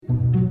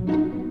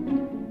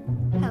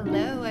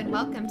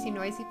welcome to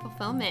Noisy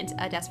Fulfillment,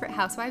 a Desperate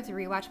Housewives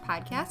rewatch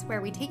podcast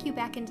where we take you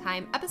back in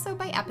time episode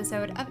by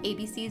episode of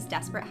ABC's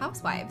Desperate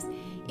Housewives.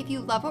 If you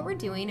love what we're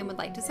doing and would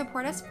like to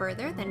support us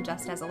further than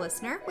just as a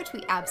listener, which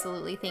we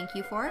absolutely thank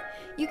you for,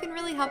 you can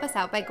really help us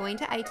out by going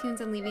to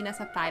iTunes and leaving us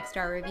a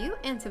 5-star review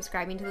and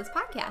subscribing to this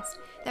podcast.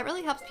 That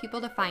really helps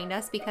people to find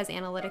us because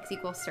analytics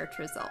equals search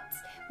results.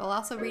 We'll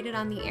also read it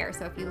on the air,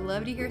 so if you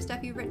love to hear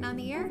stuff you've written on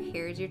the air,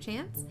 here's your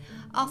chance.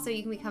 Also,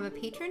 you can become a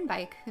patron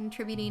by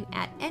contributing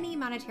at any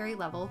monetary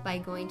level by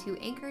going to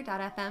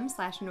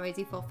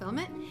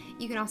anchor.fm/noisyfulfillment.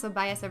 You can also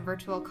buy us a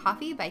virtual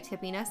coffee by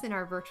tipping us in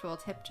our virtual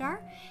tip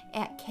jar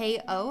at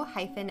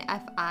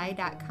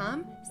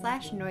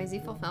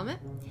ko-fi.com/noisyfulfillment.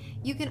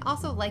 You can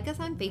also like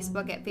us on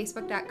Facebook at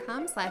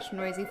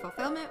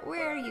facebook.com/noisyfulfillment,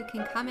 where you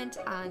can comment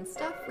on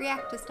stuff,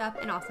 react to stuff,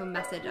 and also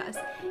message us.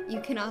 You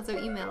can also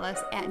email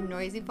us at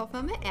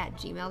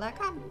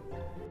noisyfulfillment@gmail.com.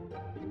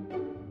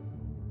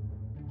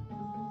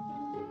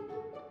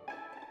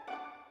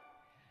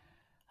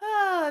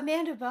 Oh,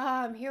 Amanda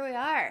Baum, here we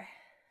are.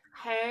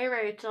 Hey,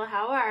 Rachel,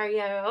 how are you?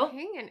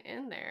 Hanging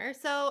in there.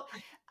 So,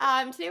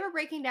 today we're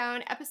breaking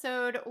down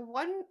episode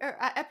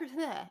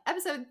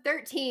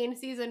 13,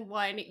 season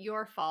 1,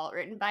 Your Fault,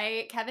 written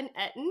by Kevin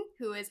Etten,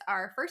 who is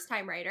our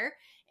first-time writer,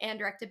 and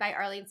directed by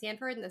Arlene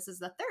Sanford. And this is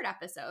the third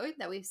episode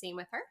that we've seen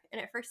with her, and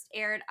it first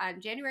aired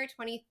on January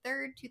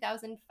 23rd,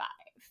 2005.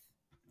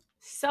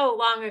 So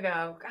long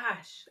ago.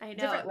 Gosh, I know.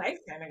 Different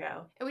lifetime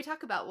ago. And we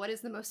talk about what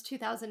is the most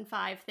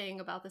 2005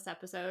 thing about this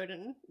episode,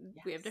 and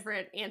we have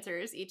different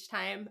answers each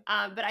time.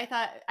 But I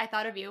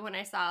thought of you when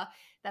I saw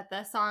that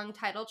the song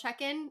title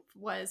check-in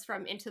was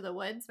from Into the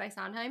Woods by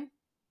Sondheim.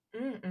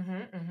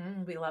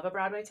 We love a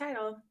Broadway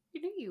title.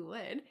 You knew you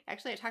would.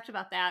 Actually, I talked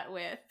about that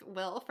with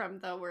Will from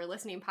the We're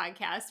Listening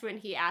podcast when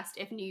he asked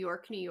if New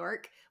York, New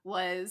York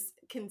was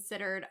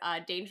considered a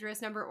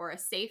dangerous number or a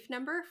safe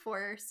number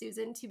for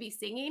Susan to be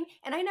singing.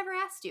 And I never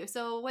asked you.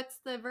 So what's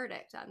the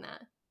verdict on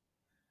that?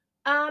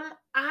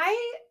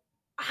 I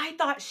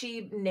thought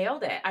she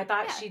nailed it. I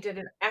thought she did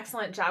an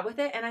excellent job with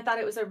it. And I thought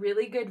it was a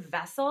really good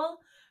vessel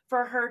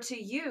for her to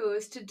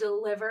use to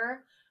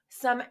deliver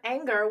some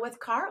anger with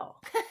Carl.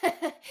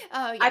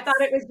 Oh, yes. I thought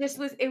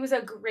it was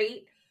a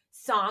great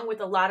song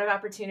with a lot of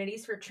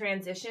opportunities for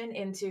transition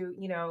into,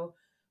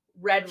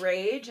 red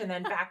rage and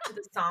then back to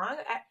the song.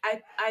 I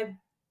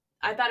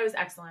thought it was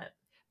excellent.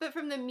 But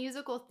from the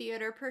musical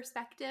theater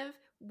perspective,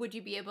 would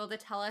you be able to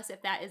tell us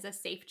if that is a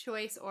safe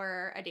choice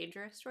or a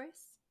dangerous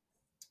choice?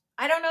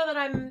 I don't know that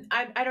I'm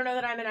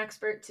an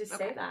expert to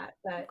say that,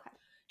 but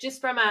just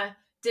from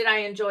did I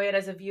enjoy it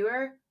as a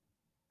viewer?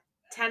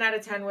 10 out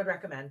of 10 would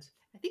recommend.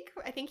 I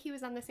think he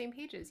was on the same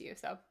page as you,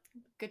 so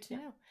good to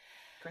know.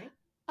 Great.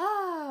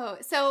 Oh,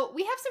 so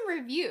we have some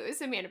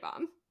reviews, Amanda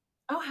Baum.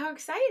 Oh, how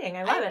exciting.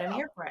 I love it. I'm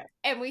here for it.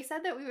 And we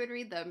said that we would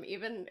read them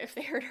even if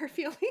they hurt our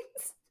feelings.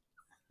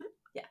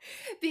 Yeah.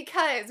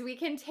 Because we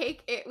can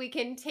take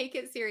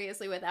it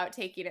seriously without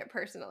taking it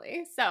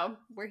personally. So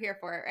we're here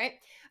for it, right?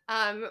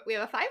 We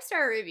have a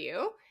 5-star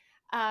review.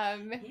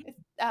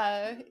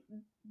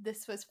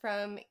 This was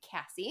from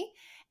Cassie,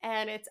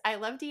 and it's, I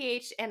love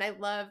DH, and I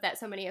love that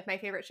so many of my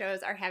favorite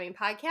shows are having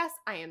podcasts.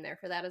 I am there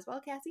for that as well,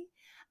 Cassie.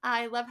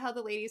 I love how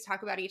the ladies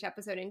talk about each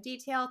episode in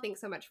detail.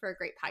 Thanks so much for a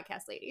great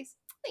podcast, ladies.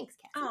 Thanks,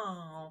 Cassie.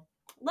 Oh,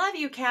 love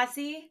you,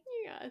 Cassie.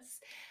 Yes.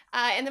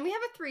 And then we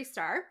have a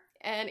 3-star,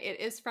 and it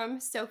is from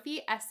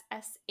Sophie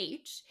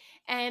SSH.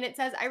 And it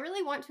says, I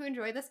really want to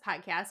enjoy this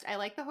podcast. I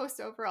like the hosts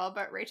overall,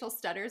 but Rachel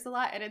stutters a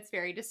lot, and it's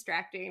very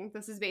distracting.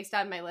 This is based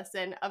on my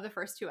listen of the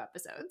first 2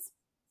 episodes.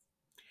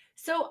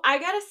 So I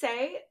gotta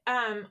say,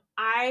 I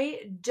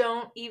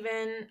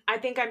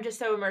think I'm just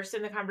so immersed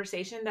in the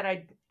conversation that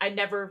I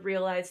never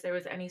realized there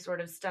was any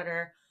sort of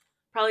stutter,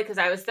 probably because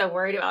I was so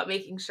worried about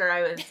making sure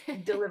I was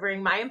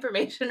delivering my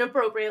information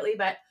appropriately,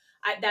 but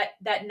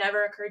that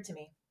never occurred to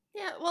me.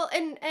 Yeah, well,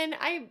 and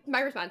my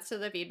response to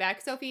the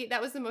feedback, Sophie,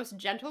 that was the most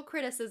gentle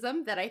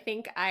criticism that I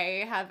think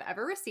I have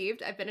ever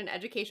received. I've been in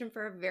education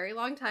for a very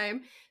long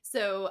time,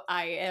 so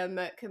I am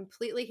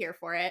completely here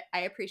for it. I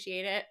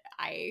appreciate it.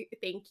 I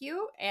thank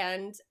you,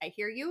 and I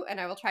hear you, and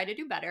I will try to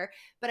do better.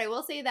 But I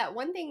will say that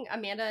one thing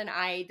Amanda and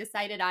I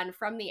decided on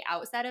from the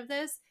outset of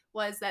this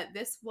was that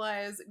this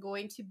was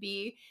going to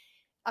be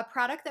a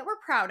product that we're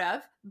proud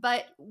of,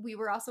 but we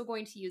were also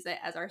going to use it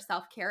as our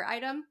self-care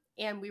item,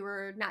 and we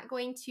were not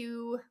going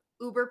to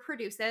Uber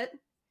produce it.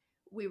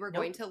 We were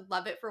going to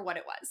love it for what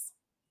it was.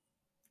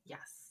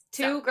 Yes.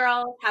 2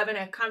 girls having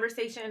a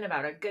conversation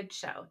about a good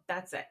show.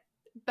 That's it.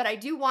 But I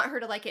do want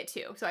her to like it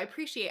too. So I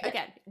appreciate,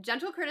 again,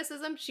 gentle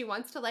criticism. She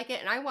wants to like it,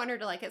 and I want her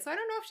to like it. So I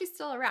don't know if she's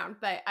still around,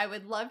 but I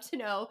would love to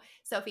know,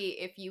 Sophie,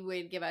 if you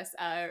would give us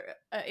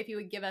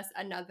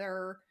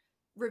another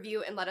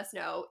review and let us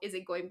know, is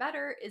it going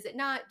better? Is it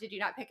not? Did you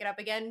not pick it up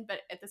again?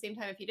 But at the same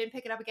time, if you didn't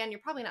pick it up again, you're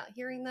probably not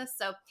hearing this.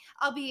 So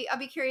I'll be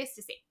curious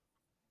to see.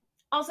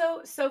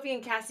 Also, Sophie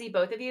and Cassie,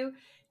 both of you,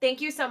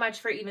 thank you so much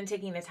for even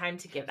taking the time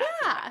to give that.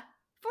 Yeah,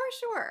 for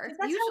sure.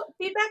 That's how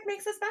feedback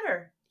makes us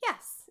better.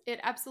 Yes. it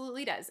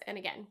absolutely does. And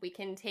again, we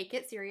can take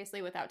it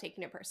seriously without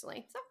taking it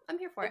personally. So I'm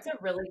here for it. That's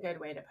a really good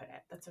way to put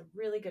it. That's a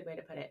really good way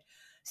to put it.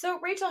 So,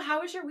 Rachel,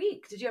 how was your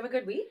week? Did you have a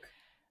good week?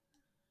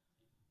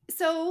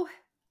 So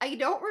I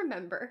don't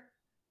remember.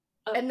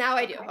 Oh, And now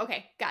I do. okay.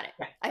 Okay, got it.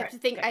 Okay, I have good,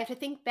 to think good. I have to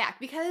think back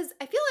because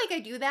I feel like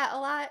I do that a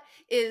lot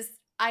is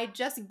I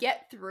just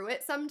get through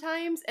it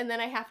sometimes and then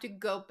I have to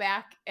go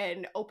back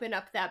and open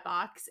up that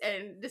box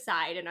and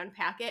decide and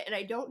unpack it and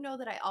I don't know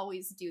that I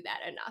always do that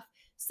enough.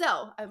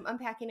 So, I'm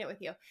unpacking it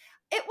with you. Okay.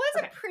 It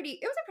was a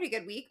pretty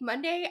good week.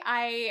 Monday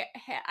I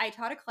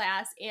taught a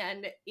class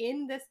and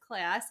in this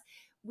class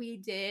we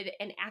did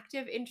an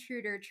active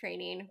intruder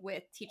training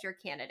with teacher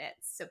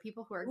candidates. So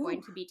people who are going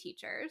Ooh, to be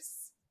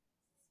teachers.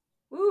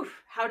 ooh,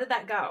 how did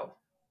that go?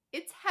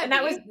 It's And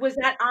that heavy. was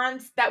that on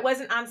that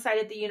wasn't on site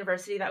at the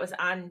university, that was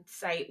on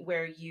site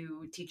where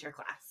you teach your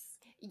class.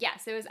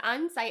 Yes, it was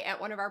on site at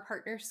one of our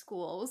partner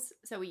schools.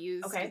 So we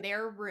used Okay.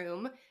 their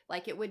room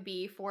like it would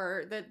be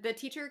for the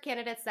teacher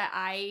candidates that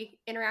I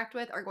interact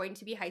with are going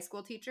to be high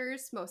school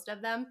teachers, most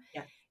of them,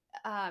 Yeah.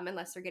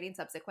 unless they're getting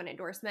subsequent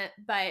endorsement.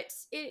 But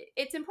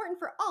it's important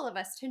for all of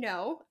us to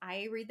know.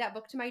 I read that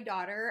book to my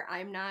daughter.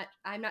 I'm not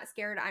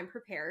scared. I'm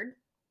prepared.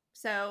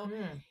 So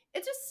Mm,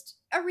 it's just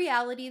a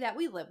reality that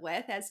we live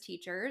with as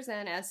teachers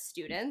and as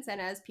students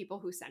and as people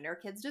who send our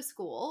kids to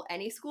school.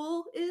 Any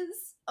school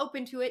is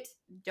open to it.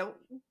 Don't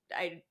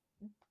I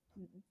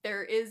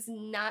there is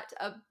not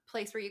a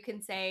place where you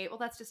can say, well,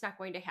 that's just not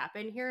going to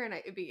happen here. And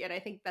I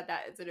think that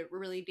is a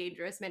really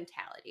dangerous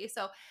mentality.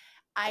 So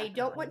I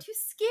don't want definitely. to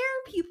scare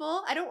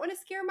people. I don't want to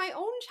scare my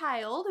own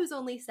child who's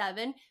only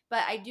 7,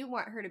 but I do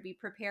want her to be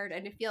prepared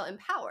and to feel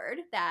empowered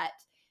that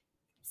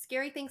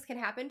scary things can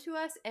happen to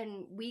us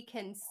and we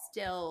can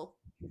still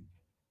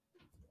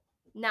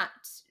not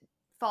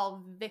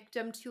fall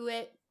victim to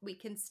it. We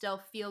can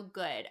still feel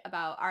good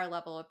about our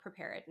level of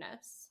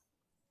preparedness.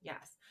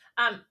 Yes.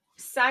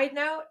 Side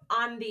note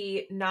on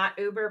the not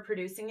Uber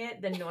producing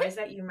it, the noise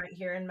that you might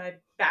hear in my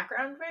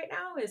background right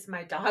now is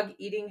my dog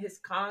eating his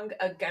Kong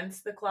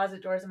against the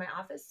closet doors of my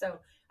office. So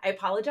I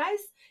apologize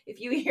if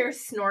you hear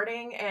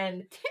snorting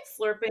and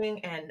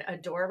slurping and a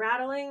door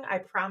rattling. I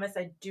promise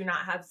I do not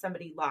have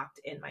somebody locked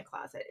in my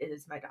closet. It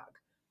is my dog.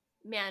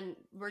 Man,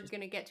 we're Just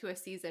going to get to a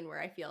season where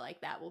I feel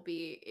like that will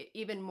be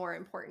even more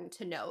important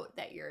to note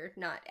that you're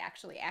not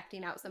actually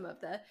acting out some of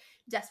the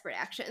desperate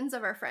actions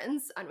of our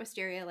friends on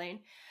Wisteria Lane.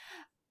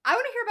 I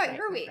want to hear about right,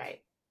 your right, week.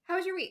 right. How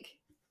was your week?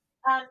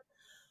 Um,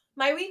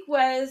 my week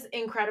was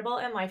incredible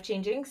and life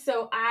changing.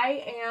 So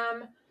I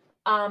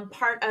am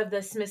part of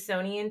the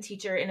Smithsonian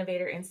Teacher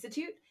Innovator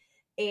Institute,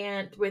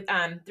 and with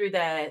through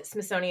the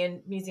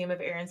Smithsonian Museum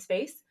of Air and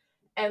Space.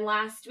 And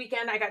last week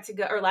I got to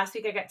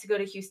go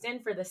to Houston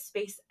for the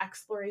Space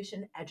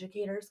Exploration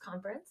Educators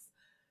Conference.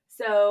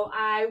 So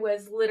I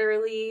was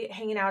literally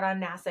hanging out on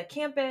NASA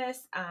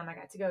campus. I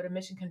got to go to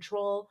Mission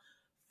Control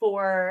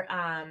for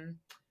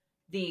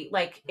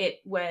it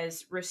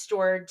was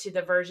restored to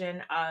the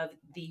version of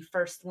the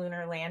first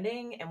lunar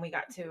landing, and we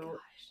got to Gosh.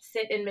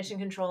 sit in mission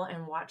control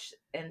and watch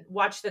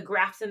the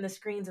graphs in the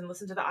screens and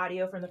listen to the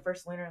audio from the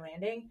first lunar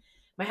landing.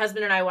 My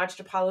husband and I watched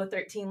Apollo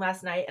 13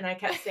 last night, and I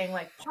kept saying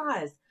like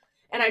pause,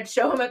 and I'd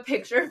show him a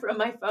picture from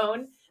my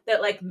phone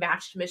that like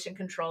matched mission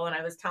control, and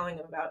I was telling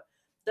him about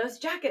those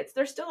jackets,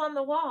 they're still on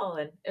the wall,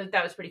 and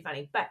that was pretty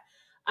funny. But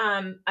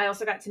I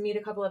also got to meet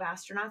a couple of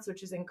astronauts,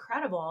 which is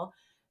incredible.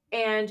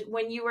 And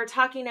when you were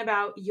talking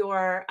about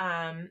your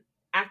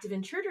active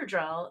intruder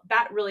drill,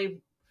 that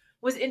really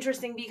was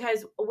interesting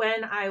because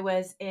when I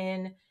was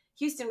in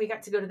Houston, we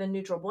got to go to the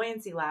neutral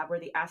buoyancy lab where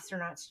the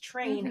astronauts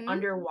train Mm-hmm.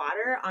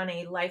 underwater on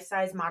a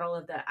life-size model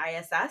of the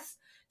ISS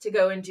to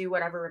go and do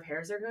whatever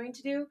repairs they're going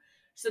to do.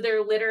 So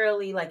they're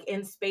literally like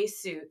in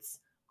spacesuits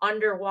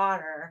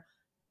underwater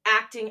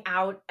acting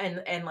out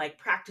and like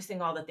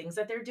practicing all the things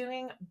that they're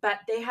doing, but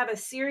they have a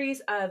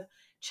series of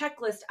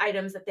checklist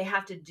items that they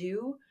have to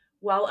do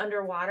while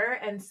underwater.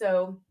 And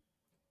so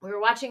we were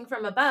watching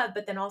from above,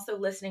 but then also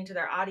listening to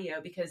their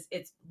audio because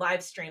it's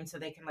live streamed so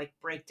they can like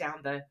break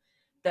down the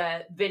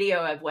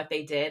video of what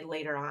they did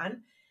later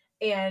on.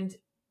 And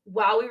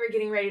while we were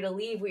getting ready to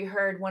leave, we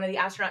heard one of the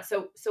astronauts.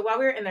 So while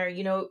we were in there,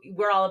 you know,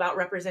 we're all about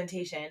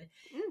representation.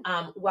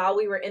 Mm. While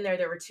we were in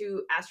there were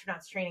 2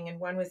 astronauts training, and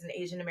one was an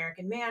Asian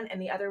American man and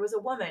the other was a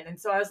woman. And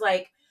so I was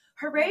like,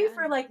 Right hooray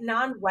for on. like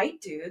non-white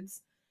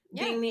dudes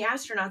Yeah. being the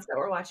astronauts that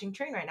we're watching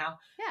train right now.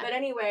 Yeah. But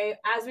anyway,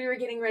 as we were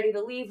getting ready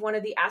to leave, one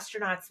of the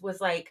astronauts was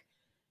like,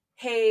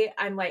 hey,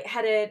 I'm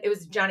lightheaded. It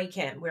was Johnny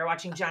Kim. We were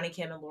watching Johnny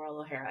Kim and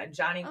Laurel O'Hara. And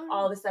Johnny Oh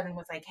all no. of a sudden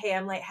was like, hey,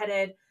 I'm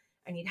lightheaded.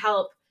 I need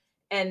help.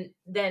 And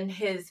then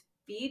his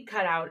feed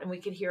cut out and we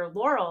could hear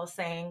Laurel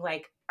saying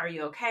like, are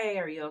you okay?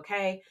 Are you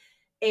okay?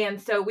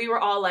 And so we were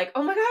all like,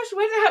 oh my gosh,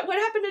 what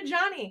happened to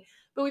Johnny?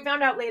 But we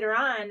found out later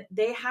on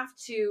they have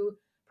to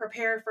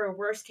prepare for a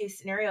worst case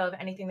scenario of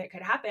anything that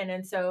could happen.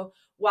 And so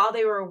while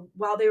they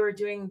were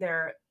doing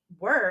their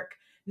work,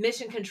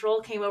 Mission Control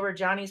came over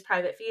Johnny's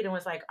private feed and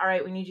was like, all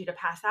right, we need you to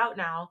pass out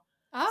now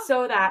Oh.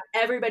 so that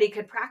everybody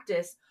could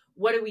practice.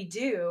 What do we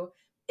do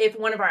if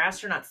one of our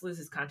astronauts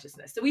loses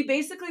consciousness. So we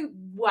basically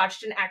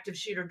watched an active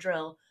shooter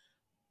drill,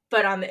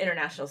 but on the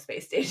International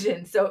Space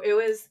Station. So it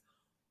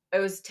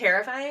was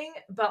terrifying,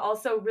 but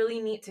also really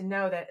neat to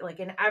know that like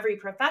in every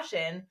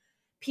profession,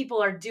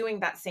 people are doing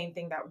that same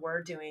thing that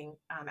we're doing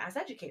as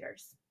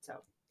educators. So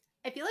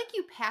I feel like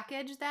you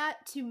package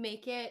that to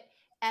make it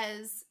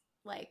as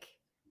like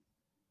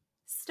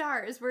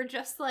stars. We're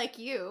just like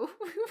you.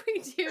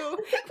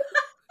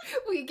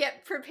 We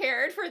get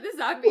prepared for the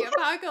zombie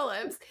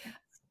apocalypse.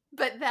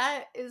 But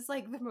that is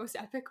like the most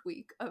epic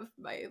week of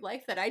my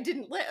life that I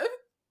didn't live.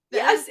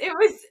 Yes,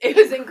 it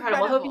was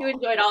incredible. Hope you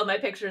enjoyed all of my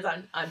pictures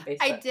on Facebook.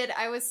 I did.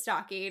 I was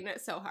stalking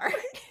so hard.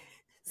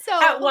 So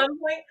at one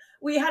point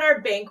we had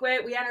our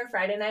banquet, we had our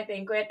Friday night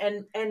banquet,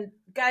 and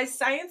guys,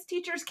 science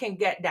teachers can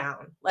get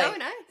down. Like, oh,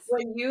 nice.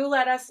 When you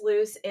let us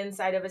loose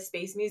inside of a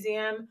space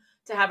museum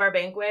to have our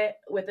banquet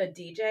with a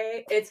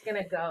DJ, it's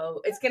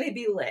gonna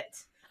be lit.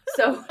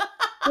 So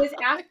this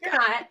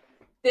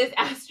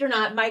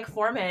astronaut, Mike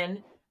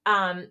Foreman,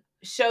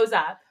 shows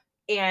up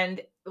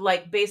and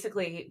like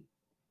basically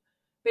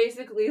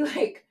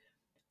like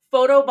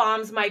photo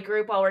bombs my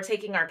group while we're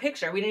taking our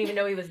picture. We didn't even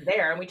know he was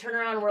there. And we turn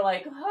around and we're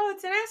like, oh,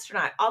 it's an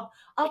astronaut. I'll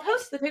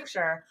post the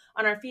picture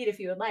on our feed if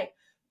you would like.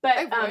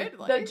 But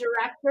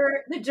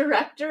the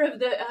director of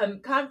the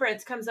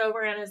conference comes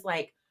over and is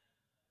like,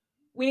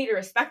 we need to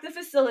respect the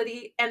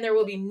facility and there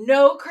will be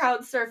no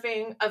crowd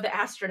surfing of the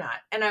astronaut.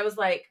 And I was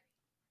like,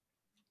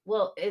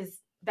 well, is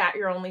that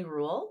your only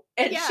rule?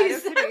 And yeah, she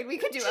said, we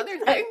could do other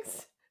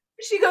things.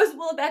 She goes,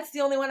 well, that's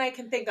the only one I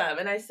can think of.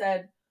 And I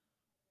said,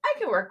 I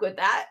can work with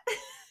that.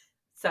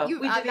 So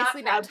You've we did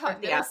obviously not not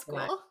taught middle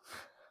school.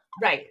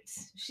 Right.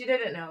 She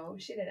didn't know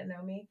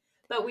me.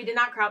 But we did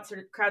not crowd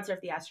surf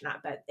the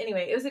astronaut. But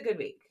anyway, it was a good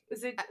week. It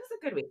was a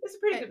good week. It was a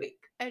pretty good week.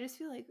 I just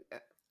feel like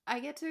I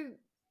get to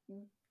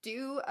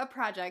do a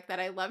project that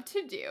I love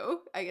to do.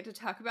 I get to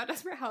talk about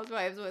Desperate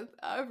Housewives with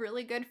a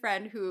really good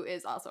friend who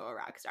is also a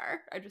rock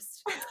star. I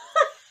just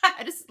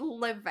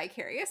live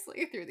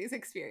vicariously through these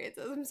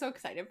experiences. I'm so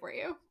excited for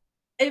you.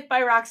 If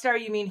by rock star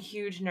you mean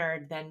huge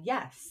nerd, then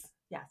yes.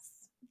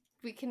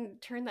 We can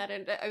turn that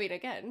into, I mean,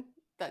 again,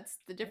 that's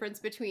the difference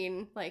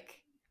between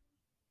like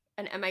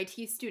an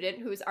MIT student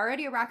who's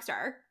already a rock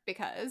star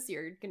because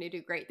you're going to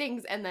do great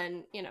things, and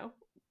then,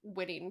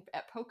 winning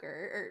at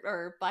poker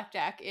or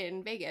blackjack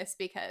in Vegas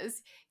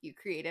because you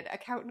created a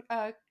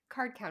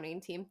card counting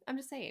team. I'm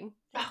just saying.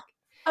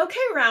 Okay,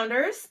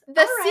 rounders.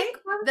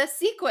 The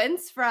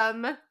sequence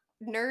from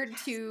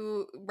nerd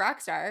to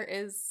rock star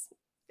it's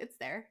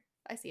there.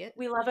 I see it.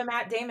 We love a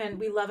Matt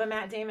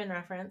Damon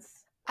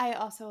reference. I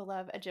also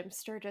love a Jim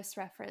Sturgis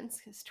reference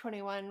because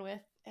 21 with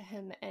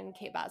him and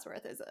Kate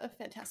Bosworth is a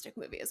fantastic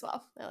movie as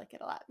well. I like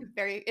it a lot.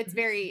 It's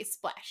very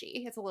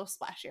splashy. It's a little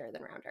splashier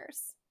than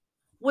Rounders.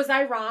 Was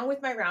I wrong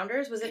with my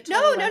Rounders? Was it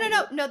 21?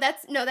 No.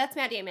 That's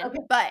Matt Damon. Okay.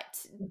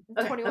 But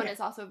 21 okay. is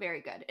also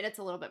very good, and it's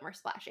a little bit more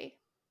splashy.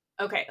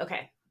 Okay.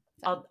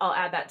 So. I'll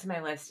add that to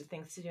my list of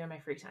things to do in my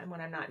free time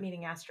when I'm not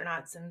meeting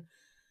astronauts and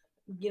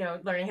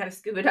learning how to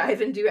scuba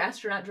dive and do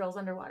astronaut drills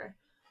underwater.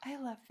 I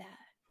love that.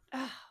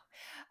 Oh.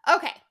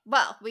 Okay,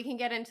 well, we can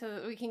get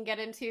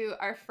into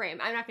our frame.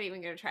 I'm not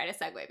even going to try to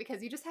segue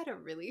because you just had a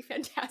really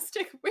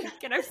fantastic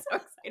week, and I'm so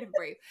excited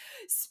for you.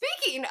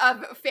 Speaking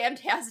of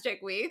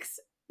fantastic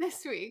weeks,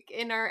 this week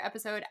in our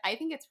episode, I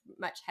think it's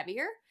much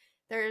heavier.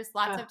 There's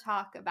lots of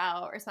talk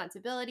about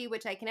responsibility,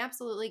 which I can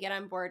absolutely get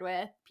on board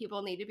with.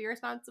 People need to be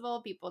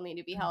responsible. People need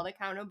to be held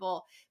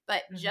accountable.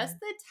 But just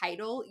the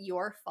title,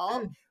 Your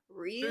Fault,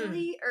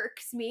 really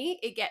irks me.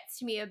 It gets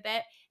to me a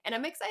bit. And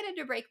I'm excited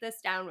to break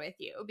this down with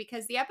you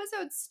because the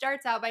episode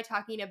starts out by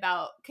talking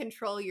about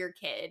control your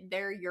kid.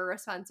 They're your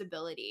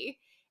responsibility.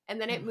 And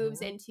then it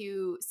moves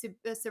into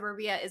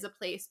suburbia is a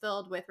place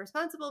filled with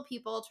responsible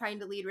people trying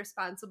to lead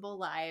responsible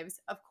lives.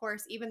 Of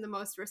course, even the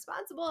most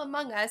responsible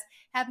among us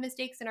have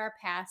mistakes in our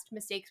past,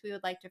 mistakes we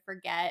would like to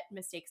forget,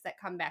 mistakes that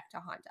come back to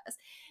haunt us.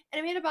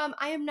 And Amanda Baum,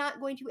 I am not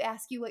going to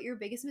ask you what your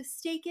biggest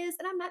mistake is,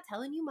 and I'm not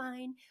telling you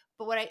mine.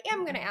 But what I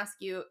am going to ask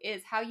you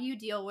is how you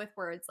deal with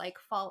words like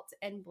fault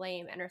and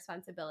blame and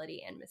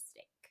responsibility and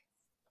mistake.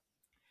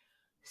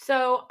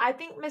 So I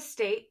think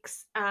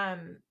mistakes,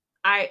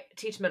 I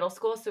teach middle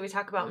school, so we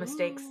talk about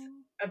mistakes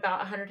about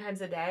 100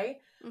 times a day,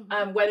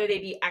 whether they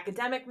be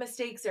academic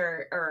mistakes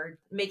or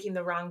making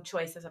the wrong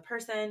choice as a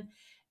person.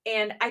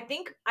 And I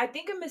think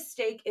a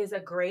mistake is a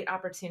great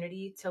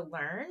opportunity to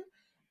learn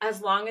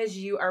as long as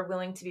you are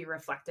willing to be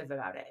reflective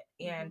about it.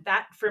 And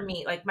that for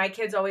me, like my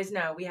kids always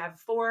know, we have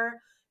 4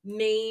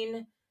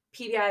 main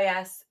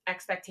PBIS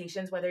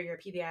expectations, whether you're a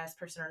PBIS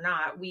person or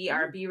not. We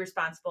are be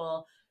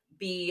responsible,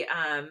 be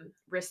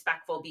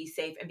respectful, be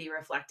safe, and be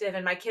reflective.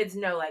 And my kids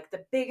know like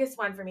the biggest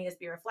one for me is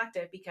be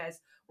reflective because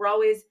we're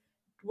always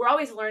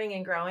learning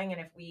and growing.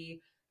 And if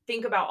we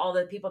think about all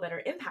the people that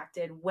are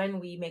impacted when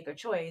we make a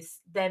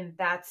choice, then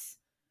that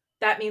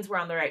means we're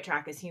on the right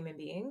track as human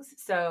beings.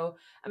 So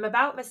I'm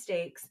about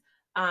mistakes.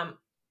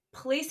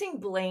 Placing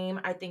blame,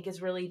 I think,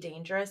 is really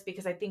dangerous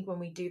because I think when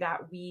we do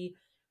that, we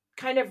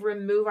kind of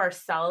remove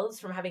ourselves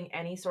from having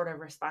any sort of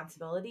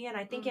responsibility. And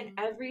I think in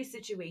Mm. every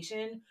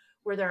situation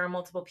where there are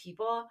multiple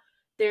people,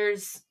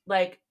 there's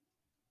like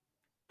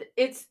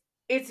it's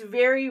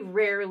very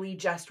rarely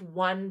just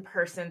one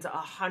person's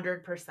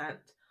 100%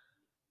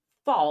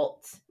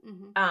 fault.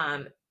 Mm-hmm.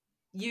 Um,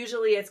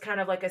 usually it's kind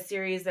of like a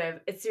series of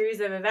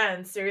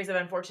events, series of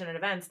unfortunate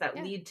events that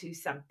Yeah. lead to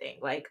something.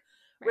 Like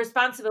Right.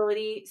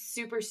 responsibility,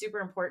 super, super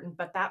important,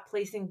 but that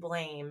placing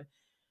blame,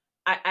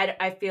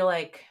 I feel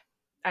like,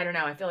 I don't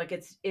know, I feel like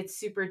it's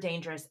super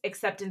dangerous,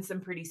 except in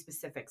some pretty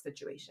specific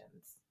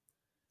situations.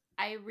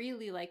 I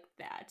really like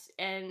that.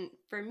 And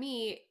for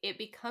me, it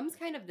becomes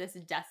kind of this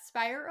death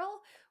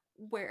spiral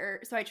where,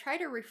 so I try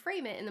to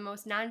reframe it in the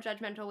most non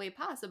judgmental way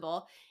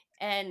possible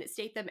and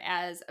state them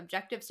as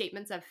objective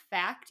statements of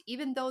fact,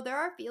 even though there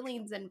are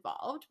feelings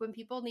involved. When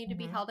people need to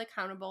be Mhm. held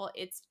accountable,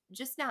 it's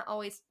just not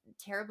always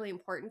terribly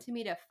important to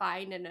me to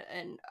find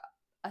and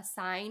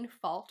assign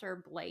fault or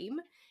blame.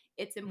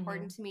 It's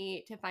important Mhm. to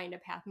me to find a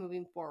path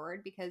moving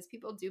forward because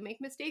people do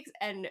make mistakes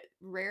and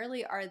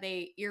rarely are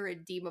they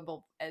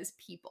irredeemable as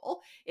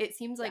people. It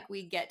seems Yeah. like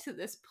we get to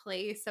this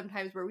place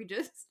sometimes where we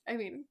just, I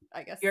mean,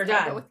 I guess You're I'll go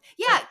done. with,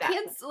 yeah, Like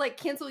that.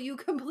 cancel you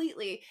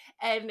completely.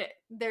 And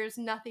there's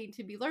nothing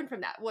to be learned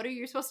from that. What are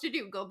you supposed to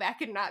do? Go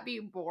back and not be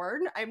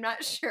born? I'm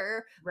not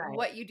sure Right.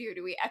 what you do.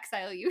 Do we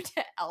exile you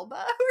to Elba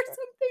or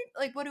something?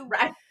 Like,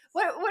 Right.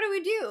 what do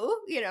we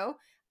do? You know?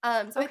 So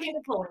I Okay, think,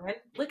 Napoleon.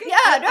 Look at yeah,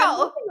 I'm no.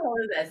 loving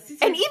all of this.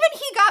 This And is even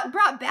he got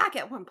brought back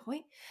at one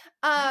point.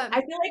 right. I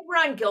Um, feel like we're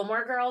on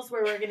Gilmore Girls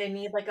where we're gonna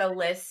need like a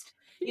list.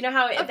 You know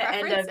how at of the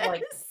end of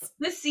like references.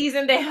 this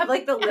season they have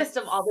like the list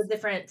of all Yes. the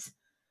different,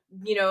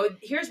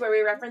 here's where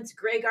we reference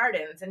Grey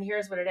Gardens and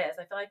here's what it is.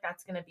 I feel like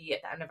that's gonna be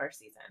at the end of our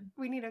season.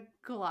 We need a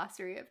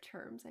glossary of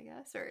terms, I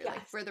guess, or like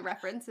Yes. where the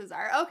references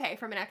are. Okay,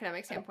 from an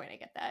academic Okay. standpoint, I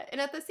get that.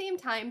 And at the same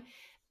time,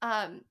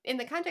 in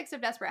the context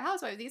of Desperate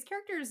Housewives, these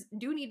characters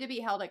do need to be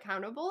held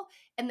accountable.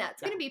 And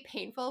that's Yeah. going to be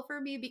painful for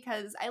me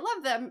because I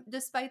love them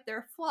despite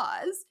their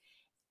flaws.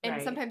 And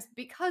Right. sometimes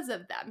because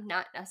of them,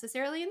 not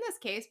necessarily in this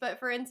case, but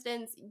for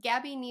instance,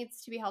 Gabby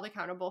needs to be held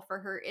accountable for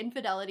her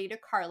infidelity to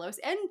Carlos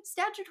and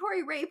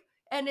statutory rape.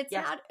 And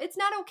Yes. it's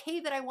not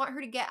okay that I want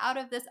her to get out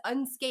of this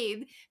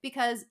unscathed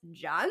because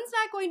John's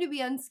not going to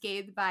be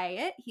unscathed by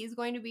it. He's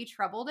going to be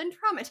troubled and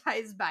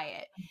traumatized by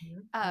it.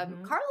 Mhm.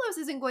 Mhm. Carlos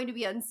isn't going to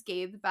be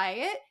unscathed by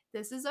it.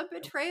 This is a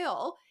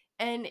betrayal.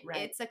 And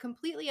Right. it's a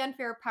completely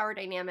unfair power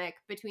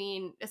dynamic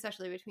between,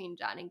 especially between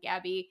John and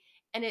Gabby.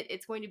 And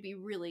it's going to be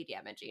really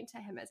damaging to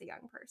him as a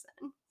young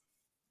person.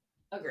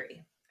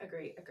 Agree.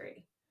 Agree.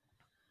 Agree.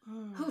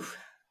 Mm. Whew.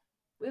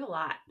 We have a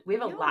lot. We I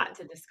have a lot know.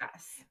 to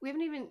discuss. I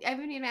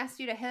haven't even asked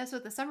you to hit us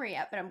with the summary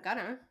yet, but I'm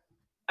gonna.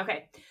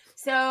 Okay.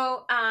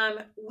 So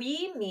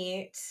we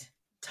meet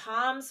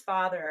Tom's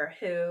father,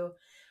 who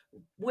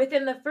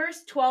within the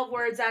first 12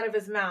 words out of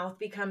his mouth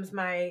becomes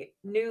my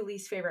new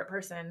least favorite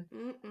person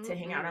to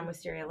hang out on Mm-mm-mm.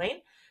 Wisteria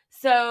Lane.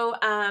 So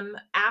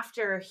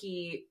after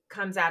he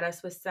comes at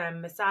us with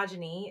some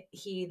misogyny,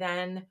 he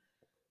then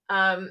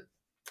um,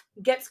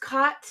 gets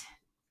caught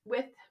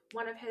with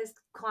one of his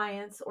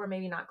clients, or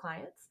maybe not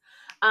clients.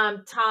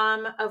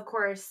 Tom, of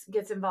course,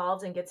 gets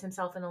involved and gets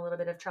himself in a little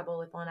bit of trouble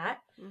with Lynette.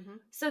 Mm-hmm.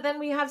 So then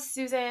we have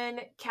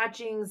Susan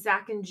catching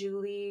Zach and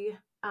Julie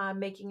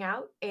making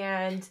out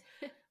and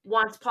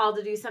wants Paul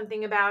to do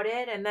something about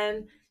it. And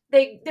then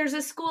there's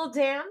a school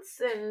dance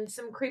and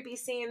some creepy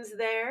scenes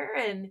there,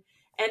 and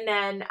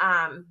then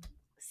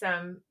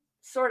some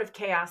sort of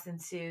chaos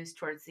ensues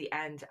towards the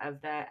end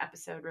of the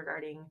episode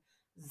regarding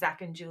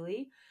Zach and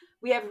Julie.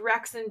 We have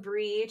Rex and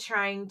Bree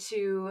trying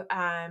to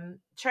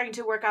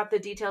work out the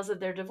details of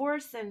their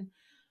divorce, and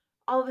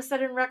all of a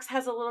sudden Rex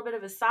has a little bit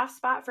of a soft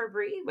spot for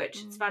Bree,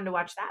 which it's fun to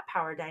watch that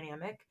power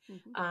dynamic.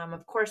 Mm-hmm.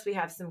 Of course, we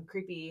have some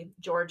creepy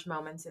George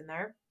moments in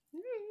there.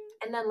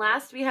 Mm-hmm. And then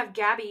last, we have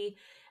Gabby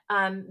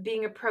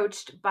being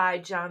approached by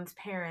John's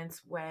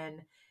parents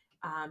when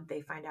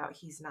they find out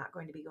he's not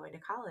going to be going to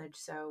college.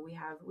 So we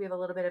have a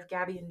little bit of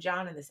Gabby and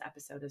John in this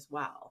episode as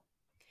well.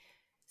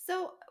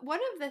 So,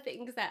 one of the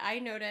things that I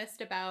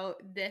noticed about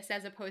this,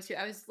 as opposed to,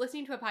 I was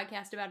listening to a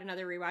podcast about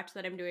another rewatch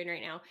that I'm doing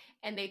right now,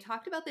 and they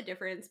talked about the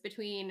difference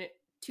between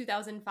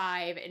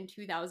 2005 and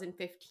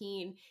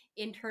 2015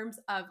 in terms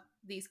of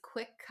these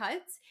quick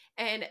cuts.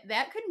 And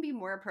that couldn't be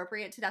more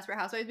appropriate to Desperate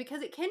Housewives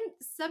because it can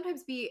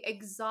sometimes be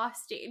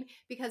exhausting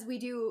because we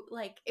do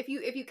like, if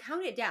you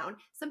count it down,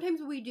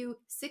 sometimes we do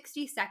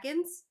 60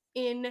 seconds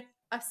in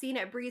a scene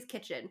at Bree's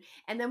kitchen,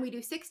 and then we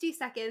do 60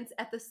 seconds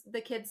at the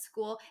kids'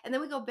 school, and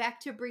then we go back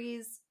to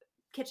Bree's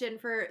kitchen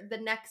for the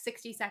next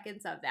 60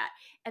 seconds of that.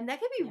 And that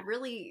can be Yeah.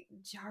 really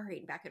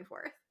jarring back and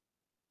forth.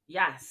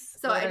 Yes.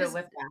 So A little I bit of just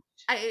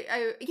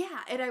whiplash. yeah,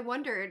 and I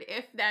wondered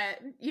if that,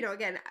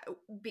 again,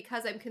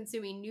 because I'm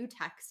consuming new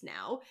texts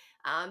now,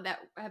 that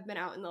have been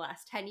out in the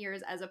last 10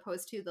 years as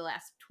opposed to the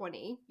last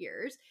 20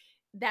 years,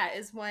 that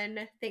is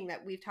one thing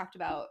that we've talked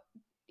about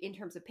in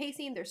terms of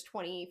pacing. There's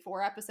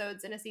 24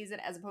 episodes in a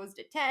season as opposed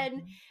to 10.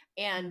 Mhm.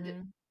 And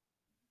Mhm.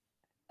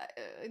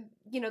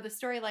 the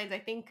storylines I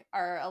think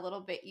are a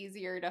little bit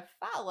easier to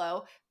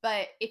follow.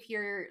 But if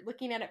you're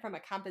looking at it from a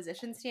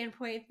composition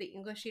standpoint, the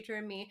English teacher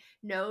in me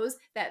knows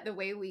that the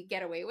way we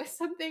get away with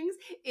some things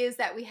is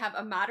that we have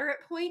a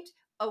moderate point,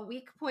 a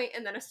weak point,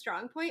 and then a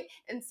strong point.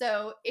 And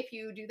so if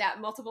you do that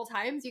multiple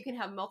times, you can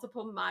have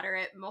multiple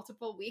moderate,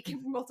 multiple weak,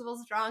 and multiple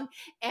strong,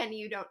 and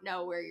you don't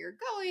know where you're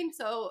going.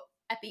 So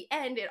at the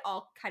end, it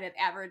all kind of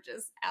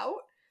averages out.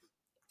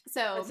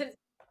 That's So an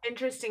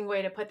interesting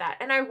way to put that.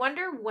 And I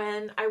wonder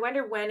when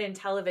in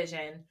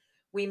television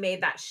we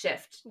made that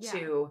shift yeah.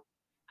 to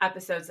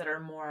episodes that are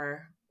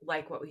more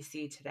like what we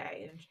see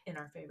today in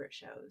our favorite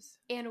shows.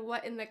 And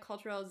what in the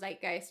cultural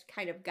zeitgeist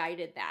kind of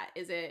guided that?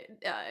 Is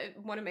it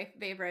one of my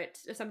favorite,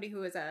 somebody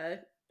who is a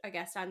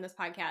guest on this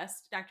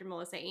podcast, Dr.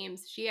 Melissa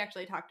Ames, she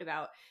actually talked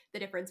about the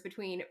difference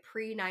between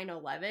pre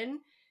 9/11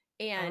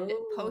 and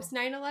Oh. post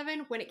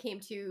 9/11 when it came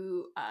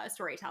to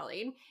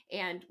storytelling.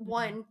 And Mhm.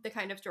 one, the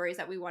kind of stories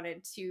that we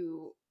wanted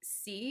to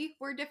see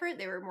were different.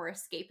 They were more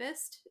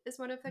escapist, is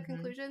one of the Mhm.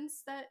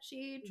 conclusions that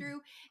she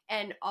drew.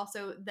 And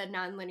also the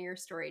nonlinear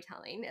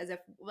storytelling, as if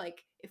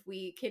like if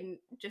we can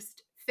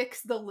just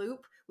fix the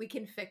loop, we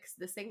can fix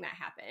this thing that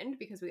happened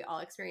because we all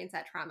experience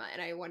that trauma. And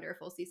I wonder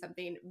if we'll see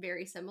something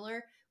very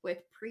similar with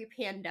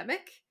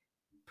pre-pandemic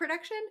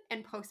production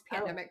and Oh,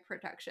 post-pandemic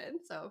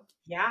production. So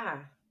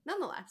yeah.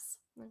 nonetheless,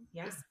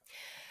 Yeah. just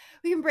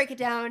we can break it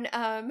down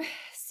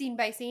scene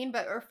by scene.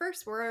 But our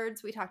first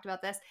words, we talked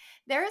about this.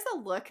 There is a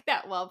look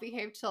that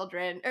well-behaved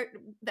children, or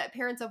that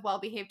parents of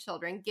well-behaved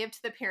children give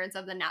to the parents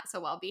of the not so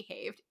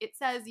well-behaved. It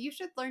says you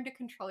should learn to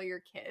control your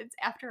kids.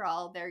 After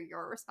all, they're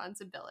your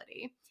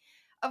responsibility.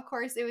 Of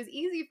course, it was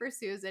easy for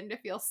Susan to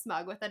feel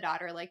smug with a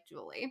daughter like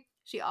Julie.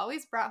 She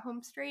always brought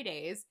home straight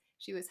A's.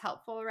 She was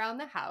helpful around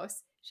the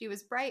house. She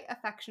was bright,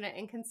 affectionate,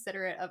 and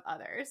considerate of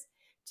others.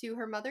 To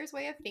her mother's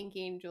way of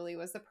thinking, Julie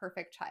was the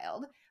perfect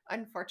child.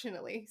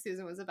 Unfortunately,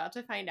 Susan was about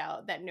to find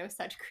out that no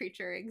such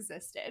creature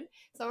existed.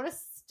 So I'm going to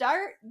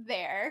start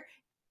there.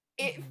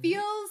 It Mhm.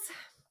 feels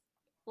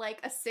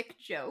like a sick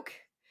joke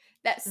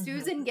that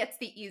Susan Mhm. gets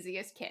the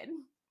easiest kid.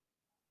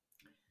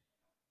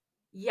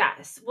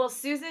 Yes. Well,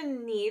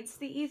 Susan needs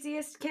the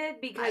easiest kid I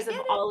because get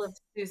of it. all of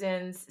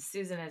Susan's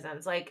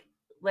Susanisms. Like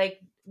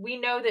we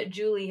know that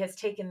Julie has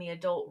taken the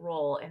adult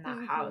role in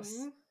that house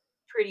Mm-hmm.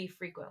 pretty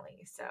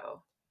frequently.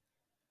 So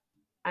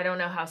I don't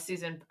know how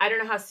Susan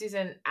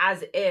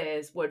as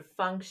is would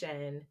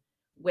function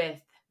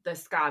with the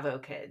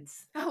Scavo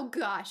kids. Oh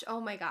gosh. Oh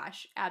my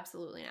gosh.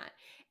 Absolutely not.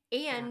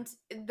 Yeah.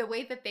 And the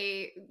way that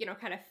they,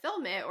 kind of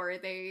film it, or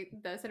the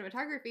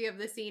cinematography of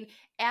the scene,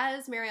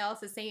 as Mary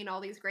Alice is saying all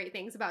these great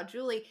things about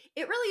Julie,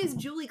 it really is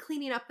Julie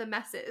cleaning up the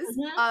messes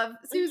Mhm. of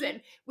Mhm.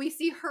 Susan. We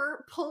see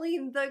her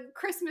pulling the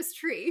Christmas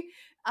tree,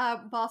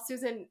 while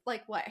Susan,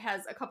 like, what,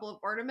 has a couple of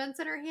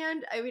ornaments in her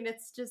hand. I mean,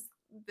 it's just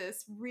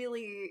this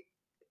really,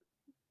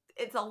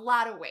 it's a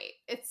lot of weight.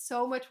 It's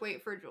so much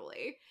weight for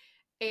Julie.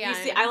 I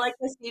And like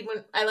the scene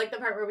when I like the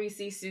part where we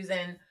see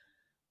Susan,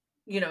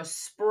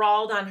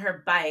 sprawled on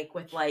her bike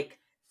with like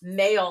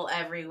mail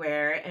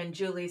everywhere, and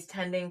Julie's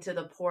tending to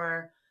the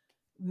poor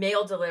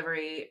mail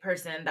delivery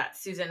person that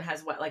Susan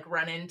has like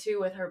run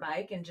into with her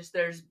bike, and just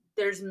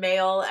there's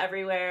mail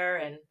everywhere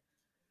and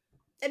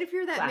if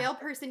you're that male classic.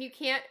 person, you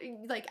can't,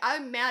 like,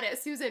 I'm mad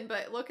at Susan,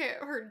 but look at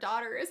her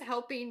daughter is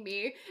helping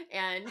me.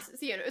 And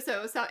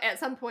so, so at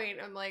some point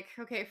I'm like,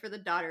 okay, for the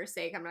daughter's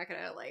sake, I'm not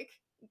gonna like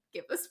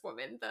give this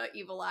woman the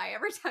evil eye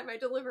every time I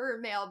deliver her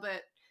mail.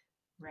 But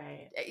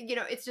Right.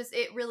 it's just,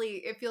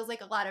 it feels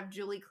like a lot of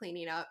Julie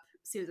cleaning up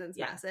Susan's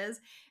Yeah. messes.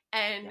 Yeah.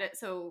 And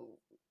so,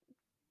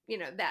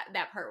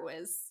 that part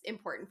was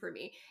important for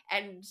me.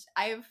 And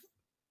I've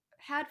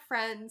had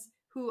friends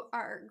who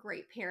are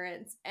great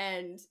parents,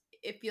 and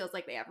it feels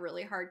like they have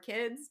really hard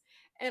kids.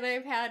 And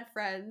I've had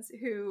friends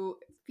who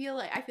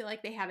I feel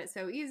like they have it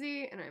so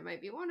easy, and I might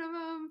be one of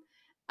them.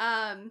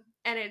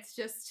 And it's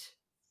just,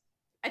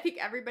 I think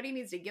everybody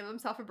needs to give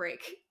themselves a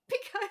break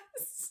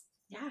because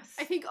I Yes.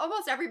 think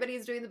almost everybody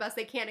is doing the best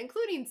they can,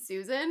 including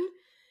Susan.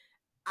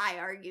 I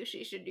argue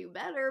she should do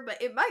better,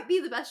 but it might be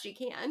the best she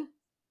can.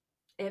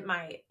 It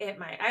might.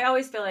 I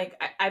always feel like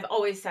I've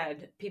always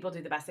said people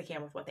do the best they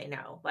can with what they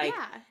know. Like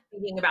Yeah.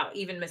 thinking about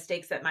even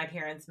mistakes that my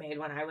parents made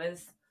when I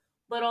was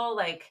little,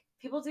 like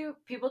people do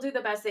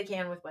the best they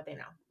can with what they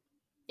know.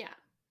 Yeah.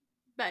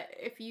 But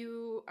if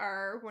you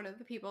are one of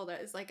the people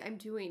that is like, I'm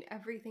doing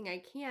everything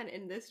I can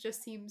and this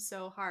just seems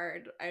so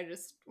hard, I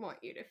just want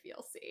you to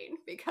feel seen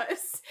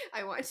because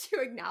I want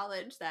to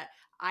acknowledge that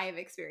I've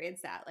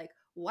experienced that. Like,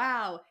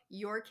 wow,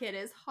 your kid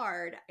is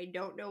hard. I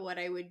don't know what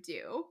I would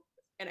do.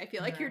 And I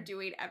feel like you're Mhm.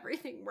 doing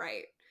everything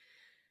right.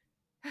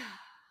 Oh,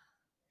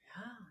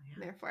 yeah.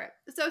 Therefore,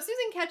 so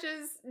Susan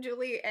catches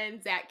Julie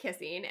and Zach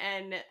kissing,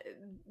 and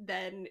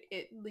then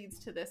it leads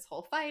to this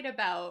whole fight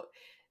about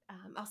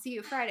I'll see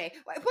you Friday.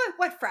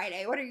 What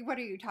Friday? What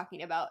are you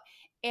talking about?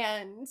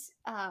 And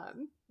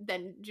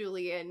then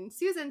Julie and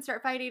Susan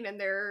start fighting, and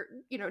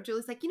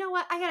Julie's like, you know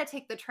what? I gotta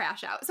take the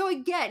trash out. So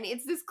again,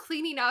 it's this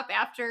cleaning up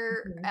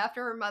Mhm.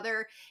 after her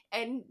mother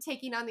and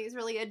taking on these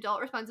really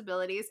adult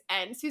responsibilities.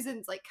 And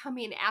Susan's like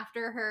coming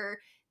after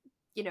her,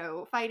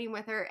 fighting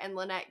with her, and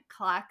Lynette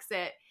clocks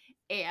it.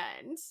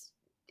 And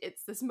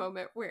it's this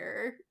moment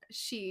where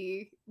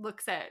she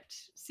looks at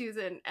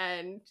Susan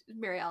and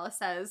Mariella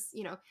says,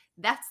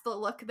 that's the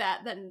look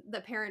that then the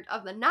parent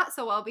of the not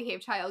so well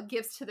behaved child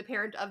gives to the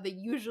parent of the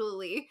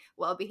usually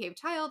well behaved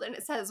child. And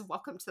it says,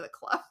 welcome to the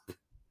club.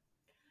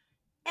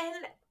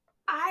 And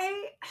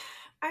I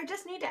I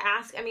just need to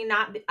ask, I mean,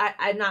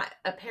 I'm not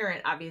a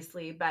parent,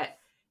 obviously, but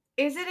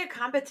is it a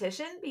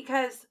competition?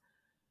 Because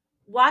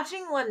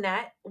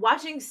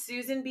watching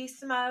Susan be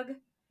smug,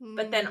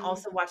 but then Hmm.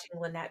 also watching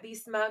Lynette be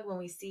smug when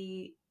we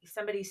see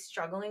somebody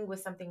struggling with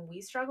something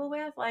we struggle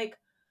with, like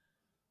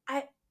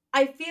I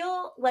I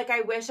feel like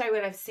I wish I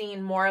would have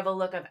seen more of a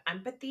look of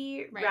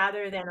empathy Right.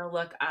 rather than a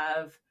look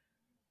of,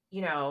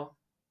 you know,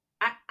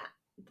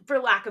 for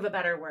lack of a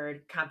better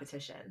word,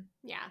 competition.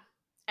 Yeah.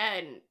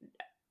 And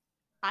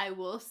I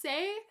will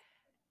say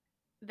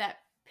that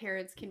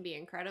parents can be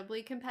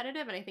incredibly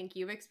competitive, and I think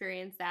you've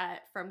experienced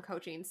that from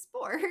coaching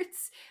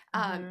sports.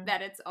 Hmm.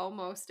 That it's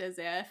almost as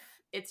if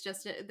it's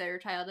just their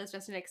child is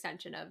just an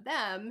extension of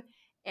them,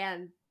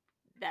 and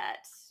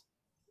that,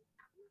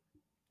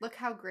 look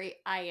how great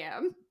I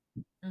am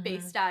Hmm.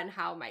 based on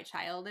how my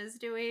child is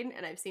doing.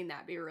 And I've seen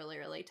that be really,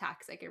 really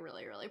toxic and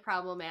really, really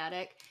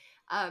problematic.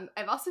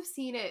 I've also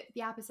seen it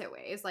the opposite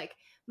way, is like,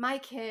 my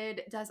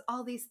kid does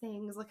all these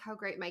things, look how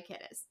great my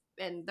kid is,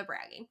 and the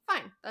bragging,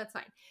 fine, that's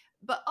fine.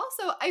 But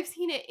also I've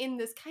seen it in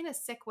this kind of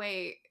sick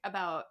way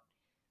about,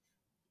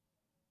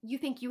 you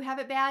think you have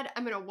it bad,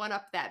 I'm going to one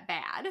up that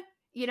bad,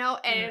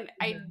 and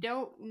I Hmm.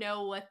 don't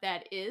know what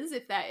that is,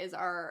 if that is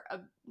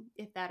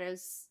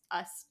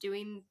us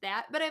doing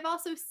that. But I've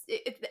also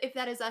if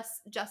that is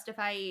us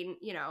justifying,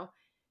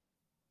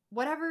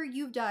 whatever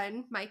you've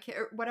done, my kid,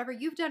 or whatever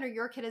you've done or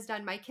your kid has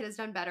done, my kid has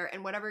done better,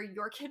 and whatever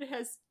your kid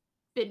has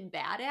been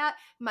bad at,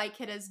 my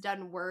kid has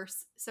done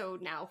worse, so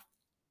now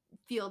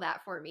feel that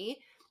for me.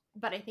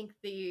 But I think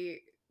the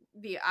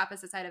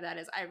opposite side of that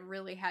is, I've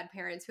really had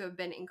parents who have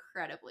been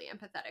incredibly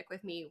empathetic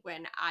with me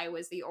when I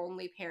was the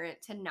only parent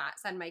to not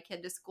send my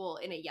kid to school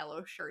in a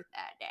yellow shirt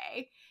that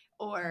day,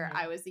 or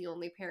I Hmm. was the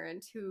only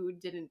parent who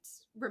didn't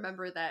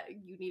remember that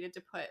you needed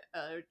to put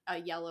a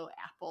yellow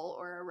apple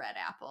or a red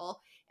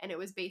apple, and it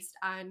was based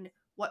on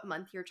what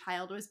month your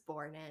child was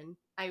born in.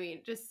 I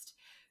mean, just,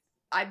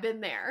 I've been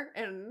there,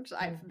 and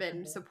I've been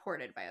Hmm.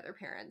 supported by other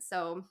parents.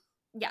 So,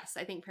 yes,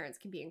 I think parents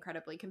can be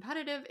incredibly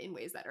competitive in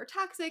ways that are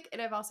toxic. And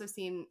I've also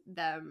seen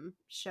them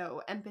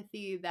show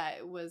empathy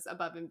that was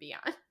above and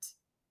beyond.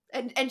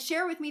 And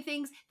share with me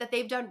things that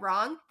they've done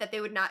wrong that they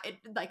would not,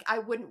 like, I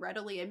wouldn't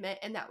readily admit.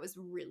 And that was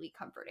really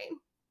comforting.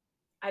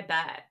 I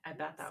bet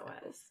that So,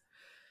 was.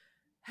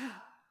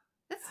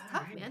 that's All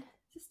tough, right. man.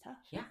 This is tough.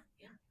 Yeah,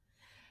 yeah.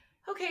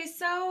 Okay,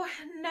 so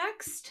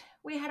next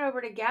we head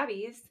over to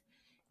Gabby's,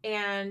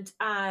 and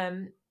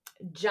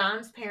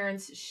John's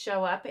parents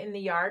show up in the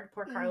yard.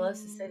 Poor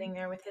Carlos is Mm, sitting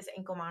there with his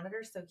ankle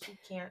monitor, so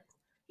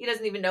he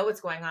doesn't even know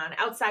what's going on.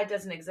 Outside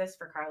doesn't exist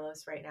for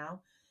Carlos right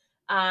now.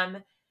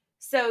 Um,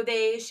 so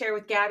they share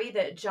with Gabby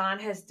that John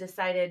has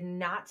decided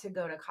not to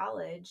go to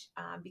college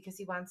because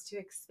he wants to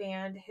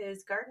expand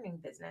his gardening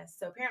business.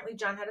 So apparently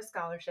John had a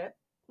scholarship.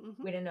 hmm.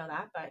 We didn't know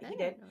that, but I he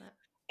did. didn't know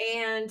that.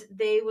 And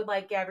they would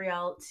like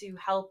Gabrielle to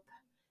help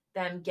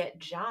them get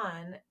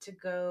John to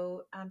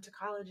go to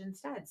college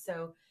instead.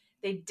 So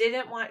they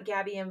didn't want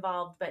Gabby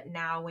involved, but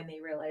now when they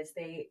realize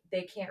they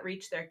can't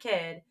reach their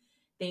kid,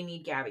 they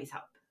need Gabby's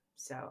help.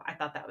 So I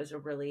thought that was a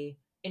really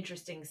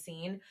interesting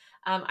scene.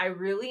 I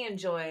really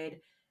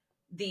enjoyed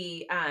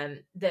the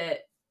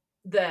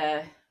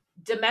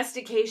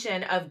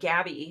domestication of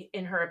Gabby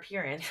in her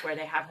appearance, where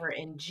they have her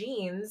in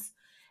jeans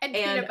And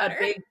and peanut a butter.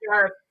 big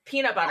jar of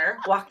peanut butter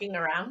walking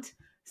around.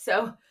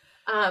 So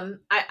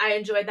I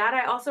enjoyed that.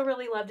 I also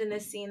really loved in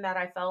this scene that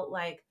I felt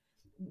like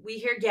we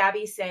hear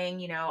Gabby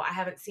saying, I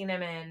haven't seen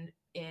him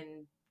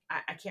in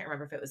I can't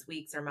remember if it was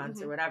weeks or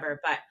months or Hmm.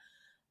 whatever, but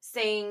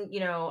saying,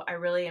 I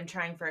really am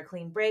trying for a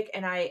clean break.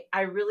 And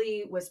I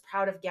really was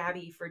proud of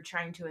Gabby for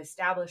trying to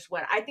establish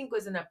what I think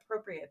was an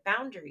appropriate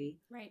boundary,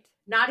 Right.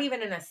 not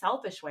even in a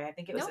selfish way. I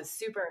think it was a Nope.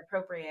 super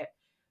appropriate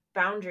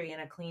boundary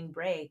and a clean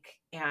break.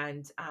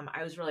 And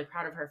I was really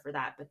proud of her for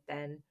that. But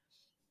then,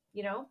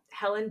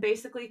 Helen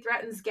basically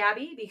threatens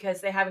Gabby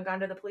because they haven't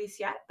gone to the police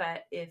yet.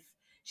 But if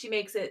she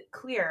makes it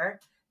clear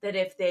that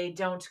if they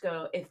don't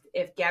go,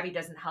 if Gabby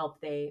doesn't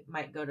help, they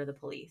might go to the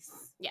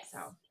police. Yes.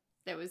 So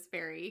That was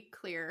very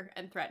clear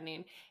and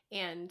threatening.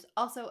 And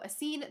also a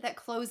scene that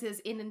closes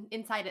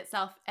inside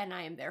itself, and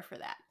I am there for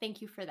that.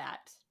 Thank you for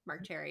that,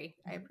 Mark Cherry.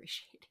 I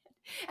appreciate it.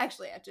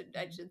 Actually,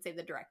 I should say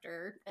the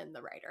director and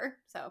the writer.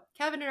 So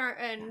Kevin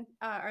and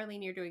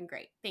Arlene, you're doing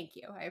great. Thank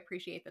you. I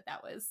appreciate that.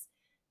 That was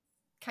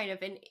kind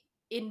of an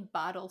in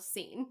bottle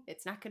scene.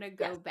 It's not going to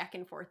go Yes. back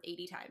and forth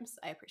 80 times.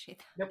 I appreciate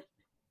that. Nope.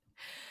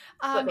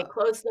 But Um, they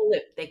closed the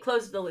loop. They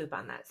closed the loop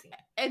on that scene.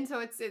 and so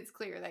it's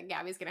clear that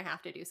Gabby's going to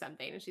have to do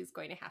something, and she's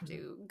going to have Mhm.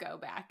 to go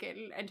back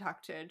and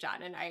talk to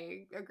John. And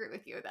I agree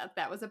with you that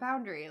that was a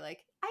boundary.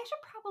 Like, I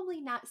should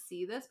probably not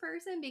see this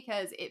person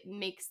because it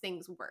makes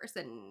things worse,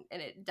 and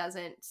it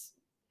doesn't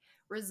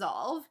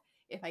resolve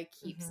if I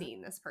keep Mhm.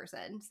 seeing this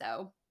person.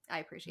 So I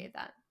appreciate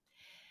that.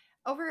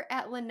 Over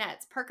at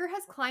Lynette's, Parker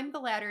has climbed the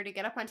ladder to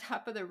get up on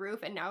top of the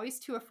roof, and now he's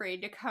too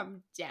afraid to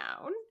come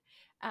down.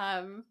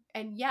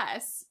 And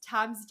yes,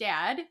 Tom's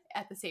dad,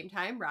 at the same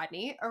time,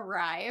 Rodney,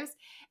 arrives,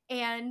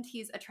 and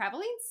he's a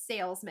traveling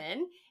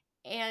salesman.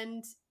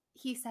 And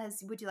he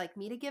says, "Would you like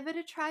me to give it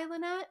a try,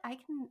 Lynette? I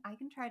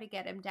can try to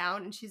get him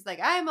down." And she's like,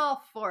 "I'm all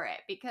for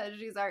it," because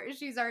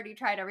she's already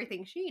tried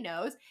everything she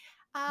knows.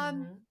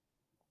 Um, Mhm.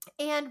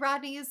 and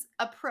Rodney's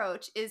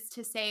approach is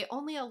to say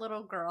only a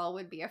little girl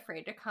would be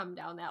afraid to come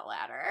down that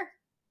ladder.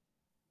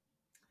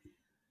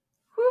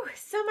 Whew,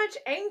 so much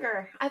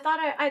anger. I thought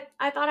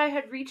I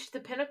had reached the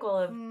pinnacle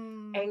of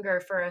Hmm. anger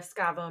for a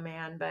Scavo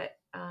man, but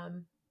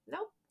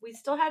nope. We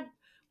still had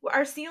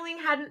our ceiling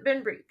hadn't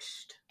been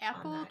breached on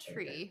Apple that anger.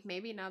 tree,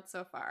 maybe not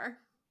so far.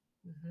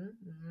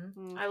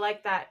 Hmm. I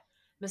like that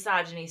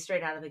misogyny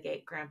straight out of the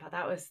gate, Grandpa.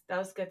 That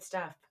was good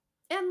stuff.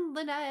 And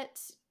Lynette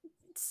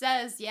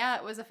says, yeah,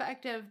 it was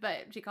effective,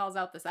 but she calls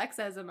out the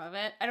sexism of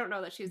it. I don't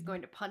know that she's Mhm.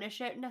 going to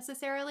punish it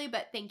necessarily,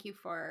 but thank you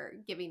for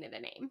giving it a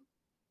name.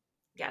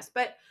 Yes,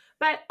 but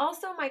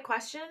also my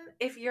question: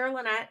 if you're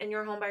Lynette and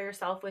you're home by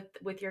yourself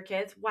with your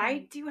kids, why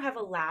Hmm. do you have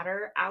a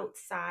ladder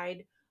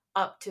outside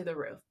up to the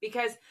roof?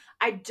 Because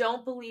I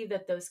don't believe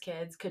that those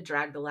kids could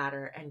drag the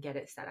ladder and get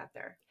it set up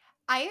there.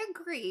 I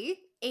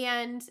agree.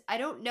 And I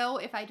don't know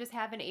if I just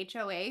have an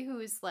HOA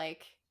who's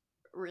like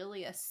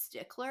really a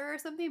stickler or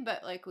something,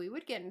 but like we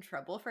would get in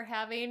trouble for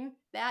having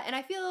that. And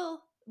I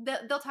feel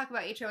that they'll talk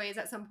about HOAs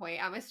at some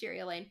point on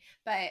Wisteria Lane.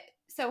 But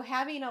so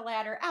having a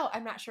ladder out,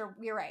 I'm not sure.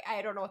 You're right.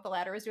 I don't know what the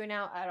ladder is doing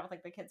out. I don't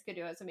think the kids could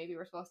do it. So maybe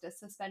we're supposed to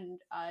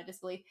suspend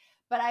disbelief.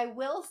 But I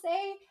will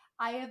say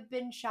I have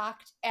been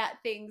shocked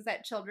at things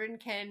that children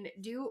can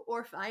do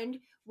or find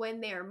when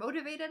they are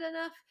motivated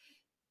enough,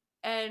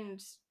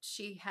 and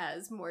she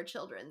has more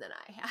children than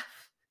I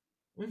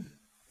have.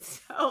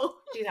 So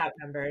She's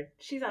outnumbered.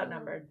 She's oh,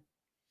 outnumbered.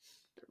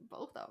 they're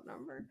both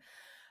outnumbered.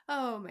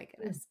 Oh my Mm.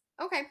 goodness.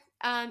 Okay.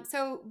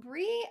 So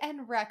Bree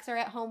and Rex are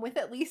at home with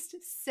at least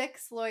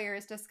 6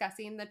 lawyers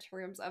discussing the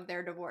terms of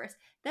their divorce.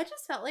 That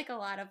just felt like a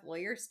lot of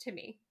lawyers to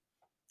me.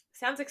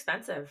 Sounds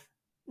expensive.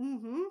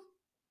 Mm-hmm.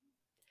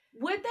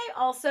 Would they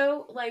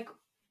also like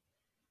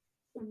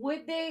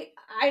would they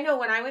I know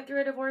when I went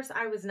through a divorce,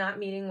 I was not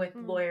meeting with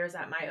Mm. lawyers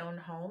at my own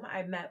home.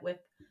 I met with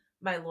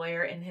my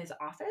lawyer in his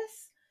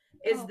office.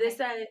 Oh,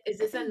 okay. Is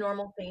this a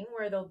normal thing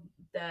where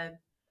the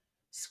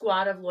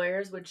squad of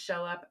lawyers would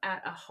show up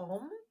at a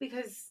home?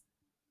 Because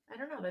I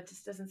don't know, that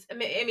just doesn't I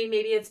mean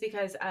maybe it's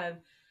because of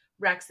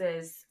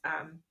Rex's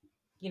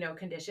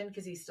condition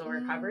because he's still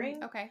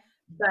recovering, Okay.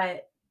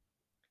 but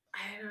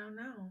I don't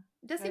know.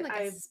 It does seem like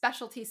a I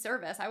specialty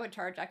service. I would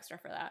charge extra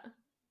for that.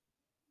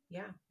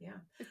 Yeah,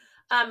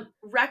 yeah.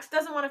 Rex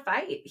doesn't want to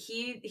fight.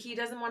 He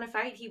doesn't want to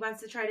fight. He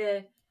wants to try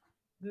to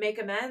make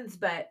amends,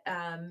 but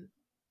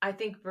I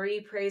think Bree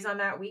preys on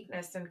that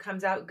weakness and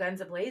comes out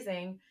guns a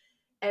blazing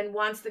and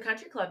wants the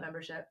country club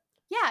membership.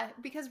 Yeah,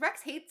 because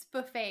Rex hates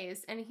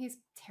buffets and he's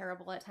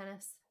terrible at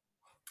tennis.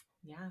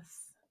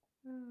 Yes.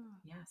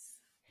 Yes.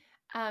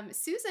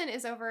 Susan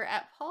is over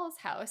at Paul's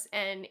house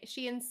and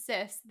she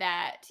insists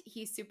that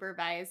he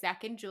supervise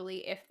Zach and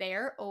Julie if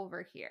they're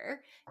over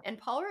here. And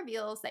Paul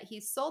reveals that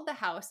he's sold the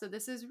house, so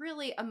this is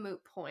really a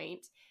moot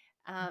point.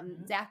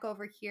 Mhm. Zach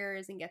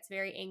overhears and gets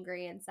very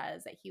angry and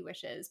says that he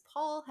wishes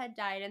Paul had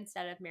died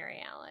instead of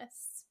Mary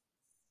Alice.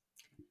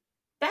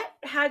 That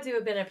had to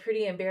have been a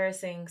pretty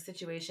embarrassing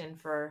situation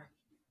for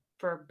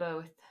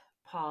both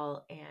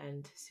Paul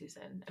and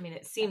Susan. I mean,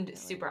 it seemed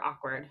Definitely. super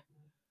awkward.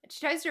 She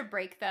tries to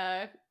break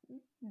the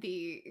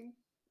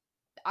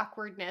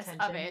awkwardness of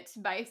Tension. it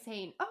by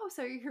saying, "Oh,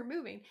 so you're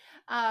moving,"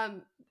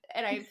 and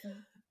I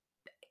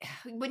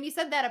when you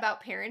said that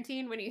about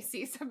parenting, when you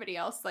see somebody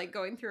else like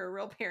going through a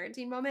real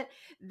parenting moment,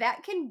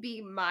 that can be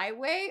my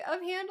way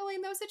of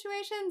handling those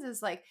situations.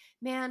 Is like,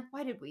 man,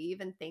 why did we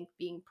even think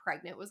being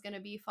pregnant was going to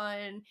be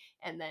fun?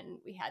 And then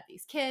we had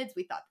these kids.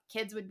 We thought the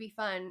kids would be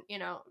fun.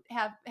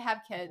 Have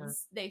Mhm.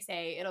 kids. They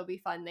say it'll be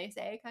fun. They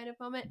say kind of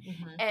moment.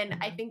 Mhm. And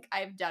I Mhm. think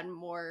I've done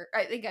more.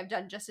 I think I've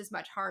done just as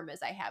much harm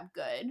as I have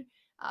good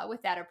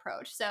with that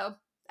approach. So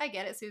I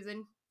get it,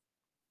 Susan.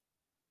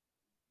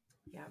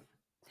 Yeah.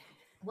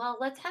 Well,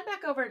 let's head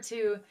back over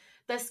to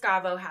the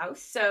Scavo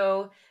house.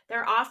 So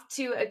they're off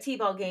to a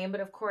T-ball game, but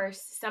of course,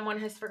 someone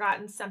has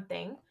forgotten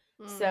something.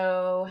 Mm.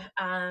 So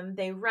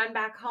they run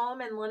back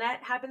home, and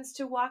Lynette happens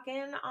to walk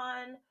in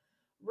on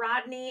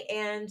Rodney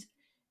and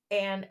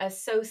an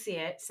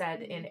associate,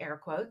 said in Mm. air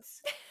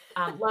quotes,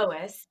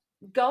 Lois,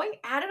 going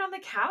at it on the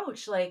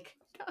couch. Like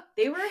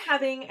they were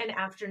having an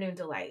afternoon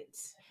delight,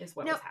 is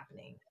what Now, was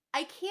happening.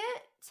 I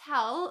can't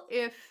tell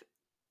if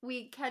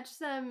we catch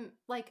them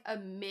like a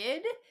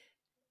mid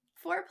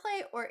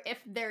foreplay, or if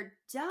they're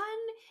done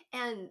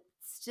and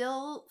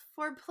still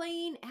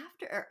foreplaying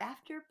after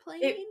It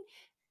playing.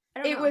 I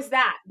don't it know. was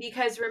that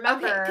because Okay, because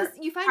remember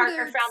you find Parker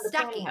their found the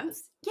pantyhose.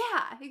 stockings. Yeah,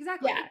 Yeah.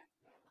 exactly.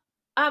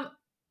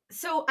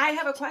 So I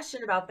have a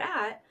question about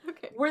that.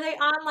 Okay. Were they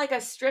on like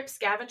a strip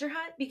scavenger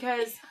hunt?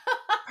 Because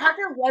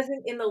Parker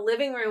wasn't in the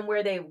living room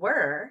where they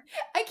were.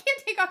 I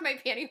can't take off my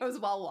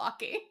pantyhose while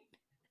walking.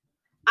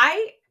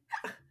 I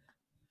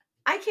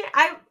I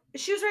can't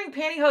she was wearing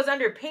pantyhose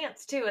under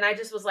pants too, and I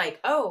just was like,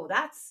 oh,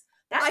 that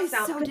I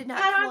sounds so because did not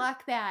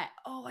clock that.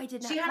 Oh, I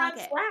did she not had clock on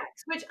it.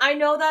 slacks, which I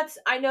know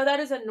that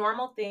is a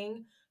normal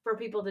thing for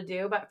people to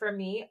do, but for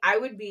me, I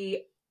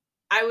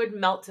would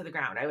melt to the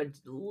ground. I would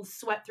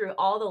sweat through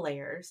all the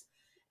layers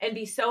and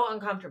be so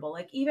uncomfortable.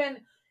 Like even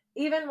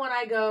when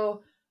I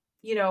go,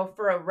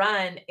 for a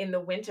run in the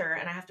winter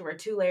and I have to wear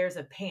 2 layers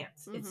of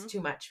pants, it's too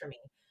much for me.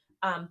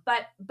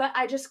 But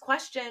I just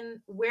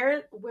question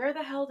where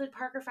the hell did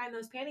Parker find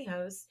those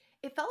pantyhose?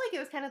 It felt like it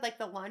was kind of like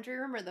the laundry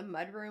room or the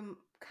mud room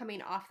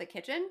coming off the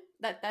kitchen.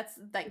 That's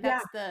like Yeah.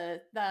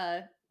 that's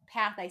the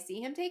path I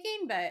see him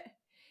taking,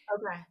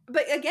 Okay.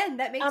 but again,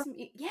 that Um. makes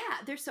me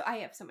I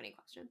have so many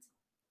questions.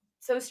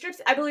 So strips.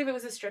 I believe it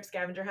was a strip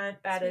scavenger hunt.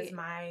 That is Sweet.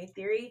 my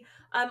theory.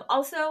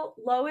 Also,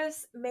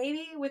 Lois,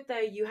 maybe with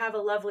the "you have a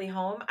lovely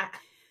home."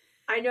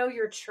 I know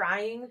you're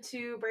trying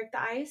to break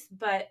the ice,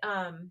 but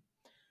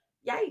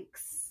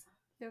yikes.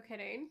 No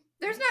kidding.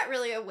 There's not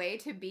really a way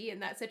to be in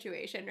that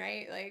situation,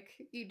 right? Like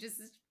you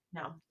just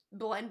No.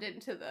 blend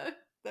into the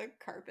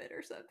carpet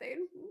or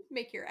something.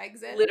 Make your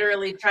exit.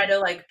 Literally try to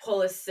like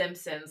pull a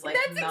Simpsons, like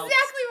That's melt.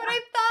 exactly what I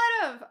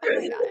thought of. Oh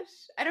my gosh.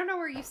 I don't know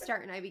where you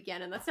start and I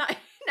begin, and that's not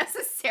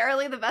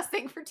necessarily the best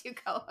thing for two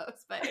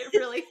co-hosts, but it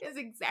really is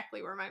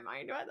exactly where my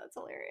mind went. That's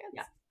hilarious.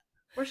 Yeah.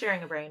 We're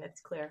sharing a brain, it's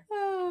clear.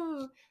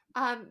 Oh,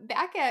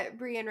 back at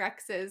Bree and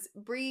Rex's,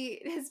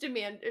 Bree has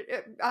demanded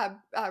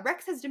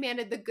Rex has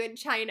demanded the good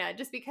china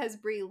just because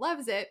Bree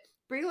loves it.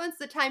 Bree wants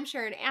the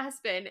timeshare in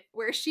Aspen,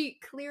 where she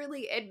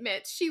clearly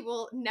admits she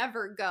will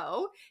never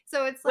go.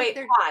 So it's like Wait,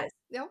 they're pause.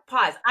 no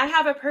Pause. I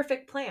have a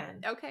perfect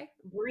plan. okay.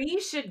 Bree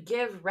should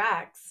give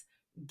Rex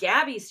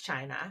Gabby's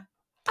china.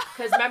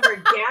 Because remember,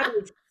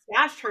 Gabby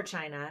stashed her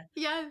china.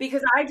 Yes,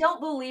 Because I don't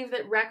believe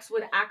that Rex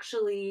would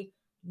actually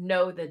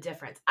know the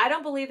difference. I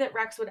don't believe that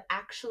Rex would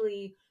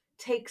actually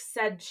take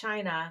said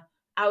china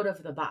out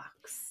of the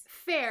box.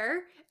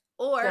 fair.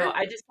 So Or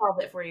I just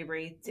solved it for you,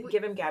 Bree. we,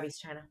 Give him Gabby's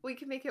china. we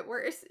can make it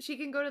worse. She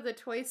can go to the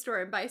toy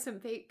store and buy some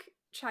fake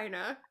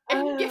china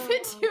and give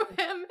it Oh,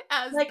 to him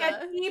as like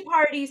a the tea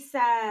party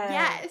set.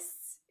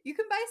 yes. You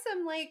can buy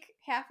some like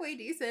halfway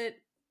decent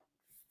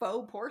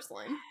faux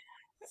porcelain.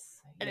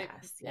 And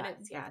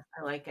Yes.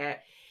 I like it.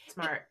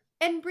 Smart.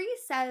 and Bree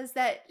says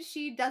that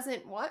she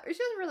doesn't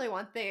really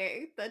want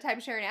the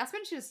timeshare in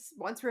Aspen. She just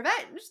wants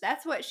revenge.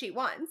 That's what she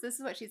wants. This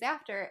is what she's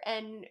after.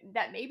 And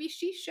that maybe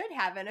she should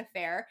have an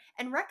affair.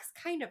 And Rex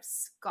kind of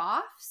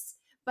scoffs,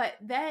 but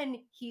then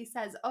he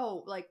says,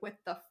 oh, like with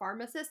the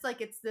pharmacist,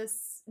 like it's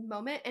this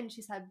moment. And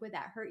she said, would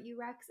that hurt you,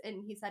 Rex?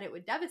 And he said it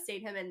would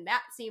devastate him. And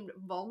that seemed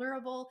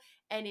vulnerable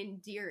and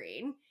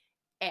endearing.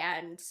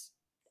 And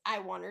I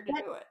want her to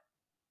do it.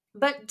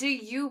 But do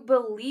you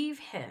believe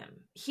him?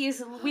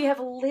 We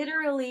have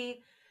literally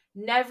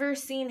never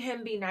seen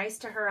him be nice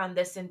to her on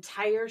this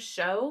entire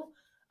show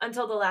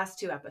until the last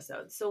 2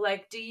 episodes. So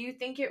like, do you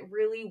think it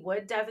really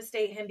would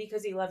devastate him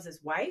because he loves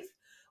his wife?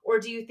 Or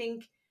do you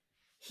think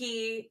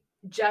he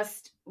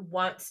just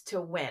wants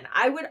to win?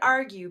 I would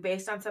argue,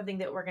 based on something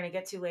that we're going to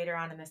get to later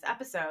on in this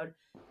episode,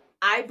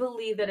 I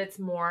believe that it's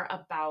more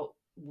about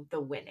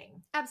the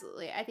winning.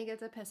 Absolutely. I think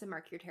it's a piss and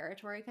mark your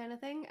territory kind of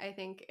thing. I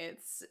think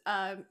it's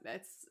an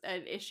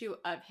issue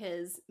of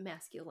his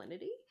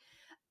masculinity,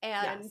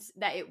 and Yes.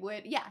 that it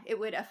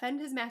would offend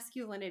his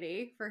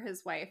masculinity for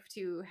his wife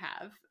to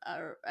have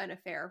an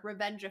affair,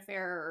 revenge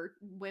affair or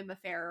whim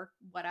affair,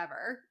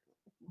 whatever.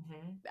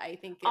 Mm-hmm. I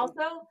think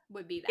Also,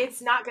 would be that.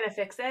 it's not going to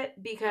fix it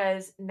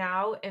because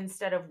now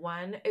instead of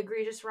one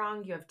egregious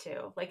wrong, you have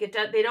two. Like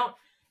they don't.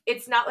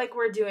 It's not like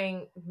we're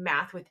doing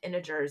math with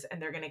integers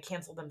and they're going to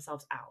cancel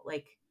themselves out.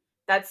 Like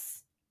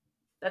that's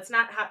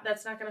not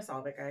going to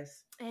solve it,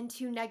 guys. And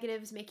two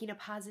negatives making a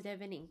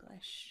positive in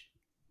English.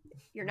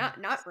 You're not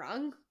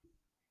wrong.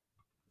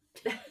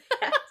 Yes.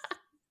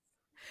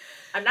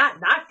 I'm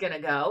not going to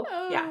go.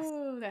 Oh, yes.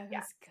 That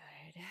was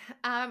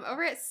good.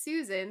 Over at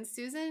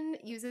Susan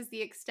uses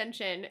the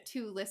extension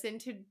to listen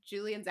to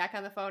Julie and Zach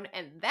on the phone,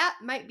 and that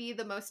might be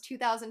the most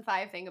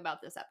 2005 thing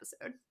about this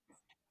episode.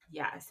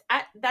 Yes.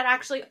 That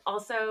actually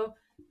also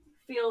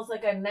feels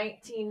like a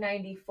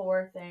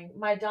 1994 thing.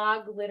 My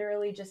dog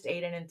literally just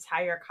ate an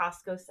entire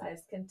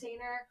Costco-sized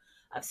container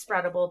of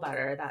spreadable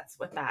butter. That's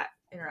what that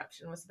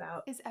interruption was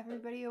about. Is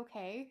everybody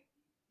okay?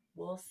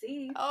 We'll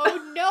see.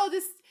 Oh no,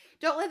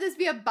 don't let this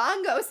be a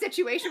bongo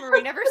situation where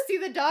we never see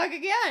the dog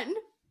again.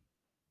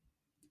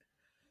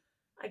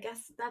 I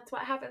guess that's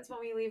what happens when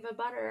we leave the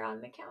butter on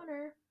the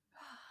counter.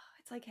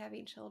 It's like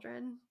having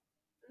children.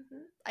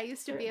 Mm-hmm. I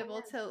used to be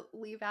able to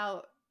leave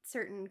out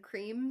certain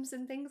creams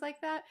and things like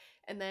that.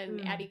 And then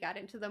Mm. Addie got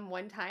into them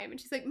one time and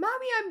she's like,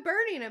 Mommy, I'm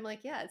burning. I'm like,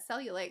 yeah, it's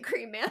cellulite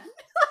cream, man.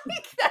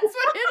 Like, that's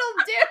what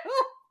it'll do.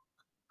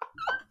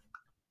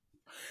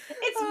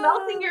 It's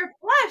melting your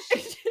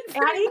flesh, Pretty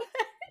Addie.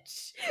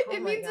 much. Oh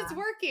It my means it's god.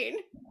 working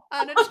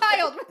on a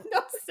child with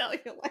no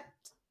cellulite.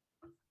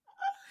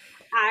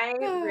 I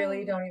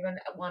really don't even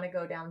want to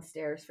go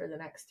downstairs for the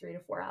next 3 to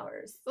 4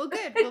 hours. Well, good.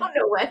 I don't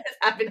know what has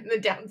happened in the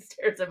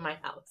downstairs of my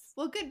house.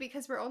 Well, good,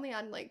 because we're only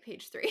on like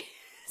page 3.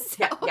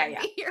 So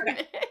Yeah. be here a Okay.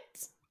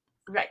 minute.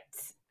 Right.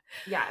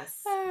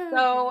 Yes. Oh,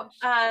 So,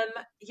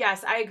 gosh.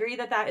 yes, I agree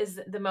that that is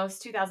the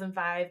most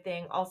 2005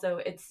 thing. Also,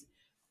 it's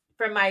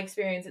from my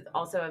experience, it's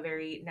also a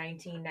very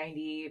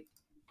 1990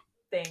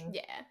 thing,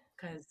 Yeah.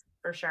 because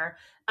for sure.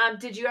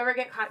 Did you ever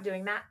get caught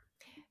doing that?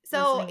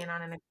 So Listening in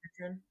on an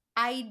extension?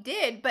 I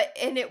did,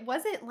 and it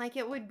wasn't like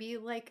it would be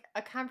like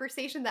a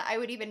conversation that I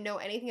would even know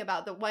anything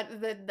about.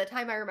 The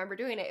time I remember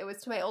doing it, it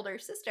was to my older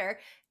sister.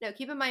 Now,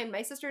 keep in mind,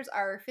 my sisters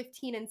are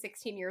 15 and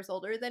 16 years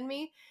older than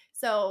me,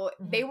 so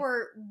they Mhm.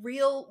 were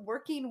real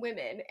working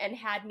women and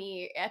had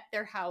me at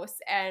their house,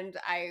 and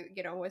I,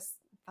 was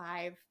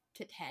 5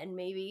 to 10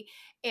 maybe,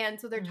 and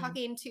so they're Mhm.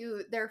 talking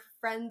to their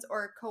friends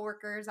or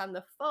coworkers on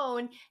the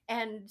phone,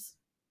 and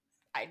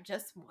I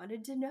just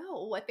wanted to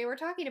know what they were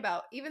talking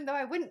about, even though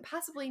I wouldn't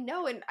possibly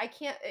know, and I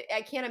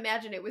can't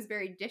imagine it was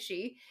very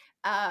dishy.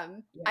 Yeah.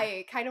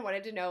 I kind of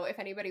wanted to know if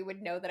anybody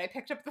would know that I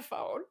picked up the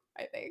phone.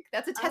 I think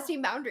that's a Oh.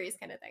 testing boundaries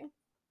kind of thing.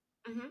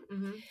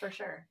 For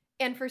sure.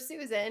 And for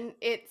Susan,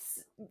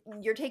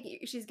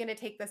 she's going to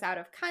take this out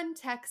of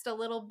context a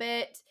little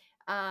bit,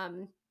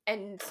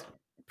 and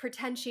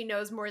pretend she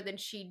knows more than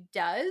she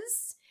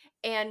does,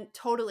 and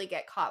totally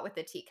get caught with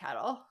the tea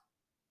kettle.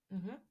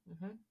 Mhm.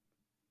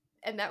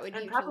 And that would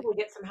And usually. probably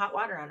get some hot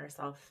water on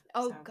herself.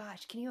 Oh So,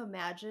 gosh, can you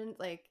imagine?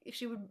 Like,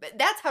 if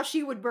that's how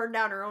she would burn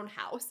down her own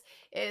house.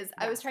 I was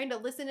yes. trying to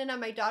listen in on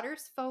my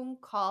daughter's phone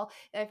call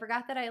and I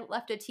forgot that I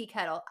left a tea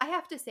kettle. I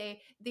have to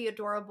say, the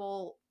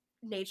adorable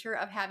nature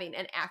of having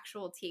an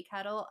actual tea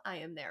kettle, I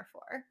am there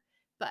for.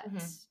 But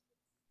Mhm.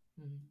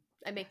 Mhm.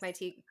 I make my Yes.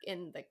 tea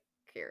in the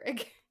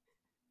Keurig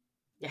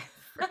Yeah.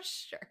 for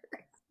sure.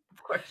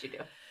 Of course you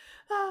do.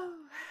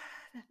 Oh,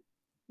 that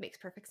makes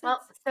perfect sense.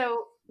 Well,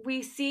 so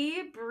we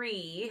see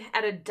Bree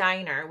at a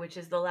diner, which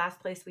is the last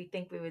place we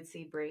think we would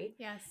see Bree.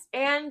 Yes,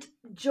 And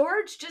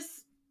George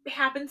just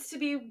happens to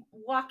be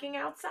walking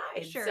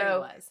outside. sure he So,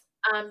 was.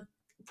 um,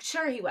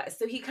 sure he was.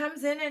 So he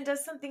comes in and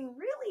does something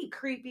really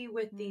creepy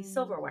with the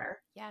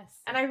silverware.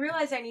 Yes. And I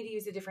realize I need to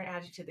use a different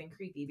adjective than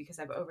creepy because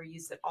I've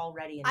overused it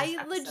already in this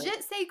I episode.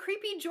 legit say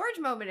creepy George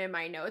moment in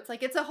my notes.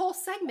 Like, it's a whole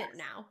segment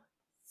now.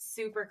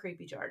 Super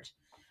creepy George.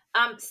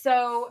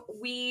 So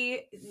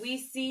we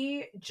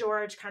see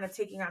George kind of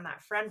taking on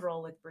that friend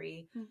role with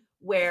Bree,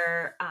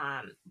 where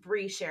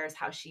Bree shares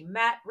how she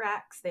met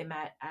Rex. They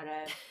met at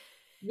a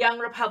Young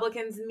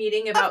Republicans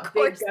meeting Of about big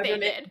course they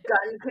government did.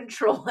 gun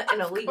control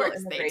and Of illegal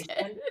course they did.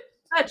 immigration.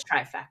 A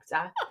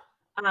trifecta.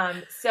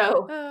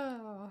 So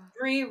Oh.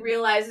 Bree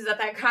realizes at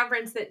that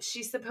conference that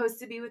she's supposed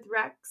to be with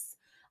Rex.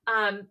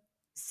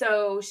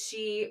 So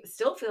she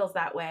still feels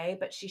that way,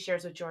 but she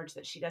shares with George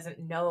that she doesn't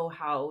know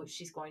how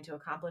she's going to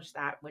accomplish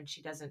that when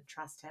she doesn't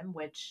trust him,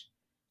 which,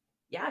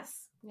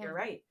 yes, Yeah. you're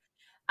right.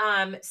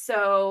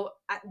 So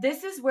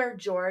this is where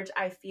George,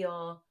 I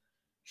feel,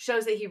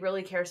 shows that he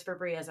really cares for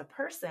Bree as a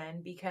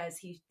person, because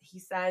he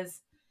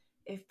says,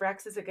 if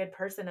Rex is a good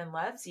person and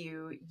loves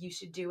you, you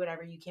should do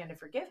whatever you can to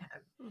forgive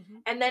him. Mm-hmm.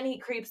 And then he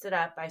creeps it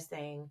up by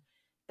saying,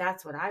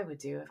 that's what I would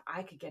do if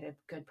I could get a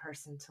good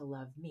person to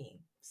love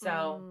me.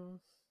 So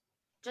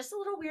just a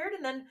little weird.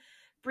 And then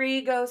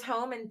Bree goes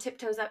home and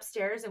tiptoes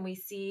upstairs, and we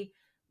see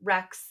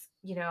Rex,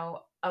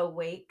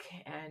 awake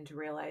and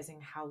realizing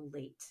how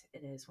late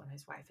it is when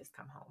his wife has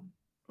come home.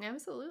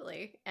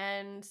 Absolutely.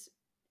 And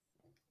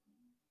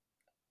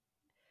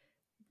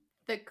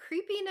the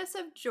creepiness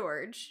of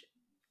George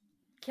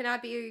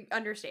cannot be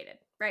understated,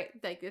 right?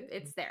 Like,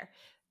 it's there.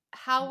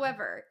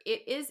 However,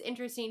 it is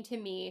interesting to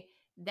me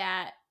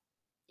that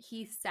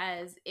he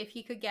says if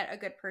he could get a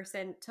good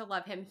person to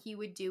love him, he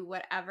would do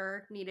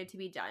whatever needed to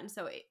be done.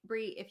 So,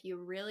 Bree, if you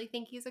really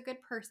think he's a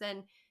good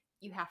person,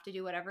 you have to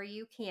do whatever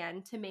you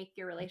can to make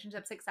your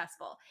relationship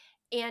successful.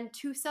 And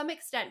to some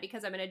extent,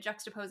 because I'm going to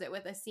juxtapose it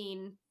with a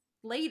scene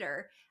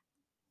later,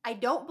 I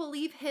don't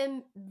believe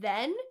him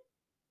then,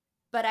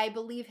 but I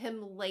believe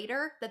him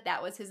later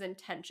that was his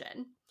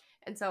intention.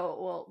 And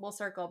so we'll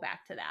circle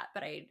back to that.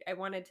 But I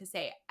wanted to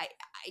say I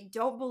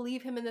don't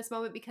believe him in this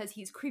moment because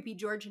he's creepy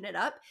Georging it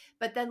up.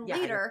 But then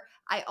later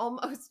I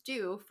almost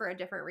do for a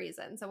different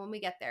reason. So when we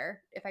get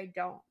there, if I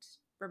don't,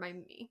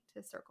 remind me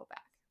to circle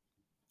back.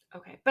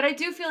 Okay. But I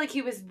do feel like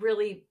he was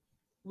really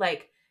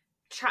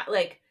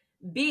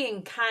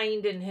being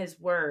kind in his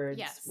words,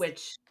 Yes.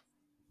 which,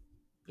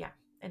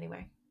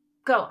 anyway,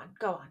 go on.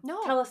 No.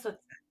 Tell us what's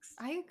next.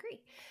 I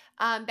agree.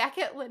 Back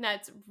at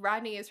Lynette's,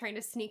 Rodney is trying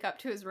to sneak up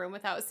to his room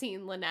without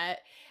seeing Lynette.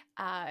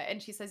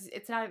 And she says,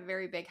 it's not a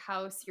very big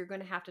house. You're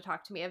going to have to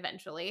talk to me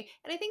eventually.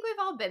 And I think we've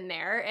all been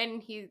there.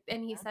 And he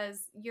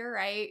says, you're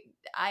right.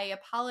 I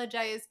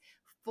apologize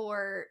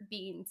for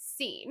being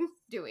seen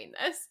doing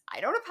this.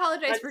 I don't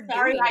apologize for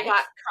sorry doing I it.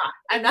 got caught.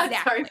 I'm not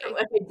sorry Exactly. for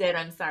what I did.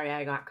 I'm sorry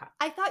I got caught.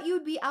 I thought you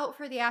would be out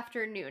for the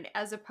afternoon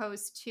as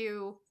opposed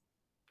to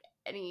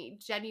any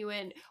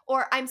genuine,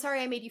 or I'm sorry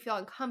I made you feel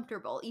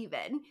uncomfortable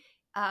even.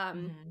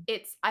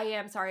 It's, I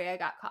am sorry I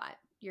got caught.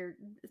 You're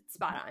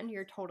spot on.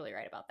 You're totally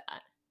right about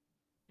that.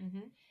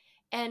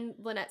 And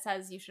Lynette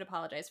says, you should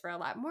apologize for a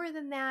lot more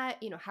than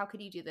that. You know, how could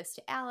you do this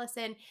to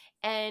Allison?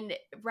 And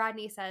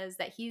Rodney says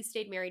that he's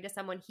stayed married to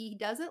someone he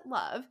doesn't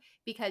love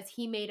because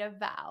he made a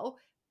vow,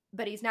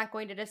 but he's not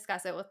going to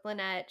discuss it with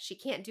Lynette. She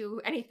can't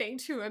do anything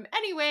to him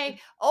anyway.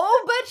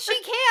 Oh, but she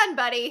can,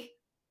 buddy.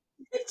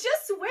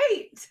 Just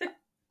wait.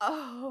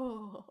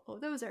 Oh,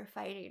 those are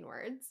fighting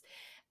words.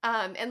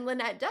 And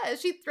Lynette does.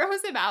 She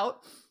throws him out.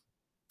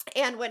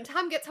 And when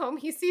Tom gets home,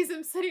 he sees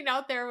him sitting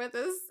out there with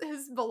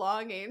his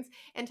belongings.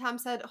 And Tom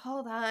said,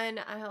 hold on,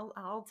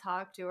 I'll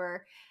talk to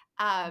her.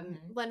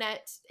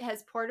 Lynette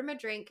has poured him a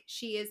drink.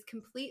 She is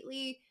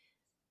completely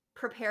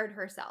prepared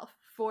herself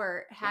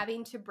for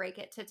having to break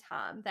it to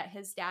Tom that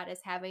his dad is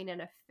having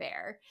an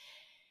affair.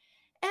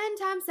 And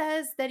Tom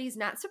says that he's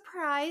not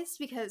surprised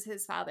because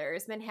his father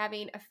has been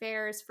having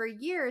affairs for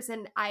years,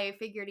 and I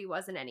figured he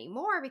wasn't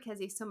anymore because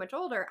he's so much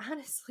older.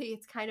 Honestly,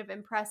 it's kind of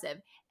impressive.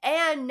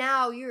 And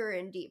now you're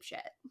in deep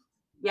shit.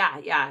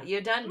 Yeah, you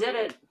done did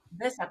it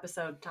this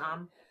episode,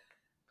 Tom.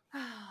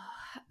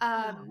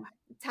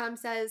 Tom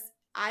says,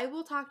 I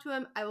will talk to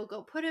him. I will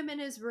go put him in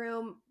his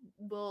room.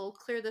 We'll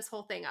clear this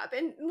whole thing up.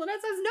 And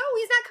Lynette says, no,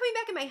 he's not coming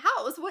back in my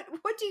house.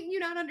 What do you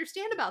not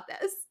understand about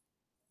this?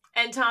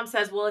 And Tom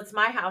says, well, it's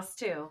my house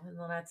too. And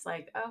Lynette's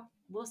like, oh,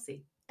 we'll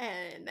see.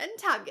 And then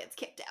Tom gets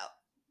kicked out.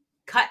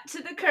 Cut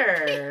to the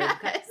curb.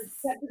 Yes.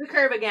 Cut to the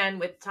curb again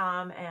with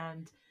Tom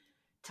and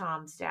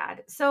Tom's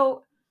dad.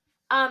 So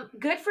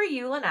good for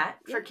you, Lynette,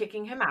 for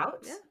kicking him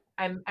out.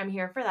 Yeah. I'm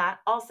here for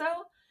that. Also,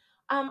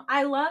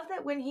 I love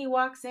that when he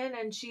walks in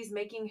and she's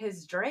making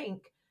his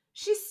drink,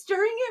 she's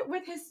stirring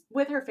it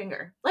with her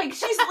finger. Like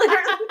she's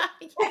literally,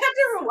 yes. I have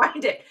to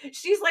rewind it.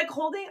 She's like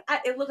holding,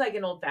 it looked like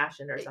an old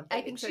fashioned or something.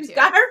 I think so she's too.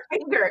 got her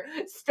finger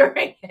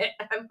stirring it.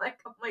 I'm like,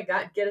 oh my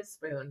God, get a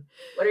spoon.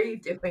 What are you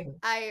doing?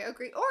 I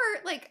agree. Or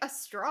like a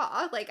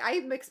straw. Like I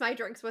mix my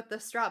drinks with the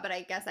straw, but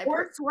I guess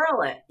Or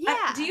swirl it.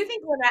 Yeah. Do you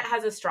think Lynette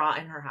has a straw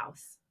in her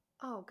house?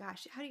 Oh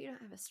gosh, how do you not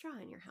have a straw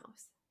in your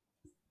house?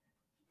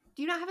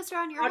 Do you not have a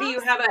straw in your house?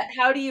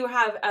 How do you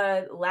have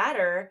a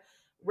ladder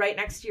right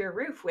next to your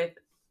roof with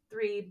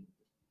 3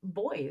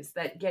 boys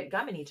that get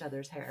gum in each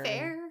other's hair?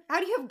 Fair. How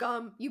do you have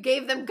gum? You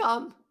gave them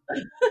gum.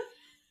 Yes.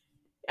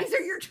 These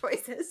are your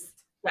choices.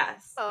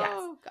 Yes.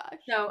 Oh gosh.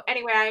 So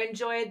anyway, I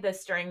enjoyed the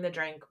stirring the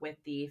drink with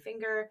the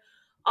finger.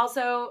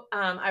 Also,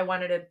 I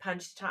wanted to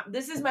punch Tom.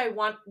 This is my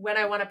when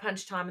I want to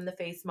punch Tom in the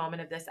face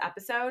moment of this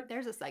episode.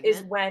 There's a segment.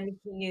 Is when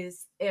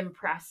he's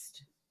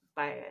impressed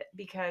by it,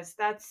 because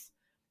that's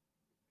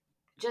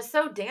just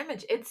so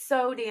damaging. It's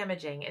so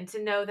damaging. And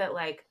to know that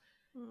like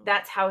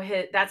that's how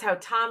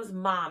Tom's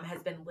mom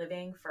has been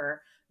living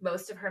for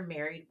most of her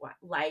married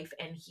life,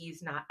 and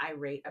he's not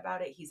irate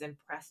about it. He's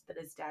impressed that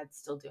his dad's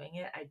still doing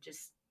it.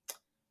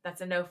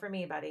 That's a no for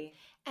me, buddy.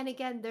 And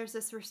again, there's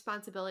this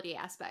responsibility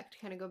aspect,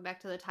 kind of going back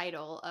to the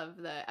title of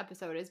the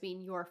episode as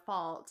being your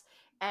fault.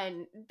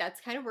 And that's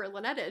kind of where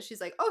Lynette is.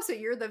 She's like, oh, so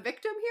you're the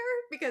victim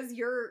here because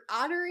you're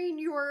honoring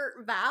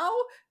your vow?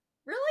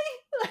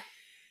 Really?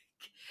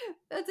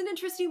 That's an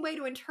interesting way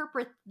to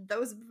interpret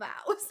those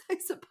vows, I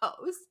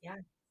suppose. Yeah.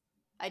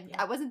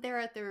 I wasn't there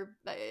at their,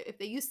 if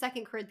they use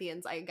 2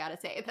 Corinthians, I gotta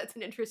say, that's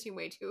an interesting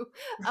way to,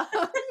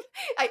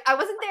 I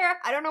wasn't there.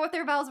 I don't know what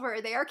their vows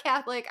were. They are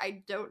Catholic.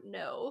 I don't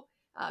know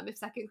if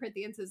 2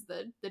 Corinthians is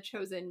the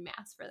chosen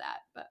mass for that,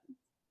 but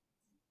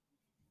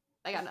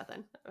I got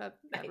nothing.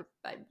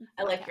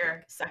 I like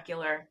your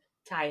secular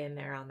tie in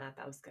there on that.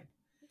 That was good.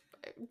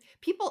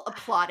 People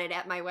applauded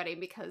at my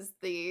wedding because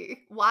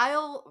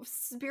while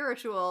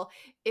spiritual,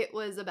 it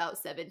was about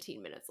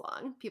 17 minutes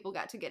long. People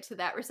got to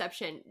that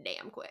reception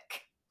damn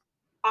quick.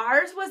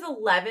 Ours was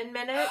 11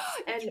 minutes.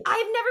 And I've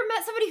never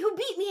met somebody who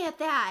beat me at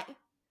that.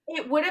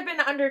 It would have been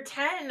under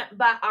 10,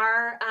 but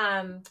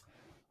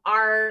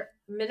our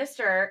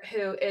minister,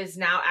 who is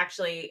now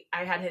actually,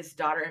 I had his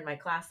daughter in my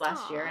class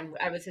last year, and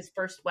I was his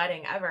first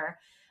wedding ever.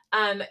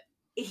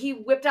 He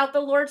whipped out the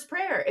Lord's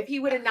Prayer. If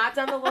he would have not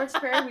done the Lord's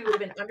Prayer, we would have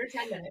been under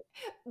 10 minutes.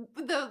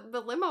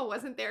 The limo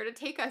wasn't there to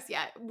take us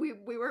yet. We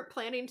weren't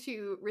planning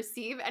to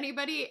receive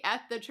anybody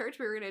at the church.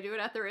 We were going to do it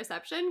at the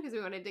reception because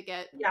we wanted to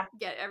get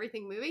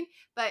everything moving.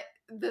 But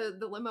the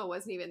limo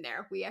wasn't even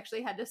there. We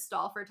actually had to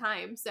stall for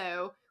time.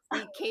 So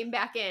we came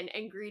back in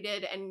and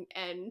greeted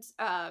and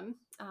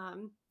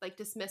like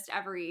dismissed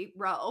every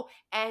row,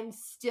 and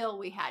still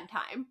we had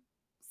time.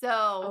 So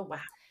oh wow,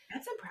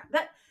 that's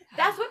impressive.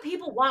 That's what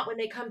people want when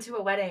they come to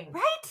a wedding.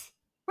 Right?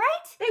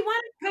 They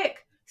want it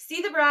quick.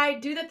 See the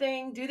bride, do the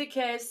thing, do the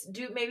kiss,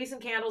 do maybe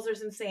some candles or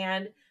some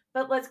sand,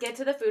 But let's get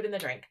to the food and the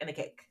drink and the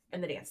cake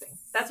and the dancing.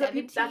 That's what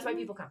people. That's why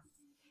people come.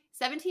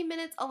 17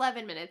 minutes,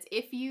 11 minutes.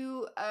 If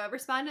you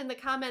respond in the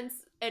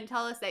comments and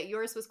tell us that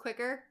yours was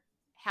quicker,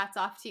 hats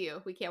off to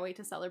you. We can't wait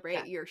to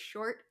celebrate your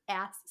short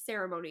ass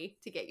ceremony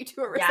to get you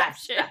to a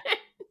reception. Yes.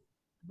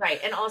 Right.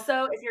 And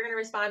also, if you're going to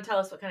respond, tell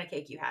us what kind of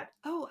cake you had.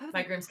 Oh,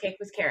 my groom's cake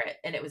was carrot,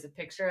 and it was a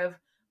picture of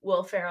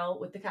Will Ferrell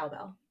with the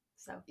cowbell.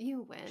 So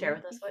you win. Share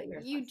with us what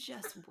yours You was.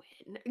 just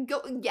win.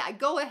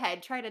 Go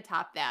ahead. Try to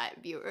top that,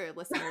 viewer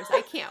listeners.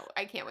 I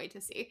can't wait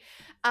to see.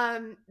 That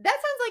sounds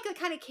like the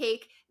kind of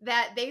cake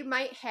that they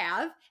might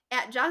have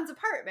at John's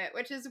apartment,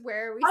 which is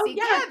where we see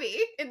Gabby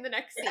in the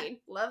next scene.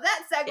 Love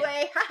that segue.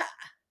 Yeah.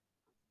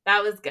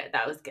 That was good.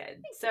 That was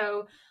good.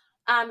 So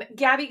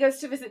Gabby goes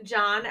to visit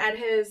John at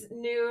his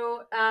new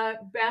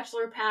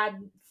bachelor pad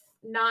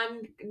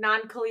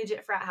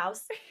non-collegiate frat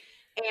house.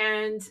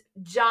 And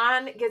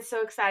John gets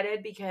so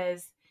excited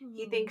because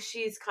he thinks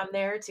she's come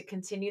there to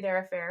continue their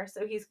affair.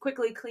 So he's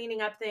quickly cleaning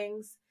up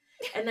things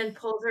and then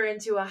pulls her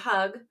into a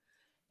hug.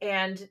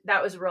 And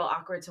that was real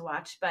awkward to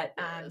watch. But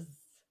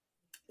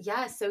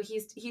so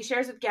he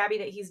shares with Gabby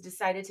that he's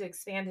decided to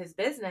expand his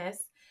business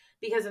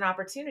because an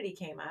opportunity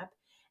came up.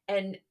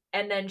 And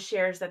then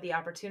shares that the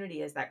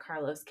opportunity is that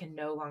Carlos can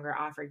no longer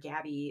offer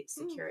Gabby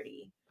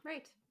security.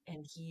 Right.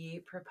 And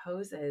he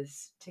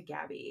proposes to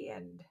Gabby,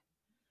 and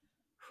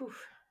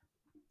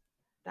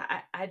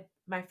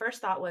my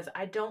first thought was,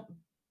 I don't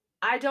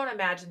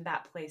imagine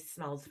that place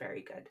smells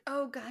very good.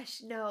 Oh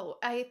gosh, no.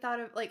 I thought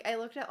of I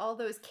looked at all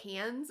those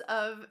cans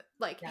of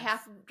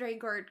half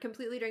drink or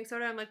completely drank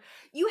soda. I'm like,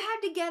 you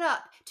had to get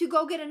up to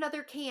go get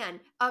another can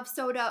of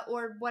soda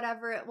or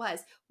whatever it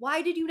was.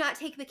 Why did you not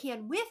take the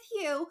can with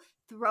you,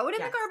 throw it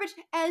in the garbage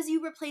as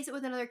you replace it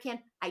with another can?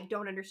 I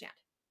don't understand.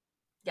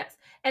 Yes.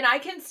 And I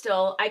can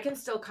still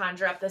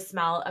conjure up the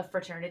smell of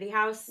fraternity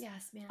house.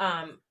 Yes,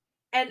 man.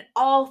 And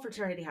all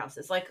fraternity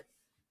houses, like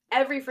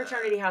every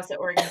fraternity house at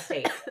Oregon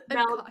State.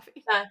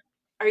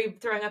 Are you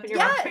throwing up in your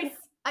mouth right now? Yes,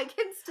 I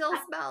can still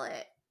smell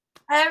it.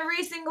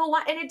 Every single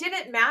one. And it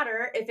didn't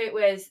matter if it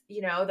was,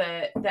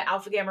 the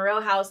Alpha Gamma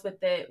Rho house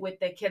with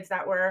the kids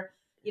that were,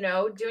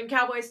 doing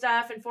cowboy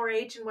stuff and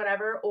 4-H and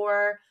whatever,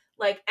 or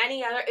like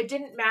any other, it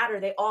didn't matter.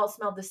 They all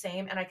smelled the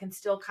same, and I can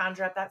still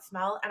conjure up that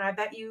smell. And I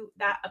bet you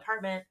that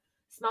apartment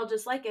smelled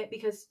just like it,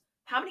 because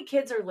how many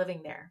kids are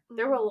living there?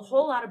 There were a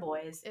whole lot of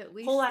boys, at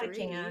least a whole lot 3. of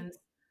cans.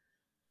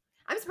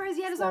 I'm surprised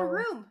he had his own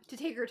room to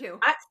take her to.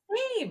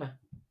 Same. What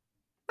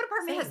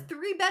apartment has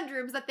 3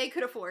 bedrooms that they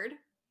could afford?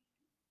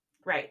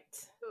 Right.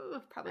 Ooh,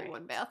 probably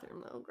 1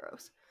 bathroom though.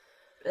 Gross.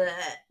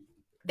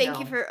 Thank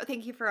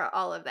you for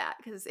all of that,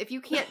 because if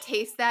you can't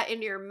taste that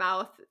in your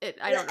mouth,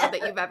 I don't know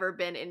that you've ever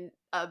been in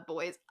a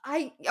boy's.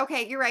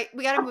 Okay, you're right.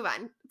 We gotta move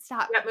on.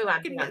 Stop. Yeah, move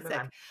on.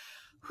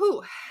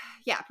 Whew.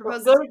 Yeah,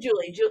 propose. Go to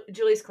Julie.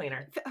 Julie's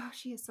cleaner. Oh,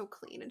 she is so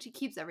clean, and she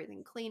keeps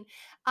everything clean.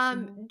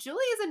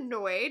 Julie is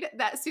annoyed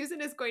that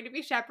Susan is going to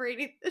be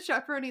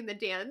chaperoning the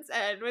dance,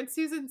 and when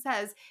Susan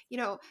says,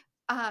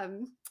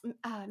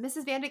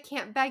 Mrs. Van de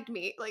Kamp begged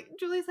me,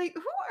 Julie's like,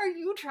 who are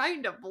you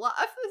trying to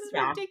bluff? This is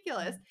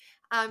ridiculous.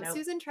 Nope.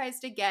 Susan tries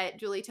to get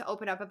Julie to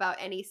open up about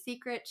any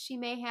secret she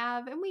may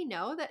have, and we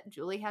know that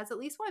Julie has at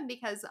least one,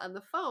 because on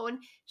the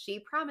phone she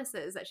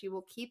promises that she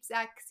will keep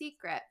Zach's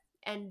secret.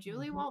 And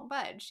Julie won't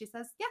budge. She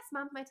says, yes,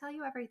 Mom, I tell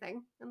you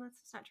everything. And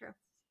that's just not true.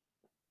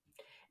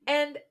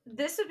 And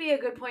this would be a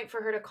good point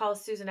for her to call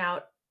Susan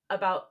out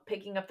about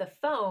picking up the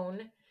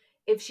phone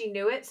if she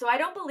knew it. So I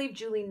don't believe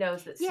Julie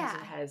knows that Susan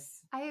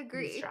has. I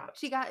agree.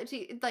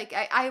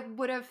 I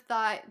would have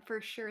thought for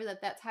sure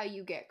that that's how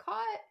you get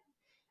caught.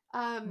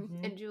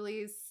 And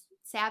Julie's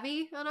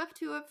savvy enough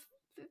to have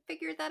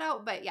figured that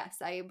out. But yes,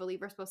 I believe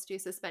we're supposed to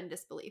suspend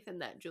disbelief in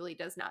that Julie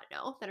does not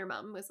know that her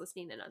mom was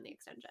listening in on the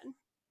extension.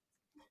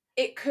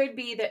 It could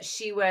be that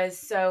she was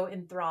so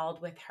enthralled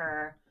with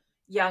her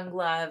young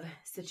love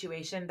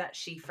situation that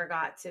she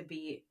forgot to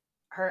be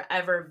her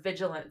ever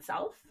vigilant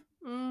self.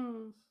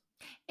 And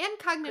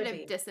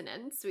cognitive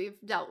dissonance. We've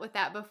dealt with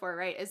that before,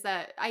 right? Is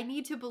that I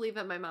need to believe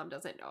that my mom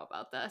doesn't know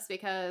about this,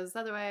 because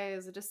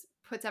otherwise it just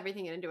puts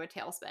everything into a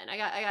tailspin. I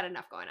got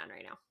enough going on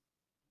right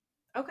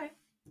now. Okay.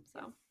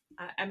 So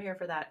I'm here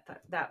for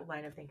that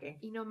line of thinking.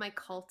 My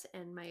cult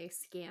and my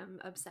scam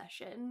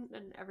obsession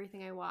and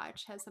everything I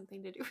watch has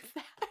something to do with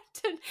that.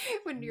 And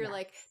when you're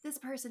like, this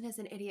person is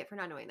an idiot for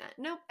not knowing that.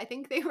 Nope, I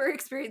think they were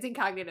experiencing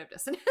cognitive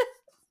dissonance.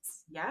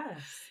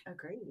 Yes,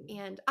 agree.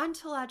 And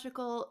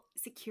ontological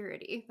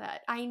security,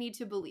 that I need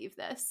to believe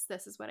this.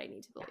 This is what I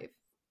need to believe.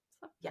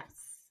 So. Yes.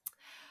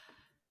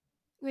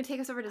 You want to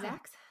take us over to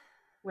Zach's?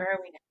 Where are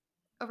we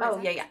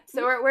now? Yeah.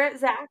 So we're at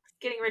Zach's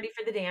getting ready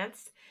for the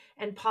dance,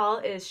 and Paul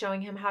is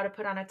showing him how to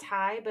put on a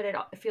tie, but it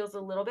feels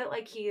a little bit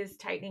like he is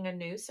tightening a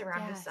noose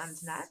around his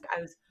son's neck.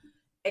 I was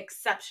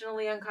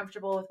exceptionally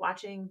uncomfortable with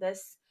watching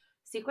this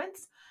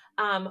sequence.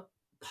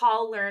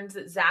 Paul learns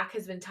that Zach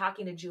has been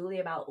talking to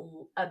Julie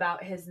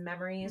about his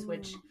memories,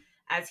 which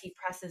as he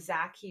presses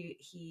Zach,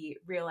 he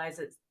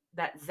realizes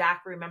that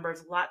Zach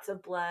remembers lots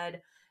of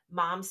blood,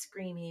 mom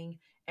screaming,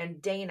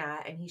 and Dana,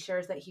 and he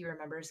shares that he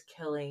remembers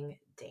killing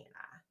Dana.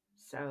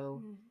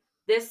 So Mm.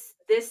 this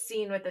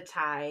scene with the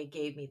tie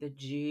gave me the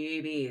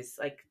GBs.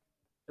 Like,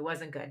 it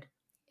wasn't good.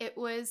 It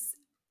was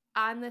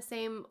on the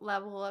same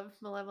level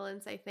of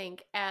malevolence, I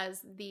think,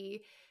 as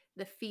the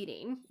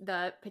feeding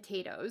the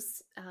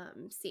potatoes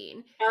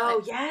scene. But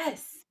Oh,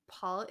 yes.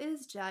 Paul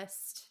is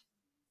just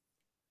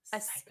a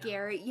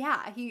scary, Psycho.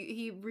 yeah,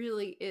 he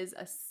really is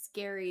a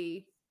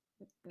scary,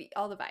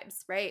 all the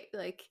vibes, right?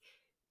 Like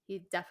he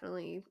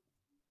definitely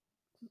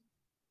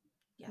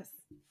Yes.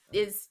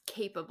 is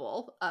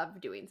capable of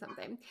doing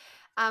something.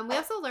 We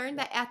also learned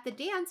that at the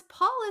dance,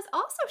 Paul is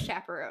also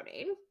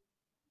chaperoning.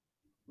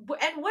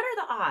 And what are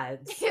the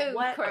odds? Of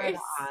What are the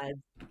course,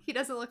 odds? he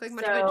doesn't look like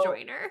much of a So,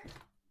 joiner.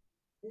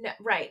 no,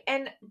 right.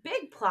 And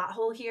big plot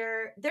hole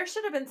here. There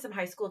should have been some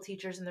high school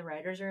teachers in the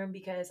writer's room,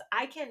 because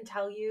I can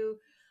tell you,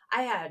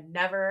 I had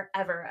never,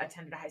 ever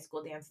attended a high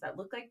school dance that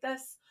looked like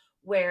this,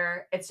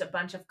 where it's a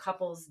bunch of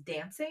couples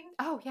dancing.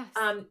 Oh yes.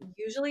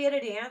 Usually at a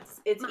dance,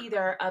 it's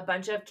either a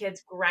bunch of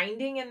kids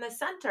grinding in the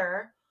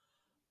center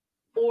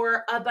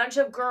or a bunch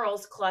of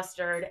girls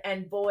clustered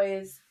and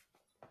boys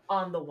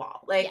on the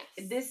wall. Like,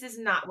 Yes. this is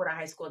not what a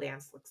high school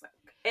dance looks like.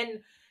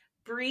 And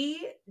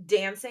Brie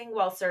dancing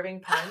while serving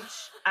punch,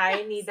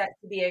 I need Yes. that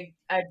to be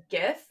a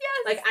gif.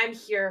 Yes. Like, I'm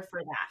here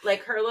for that.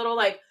 Like, her little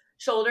like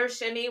shoulder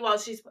shimmy while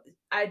she's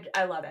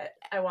I love it.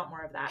 I want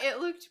more of that. It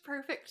looked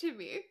perfect to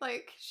me.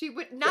 Like she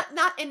would Yes.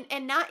 not in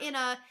and not in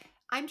a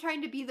I'm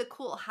trying to be the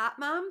cool hot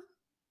mom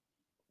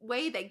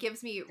way that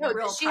gives me No,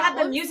 real she had the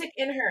problems. music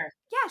in her.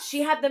 Yes.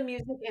 She had the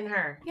music in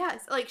her.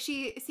 Yes. Like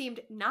she seemed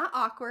not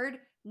awkward,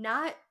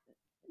 not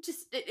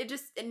just it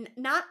just and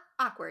not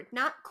awkward,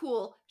 not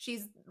cool.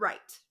 She's right.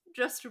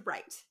 Just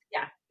right.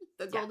 Yeah.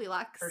 The Yeah. For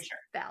Goldilocks sure.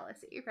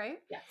 fallacy,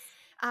 right? Yes.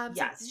 So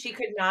Yes. She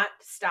could not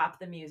stop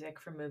the music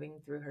from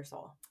moving through her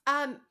soul.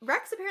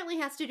 Rex apparently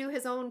has to do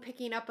his own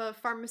picking up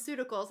of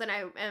pharmaceuticals, and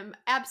I am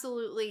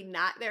absolutely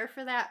not there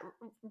for that.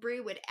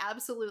 Brie would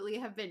absolutely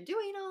have been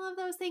doing all of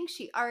those things.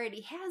 She already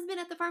has been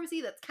at the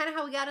pharmacy. That's kind of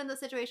how we got in the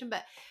situation.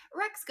 But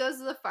Rex goes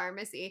to the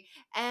pharmacy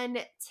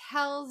and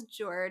tells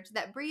George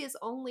that Brie is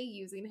only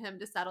using him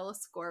to settle a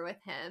score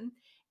with him.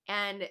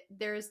 And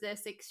there's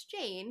this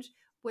exchange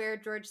where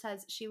George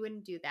says she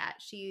wouldn't do that.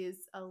 She's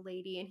a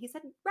lady. And he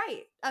said,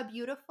 right, a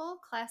beautiful,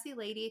 classy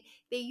lady.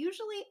 They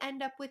usually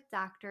end up with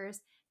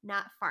doctors,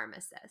 not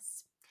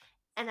pharmacists.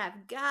 And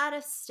I've got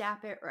to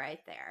stop it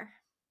right there.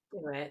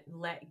 Do it.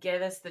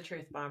 Give us the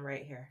truth bomb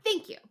right here.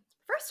 Thank you.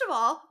 First of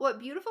all, what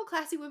beautiful,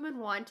 classy women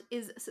want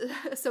is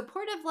a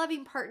supportive,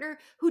 loving partner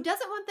who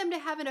doesn't want them to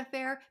have an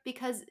affair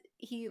because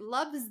he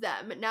loves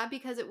them, not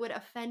because it would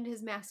offend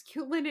his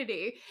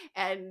masculinity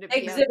and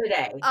be Exhibit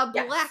A. a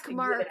Yes. black Exhibit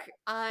mark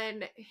A.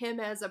 on him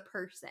as a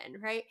person,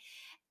 right?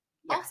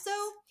 Yes. Also,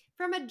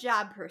 from a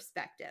job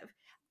perspective,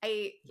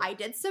 I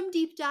did some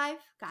deep dive,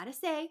 gotta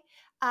say.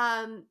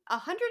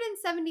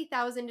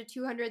 170,000 to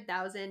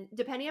 200,000,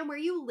 depending on where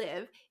you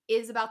live,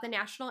 is about the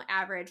national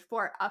average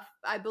for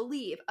I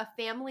believe a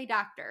family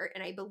doctor,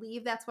 and I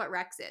believe that's what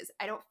Rex is.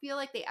 I don't feel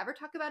like they ever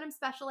talk about him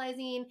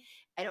specializing.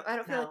 I don't feel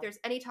like No. there's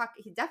any talk.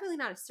 He's definitely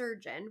not a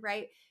surgeon,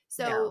 right?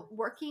 So No.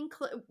 working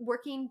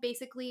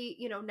basically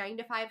 9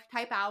 to 5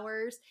 type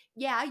hours.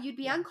 Yeah, you'd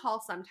be on call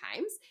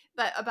sometimes,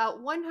 but about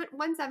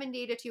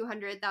 170 to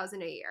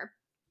 200,000 a year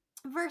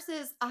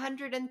versus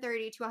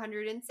 130 to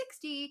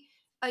 160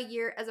 a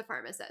year as a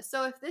pharmacist.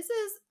 So if this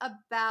is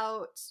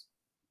about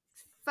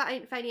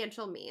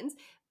financial means,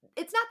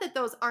 it's not that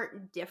those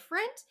aren't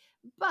different,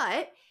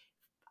 but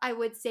I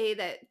would say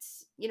that,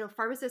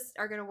 pharmacists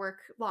are going to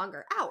work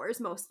longer hours,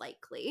 most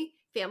likely.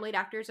 Family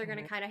doctors are going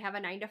to kind of have a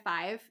 9 to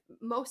 5.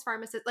 Most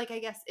pharmacists, like, I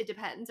guess it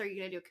depends. Are you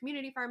going to do a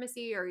community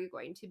pharmacy, or are you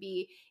going to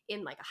be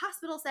in like a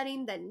hospital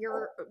setting? Then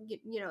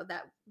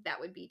that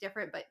would be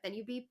different, but then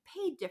you'd be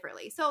paid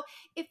differently. So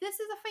if this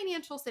is a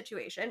financial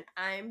situation,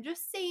 I'm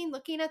just saying,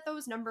 looking at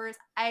those numbers,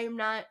 I'm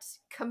not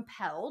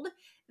compelled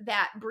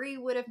that Brie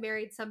would have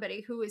married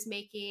somebody who was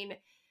making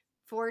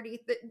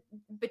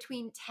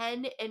between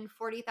 $10 and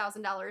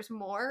 $40,000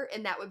 more,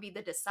 and that would be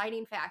the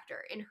deciding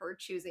factor in her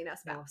choosing a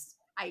spouse.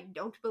 No. I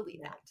don't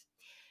believe that.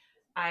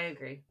 I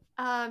agree.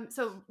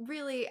 So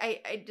really,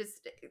 I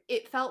just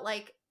it felt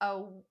like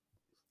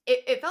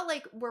it felt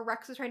like where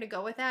Rex was trying to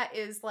go with that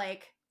is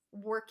like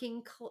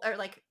working or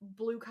like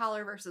blue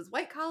collar versus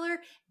white collar,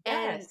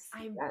 and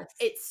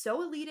it's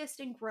so elitist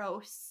and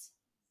gross.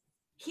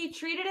 He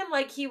treated him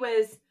like he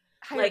was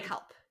hired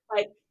help,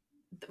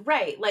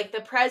 right, like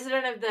the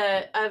president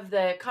of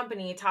the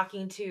company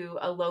talking to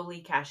a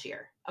lowly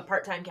cashier, a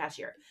part-time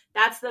cashier.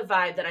 That's the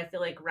vibe that I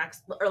feel like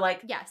Rex, or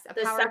like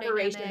the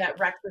separation that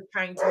Rex was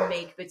trying to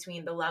make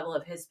between the level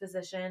of his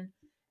position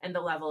and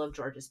the level of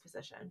George's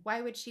position.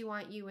 Why would she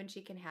want you when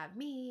she can have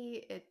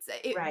me?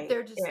 Right.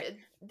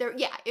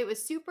 It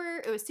was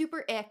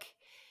super ick.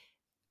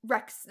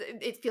 Rex,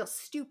 it feels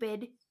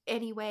stupid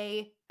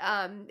anyway.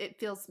 It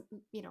feels,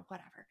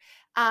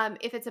 whatever.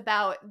 If it's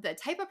about the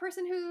type of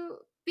person who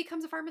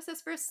becomes a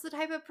pharmacist versus the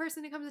type of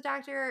person who becomes a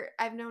doctor,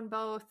 I've known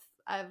both.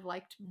 I've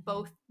liked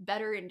both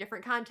better in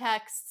different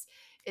contexts.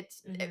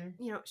 Mhm.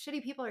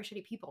 Shitty people are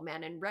shitty people,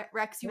 man. And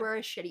Rex, you Yep. are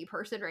a shitty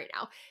person right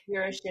now.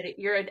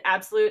 You're an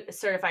absolute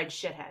certified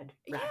shithead,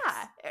 Rex.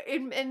 Yeah.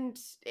 And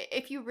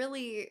if you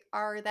really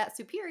are that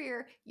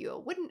superior, you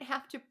wouldn't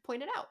have to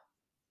point it out.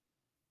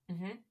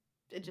 Mhm.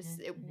 It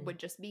Mhm. would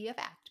just be a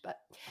fact.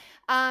 But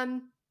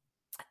um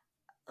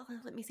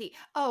let me see.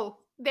 Oh,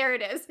 there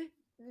it is.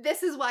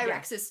 This is why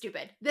Rex Yes. is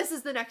stupid. This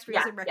is the next Yeah,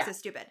 reason Rex yeah. is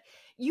stupid.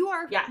 You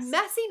are Yes.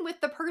 messing with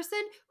the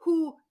person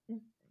who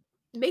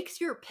makes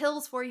your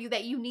pills for you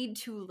that you need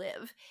to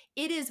live.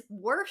 It is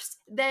worse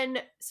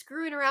than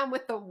screwing around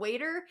with the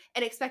waiter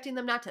and expecting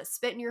them not to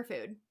spit in your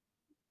food.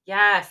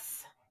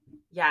 Yes.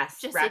 Yes,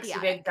 Just Rex, you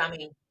big idiotic.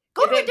 dummy.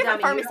 Go You to a big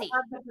different dummy. You don't pharmacy.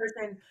 want the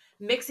person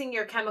mixing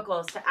your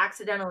chemicals to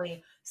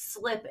accidentally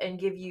slip and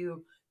give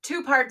you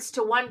 2 parts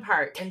to 1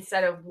 part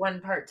instead of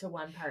 1 part to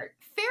 1 part.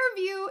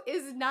 Fairview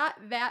is not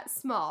that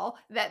small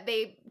that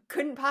they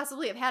couldn't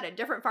possibly have had a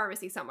different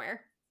pharmacy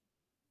somewhere.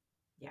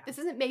 Yeah. This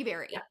isn't Yeah.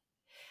 Mayberry. Yeah.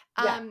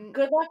 Um,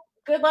 Good luck.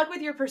 Good luck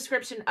with your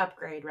prescription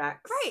upgrade,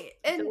 Rex. right.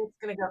 I feel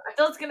And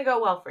it's gonna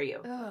go well for you.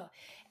 ugh.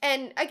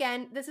 And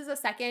again, this is a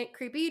second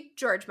creepy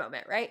George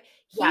moment, right?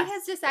 He has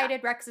Yes. Yeah.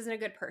 decided Rex isn't a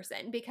good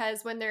person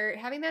because when they're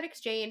having that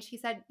exchange, he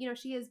said,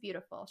 she is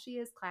beautiful, she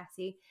is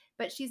classy,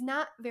 but she's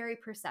not very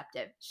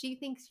perceptive. She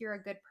thinks you're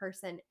a good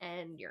person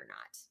and you're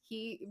not.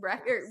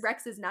 Yes.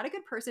 Rex is not a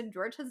good person.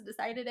 George has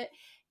decided it.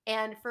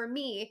 And for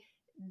me,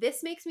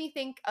 this makes me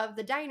think of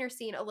the diner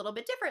scene a little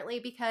bit differently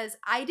because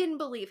I didn't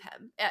believe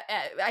him.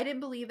 I didn't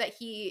believe that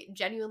he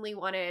genuinely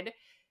wanted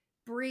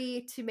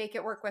Bree to make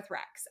it work with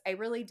Rex. I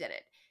really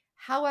didn't.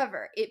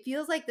 However, it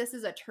feels like this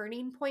is a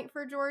turning point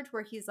for George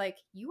where he's like,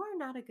 you are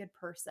not a good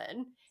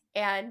person.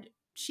 And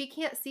she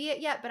can't see it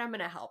yet, but I'm going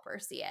to help her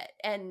see it.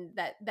 And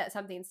that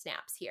something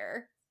snaps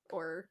here.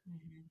 Or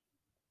Mhm.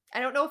 I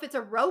don't know if it's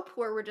a rope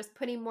where we're just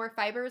putting more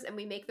fibers and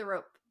we make the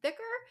rope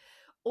thicker,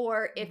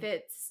 or if Mhm.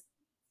 it's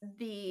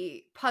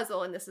the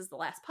puzzle and this is the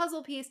last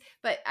puzzle piece,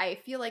 but I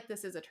feel like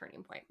this is a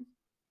turning point.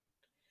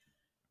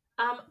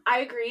 I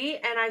agree,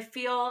 and I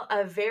feel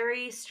a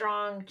very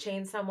strong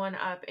chain someone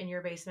up in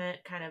your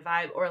basement kind of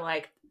vibe, or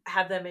like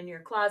have them in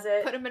your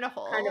closet Put him in a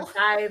kind of hole.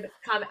 vibe.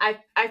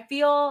 I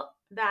feel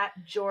that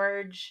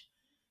George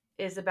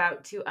is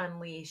about to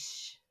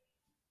unleash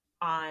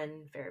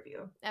on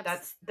Fairview.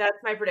 That's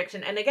my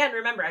prediction. And again,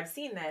 remember, I've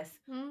seen this,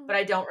 but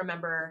I don't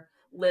remember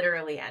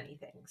literally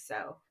anything.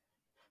 So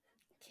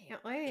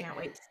Can't wait. can't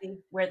wait to see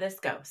where this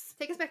goes.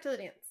 Take us back to the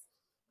dance.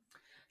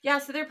 Yeah,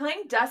 so they're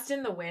playing Dust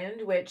in the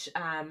Wind, which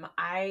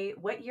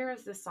what year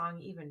is this song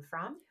even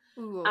from?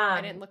 Ooh, I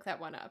didn't Um look that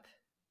one up.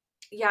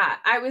 yeah,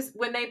 I was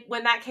when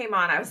that came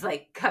on, I was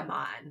like, come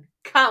on.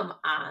 Come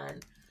on.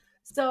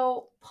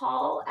 So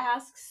Paul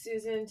asks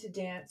Susan to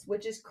dance,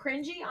 which is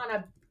cringy on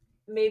a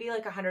maybe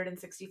like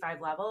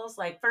 165 levels.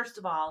 Like, first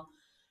of all,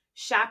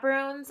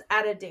 chaperones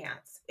at a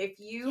dance. If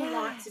you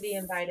want to be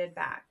Yes. invited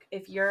back,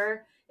 if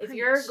you're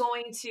Preach.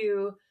 going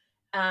to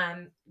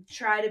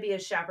try to be a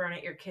chaperone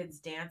at your kid's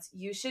dance,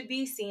 you should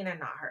be seen and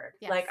not heard.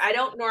 Yes. Like, I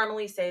don't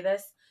normally say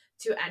this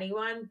to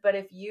anyone, but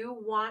if you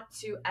want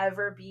to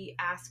ever be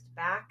asked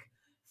back,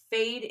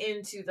 fade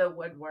into the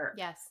woodwork.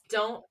 Yes.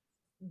 Don't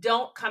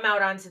come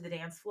out onto the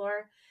dance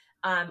floor.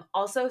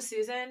 Also,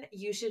 Susan,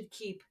 you should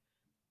keep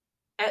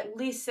at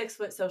least 6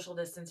 foot social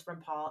distance from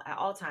Paul at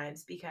all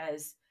times,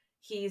 because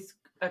he's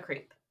a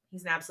creep.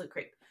 He's an absolute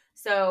creep.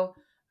 So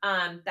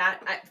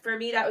for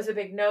me, that was a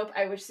big nope.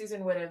 I wish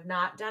Susan would have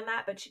not done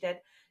that, but she did.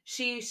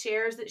 She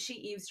shares that she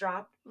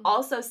eavesdropped. Mhm.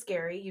 Also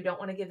scary. You don't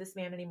want to give this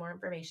man any more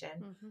information.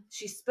 Mm-hmm.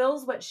 She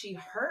spills what she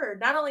heard.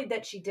 Not only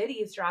that she did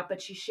eavesdrop,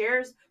 but she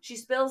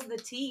spills the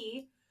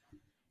tea.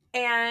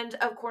 And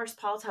of course,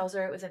 Paul tells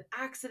her it was an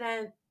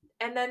accident.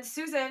 And then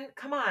Susan,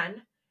 come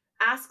on,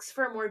 asks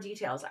for more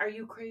details. Are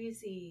you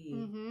crazy?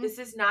 Mm-hmm. This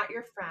is not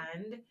your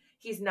friend.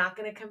 He's not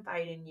going to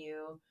confide in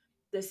you.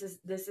 This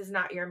is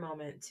not your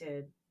moment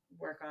to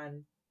work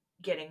on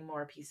getting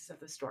more pieces of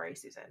the story,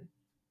 Susan.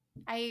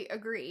 I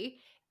agree.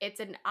 It's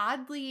an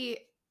oddly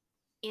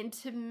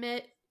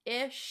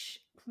intimate-ish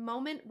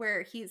moment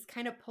where he's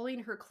kind of pulling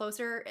her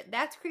closer.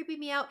 That's creeping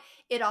me out.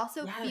 It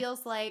also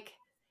feels like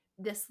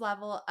this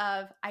level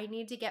of I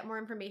need to get more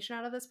information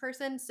out of this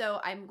person,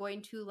 so I'm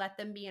going to let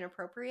them be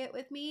inappropriate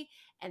with me,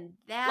 and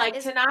that like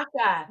is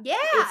Tanaka. Yeah,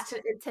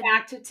 It's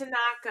back to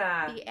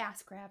Tanaka. the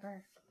ass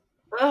grabber.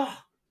 Ugh.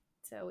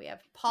 So we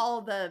have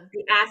Paul the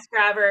ass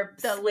grabber,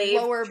 the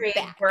slave lower trade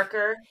back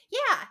worker.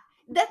 Yeah,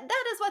 that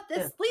is what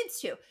this Ugh. leads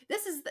to.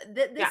 This is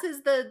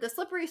the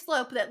slippery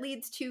slope that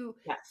leads to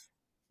Yes.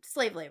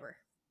 slave labor.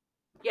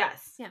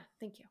 Yes. Yeah,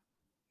 thank you.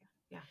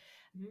 Yeah.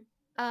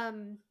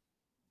 Mm-hmm.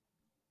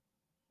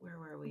 Where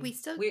were we?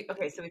 So we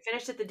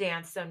finished at the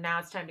dance, so now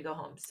it's time to go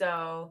home.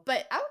 So,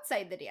 but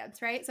outside the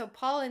dance, right? So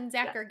Paul and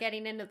Zach are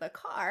getting into the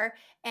car,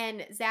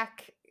 and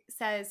Zach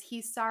says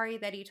he's sorry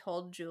that he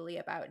told Julie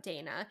about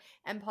Dana,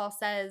 and Paul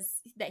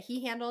says that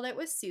he handled it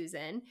with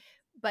Susan,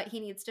 but he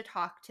needs to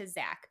talk to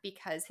Zach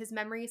because his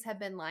memories have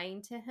been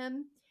lying to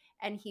him.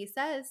 And he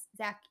says,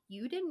 Zach,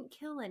 you didn't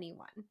kill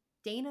anyone.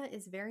 Dana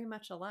is very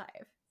much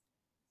alive.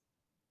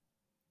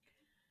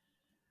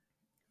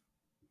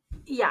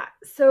 Yeah.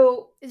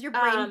 So, Is your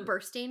brain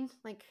bursting?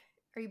 Like,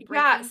 are you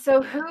yeah. breaking?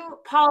 So Yeah.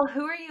 Paul,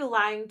 who are you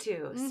lying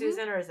to, Hmm.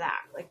 Susan or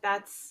Zach? Like,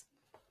 that's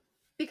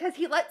Because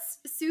he lets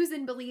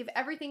Susan believe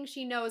everything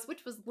she knows,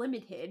 which was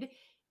limited,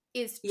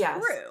 is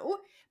yes, true,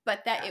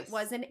 but that it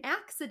was yes, an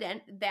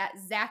accident that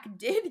Zach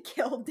did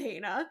kill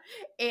Dana,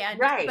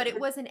 right. but it But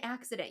was an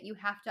accident. You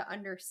have to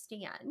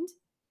understand.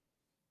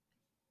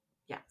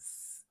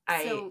 yes,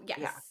 So yeah.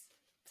 yes,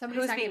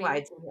 somebody's Who's not being getting.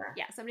 lied to here?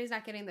 Yeah, somebody's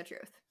not getting the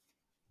truth.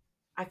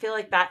 I feel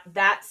like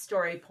that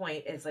story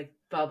point is like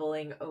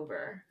bubbling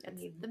over.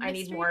 It's the I need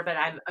mystery. more, but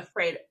I'm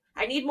afraid.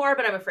 I need more,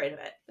 but I'm afraid of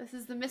it. This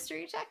is the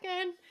mystery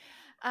check-in.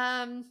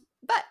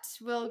 But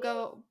we'll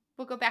go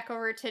back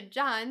over to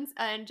John's,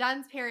 and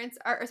John's parents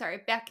are, or sorry,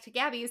 back to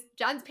Gabby's.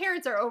 John's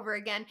parents are over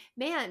again.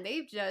 Man,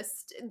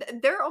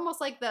 they're almost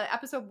like the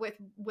episode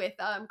with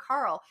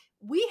Carl.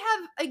 We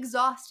have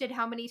exhausted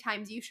how many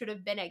times you should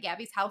have been at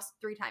Gabby's house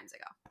 3 times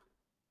ago.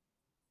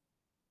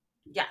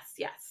 Yes,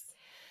 yes.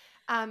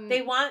 Um,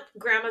 They want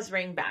grandma's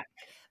ring back.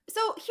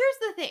 so here's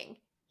the thing.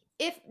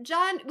 If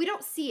John, we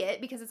don't see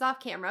it because it's off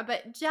camera,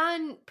 but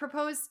John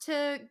proposed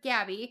to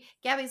Gabby.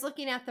 Gabby's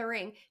looking at the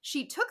ring.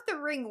 She took the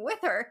ring with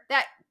her.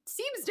 That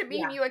seems to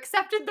mean Yeah, you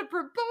accepted the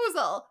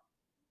proposal.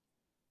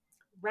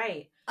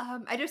 right.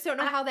 I just don't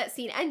know I, how that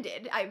scene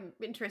ended. I'm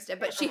interested,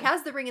 but she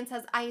has the ring and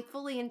says, "I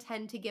fully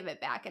intend to give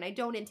it back, and I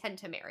don't intend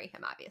to marry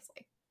him."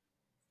 Obviously,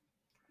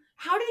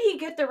 how did he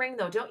get the ring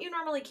though? Don't you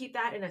normally keep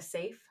that in a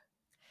safe?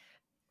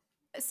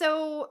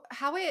 so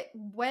how it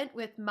went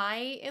with my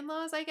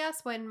in-laws, I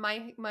guess, when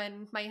my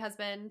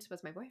husband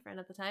was my boyfriend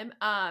at the time,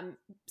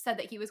 said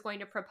that he was going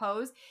to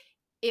propose,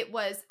 it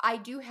was, I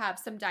do have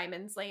some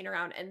diamonds laying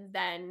around, and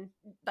then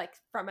like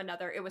from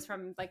another, it was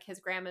from like his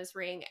grandma's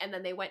ring, and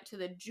then they went to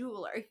the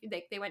jeweler,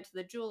 they went to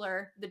the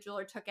jeweler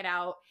took it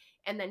out,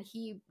 and then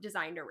he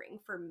designed a ring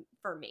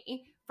for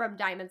me from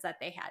diamonds that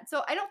they had.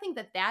 So I don't think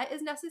that that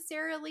is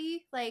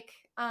necessarily like,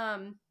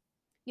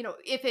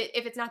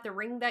 if it's not the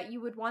ring that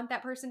you would want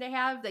that person to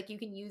have, like you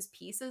can use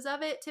pieces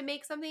of it to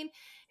make something,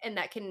 and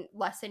that can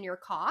lessen your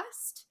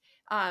cost.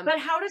 But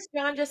how does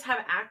John just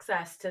have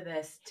access to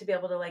this to be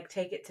able to like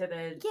take it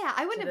Yeah,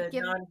 I to wouldn't have the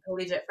given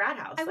non-collegiate frat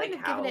I house? Like wouldn't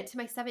have given it how? to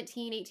my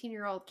 17,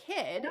 18-year-old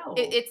kid. No.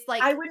 It's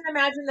like I wouldn't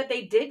imagine that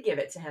they did give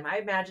it to him. I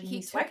imagine he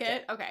he took swiped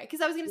it. it. Okay, because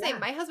I was gonna say Yeah.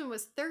 my husband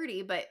was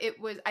 30, but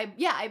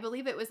I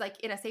believe it was like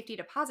in a safety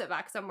deposit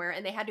box somewhere,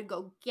 and they had to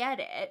go get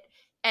it.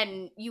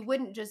 And you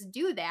wouldn't just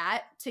do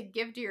that to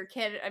give to your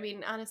kid. I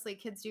mean, honestly,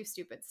 kids do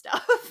stupid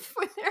stuff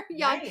when they're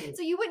young. Right.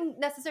 So you wouldn't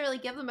necessarily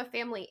give them a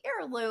family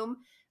heirloom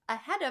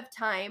ahead of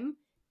time.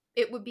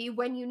 It would be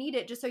when you need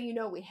it, just so you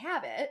know we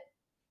have it.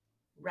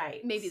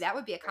 Right. Maybe that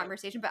would be a Right.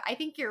 conversation, but I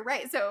think you're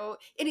right. So,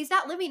 and he's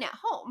not living at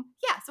home.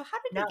 Yeah. So, how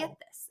did he get No.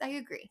 this? I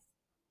agree.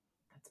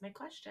 That's my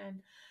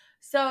question.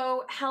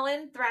 So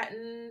Helen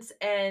threatens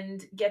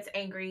and gets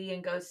angry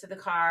and goes to the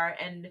car,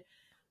 and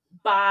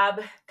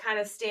Bob kind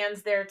of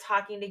stands there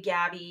talking to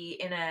Gabby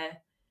in a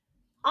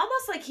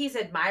almost like he's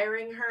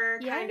admiring her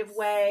kind of Yes.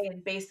 way,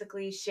 and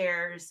basically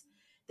shares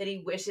that he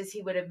wishes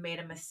he would have made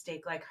a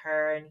mistake like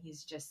her and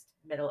he's just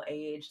middle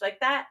aged. Like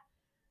that,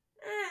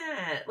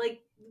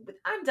 like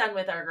I'm done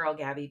with our girl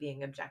Gabby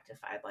being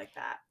objectified like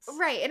that.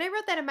 Right. And I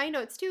wrote that in my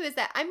notes too, is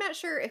that I'm not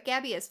sure if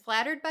Gabby is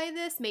flattered by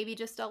this, maybe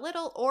just a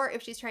little, or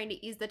if she's trying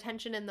to ease the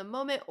tension in the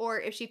moment,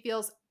 or if she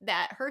feels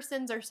that her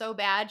sins are so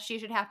bad, she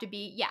should have to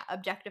be, yeah,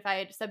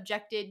 objectified,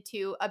 subjected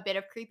to a bit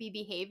of creepy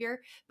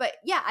behavior. But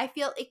yeah, I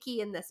feel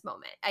icky in this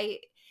moment.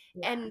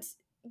 Yeah. And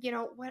you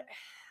know what?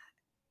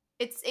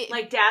 It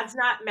Like dad's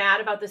not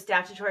mad about the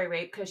statutory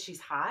rape because she's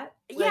hot.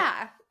 Like,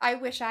 yeah, I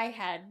wish I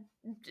had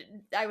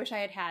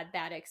had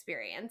that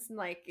experience. And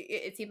like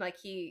it seemed like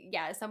he,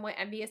 yeah, is somewhat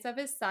envious of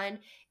his son.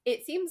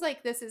 It seems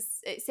like this is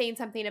saying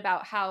something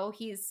about how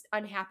he's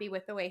unhappy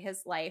with the way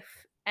his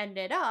life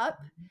ended up.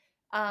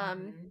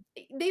 um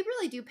mhm. they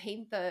really do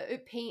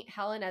paint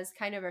Helen as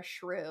kind of a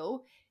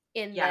shrew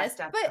in Yes,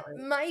 this, but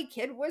definitely. my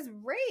kid was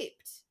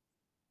raped.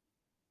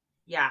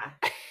 Yeah.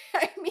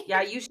 I mean,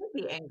 Yeah, you should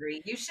be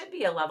angry. You should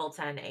be a level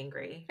 10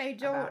 angry I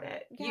don't, about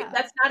it. yeah.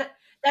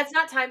 That's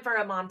not time for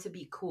a mom to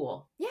be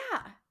cool. Yeah.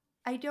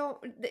 I don't,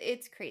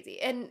 it's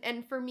crazy.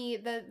 And for me,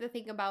 the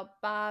thing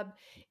about Bob,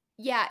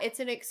 yeah,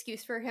 it's an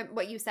excuse for him,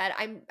 what you said.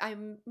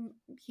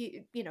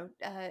 He,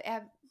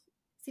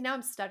 see, now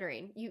I'm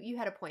stuttering. You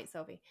had a point,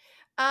 Sophie.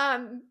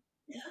 Um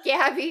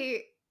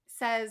Gabby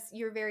says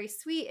you're very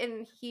sweet,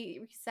 and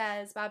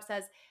Bob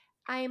says,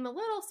 I'm a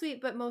little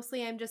sweet, but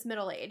mostly I'm just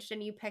middle-aged,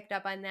 and you picked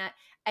up on that.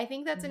 I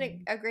think that's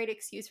Mhm. a great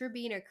excuse for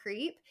being a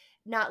creep,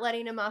 not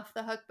letting him off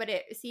the hook, but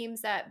it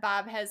seems that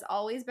Bob has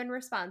always been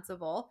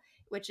responsible,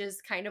 which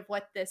is kind of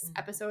what this Mhm.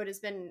 episode has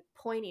been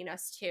pointing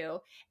us to,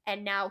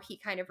 and now he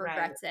kind of Right.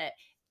 regrets it.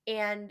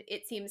 And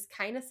it seems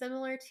kind of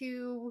similar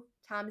to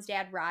Tom's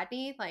dad,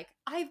 Rodney. Like,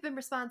 I've been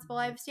responsible, Mhm.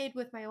 I've stayed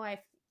with my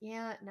wife.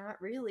 Yeah,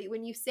 not really.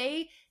 When you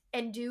say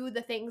and do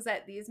the things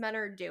that these men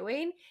are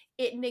doing,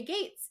 it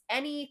negates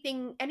any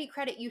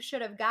credit you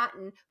should have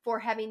gotten for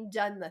having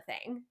done the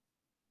thing.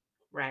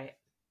 Right.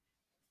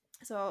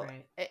 So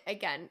Right.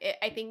 again,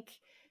 I think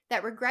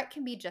that regret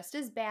can be just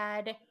as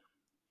bad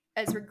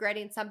as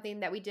regretting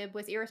something that we did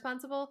was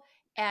irresponsible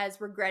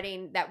as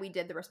regretting that we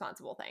did the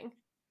responsible thing.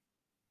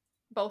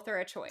 Both are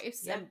a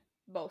choice, Yeah. and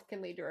both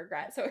can lead to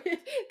regret. So it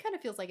kind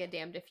of feels like a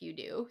damned if you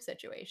do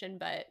situation,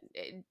 but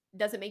it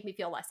doesn't make me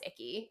feel less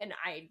icky. And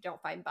I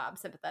don't find Bob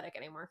sympathetic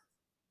anymore.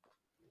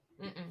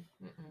 Mm-mm,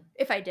 mm-mm.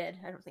 If I did,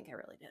 I don't think I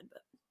really did,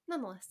 but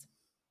nonetheless.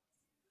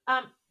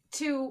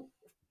 To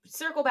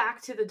circle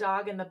back to the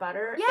dog and the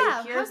butter, Yeah,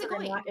 it appears how's it that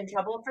I'm going? not in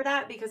trouble for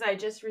that because I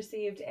just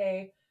received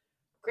a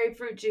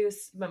grapefruit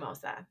juice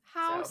mimosa.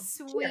 How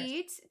So, cheers.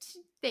 sweet.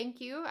 Thank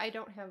you. I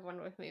don't have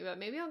one with me, but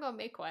maybe I'll go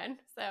make one.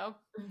 So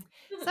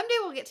someday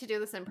we'll get to do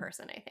this in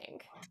person, I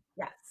think.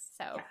 Yes.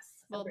 So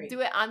Yes. we'll Agreed. do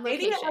it on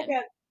Maybe at like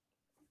location.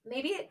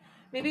 a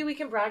maybe we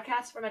can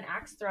broadcast from an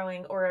axe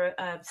throwing or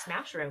a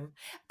smash room.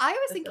 I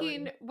was facility.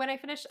 thinking when I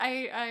finished,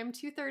 I'm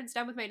 2/3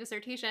 done with my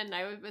dissertation.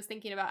 I was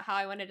thinking about how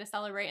I wanted to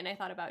celebrate, and I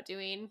thought about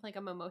doing like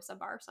a mimosa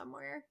bar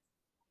somewhere.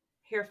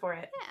 Here for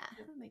it.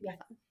 Yeah, that might be Yeah.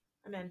 fun.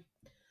 I'm in.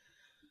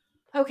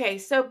 Okay,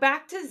 so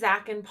back to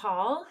Zach and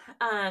Paul.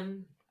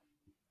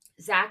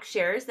 Zach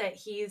shares that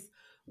he's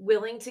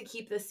willing to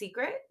keep the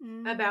secret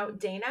about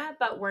Dana,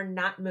 but we're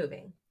not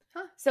moving.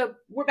 Huh. So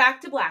we're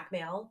back to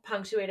blackmail,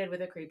 punctuated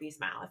with a creepy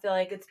smile. I feel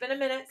like it's been a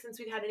minute since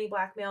we've had any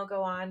blackmail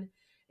go on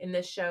in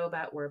this show,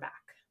 but we're back.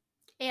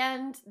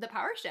 And the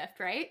power shift,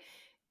 right?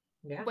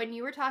 Yeah. When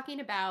you were talking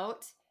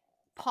about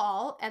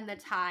Paul and the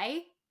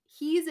tie,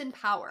 he's in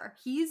power.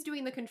 He's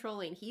doing the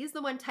controlling. He's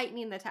the one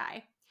tightening the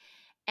tie.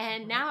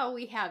 And now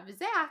we have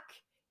Zach,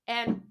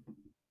 and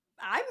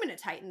I'm going to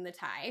tighten the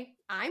tie.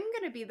 I'm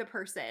going to be the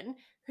person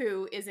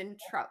who is in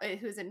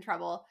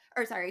trouble,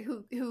 or sorry,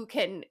 who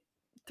can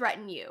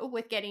threaten you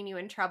with getting you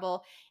in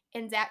trouble.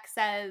 And Zach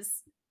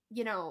says,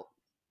 you know,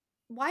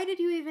 why did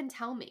you even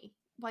tell me?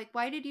 Like,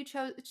 why did you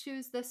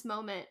choose this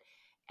moment?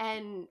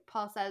 And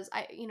Paul says,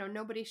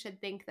 nobody should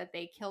think that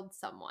they killed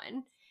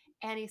someone.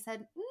 And he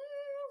said,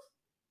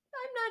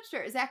 I'm not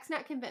sure. Zach's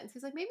not convinced.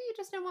 He's like, maybe you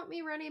just don't want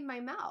me running my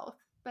mouth.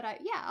 But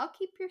I'll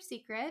keep your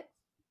secret.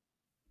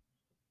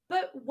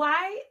 But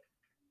why?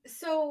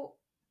 So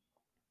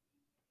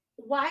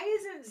why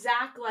isn't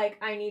Zach like,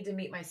 I need to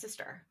meet my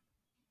sister?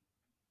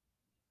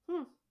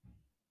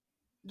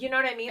 You know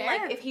what I mean? Fair.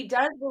 Like, if he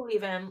does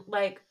believe him,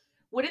 like,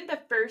 wouldn't the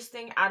first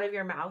thing out of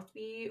your mouth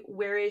be,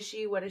 where is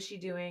she? What is she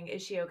doing?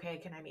 Is she okay?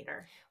 Can I meet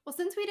her? Well,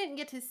 since we didn't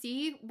get to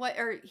see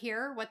or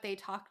hear what they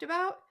talked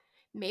about,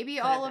 maybe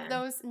all of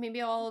those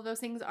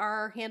things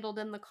are handled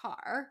in the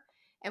car,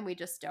 and we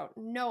just don't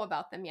know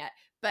about them yet.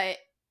 But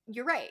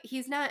you're right.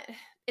 He's not.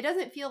 It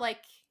doesn't feel like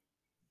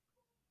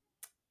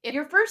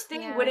your first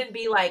thing wouldn't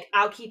be like,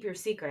 I'll keep your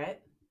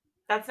secret.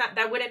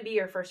 That wouldn't be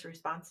your first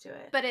response to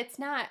it. But it's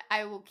not,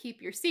 I will keep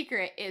your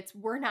secret. It's,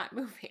 we're not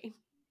moving.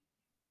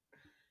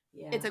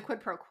 Yeah. It's a quid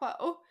pro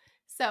quo.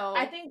 So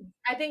I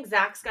think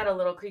Zach's got a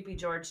little creepy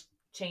George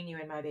chain you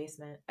in my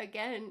basement.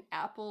 Again,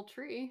 apple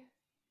tree.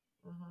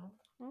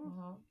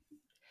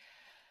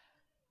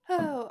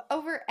 Oh,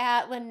 over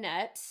at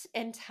Lynette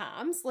and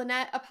Tom's,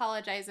 Lynette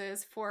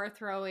apologizes for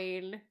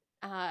throwing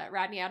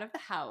Rodney out of the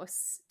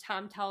house.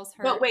 Tom tells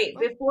her. But wait,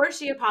 before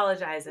she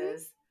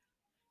apologizes,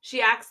 she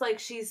acts like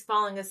she's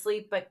falling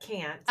asleep but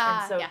can't.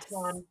 And so yes.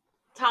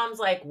 Tom's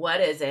like,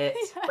 what is it?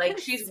 Yes. Like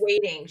she's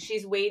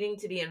waiting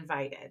to be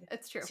invited.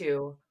 It's true.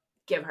 To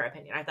give her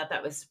opinion. I thought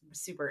that was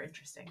super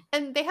interesting.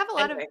 And they have a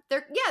lot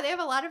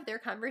of their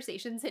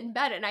conversations in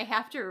bed, and I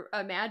have to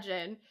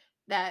imagine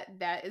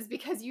that is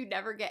because you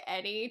never get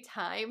any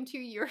time to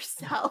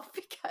yourself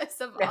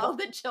because of all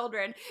the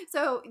children.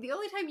 So the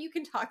only time you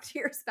can talk to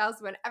your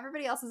spouse when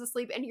everybody else is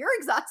asleep and you're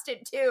exhausted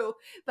too,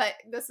 but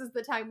this is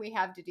the time we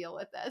have to deal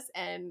with this.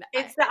 And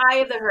it's the eye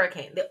of the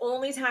hurricane. The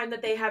only time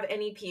that they have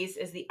any peace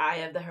is the eye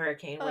of the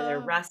hurricane where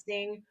they're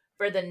resting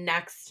for the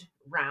next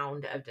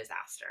round of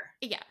disaster.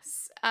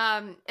 Yes.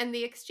 And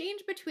the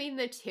exchange between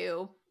the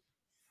two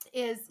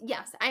is,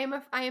 yes, I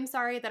am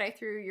sorry that I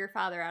threw your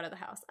father out of the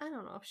house. I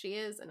don't know if she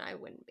is, and I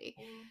wouldn't be.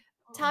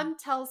 Tom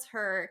tells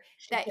her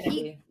that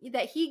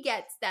he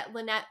gets that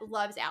Lynette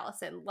loves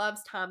Allison,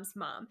 loves Tom's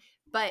mom,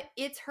 but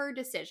it's her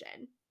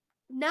decision.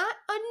 Not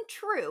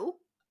untrue.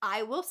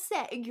 I will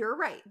say, you're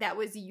right. That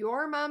was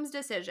your mom's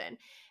decision.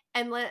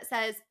 And Lynette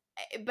says,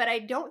 but I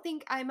don't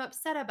think I'm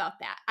upset about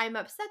that. I'm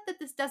upset that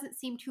this doesn't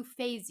seem to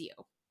faze you.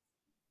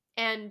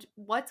 And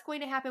what's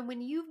going to happen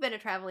when you've been a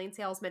traveling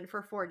salesman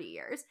for 40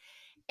 years?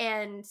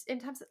 And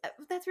Tom says,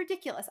 that's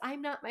ridiculous.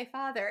 I'm not my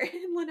father.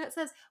 And Lynette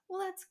says, well,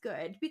 that's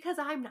good because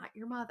I'm not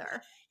your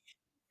mother.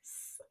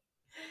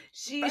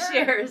 She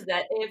shares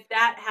that if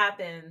that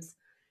happens,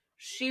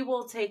 she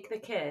will take the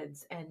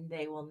kids and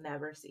they will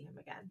never see him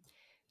again.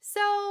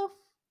 So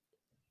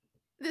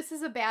this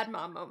is a bad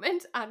mom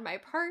moment on my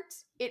part.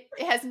 It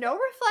has no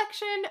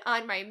reflection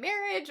on my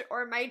marriage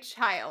or my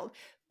child.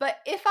 But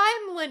if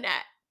I'm Lynette,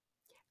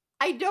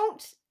 I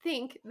don't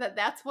think that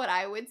that's what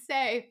I would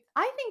say.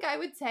 I think I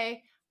would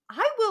say,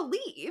 I will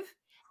leave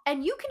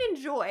and you can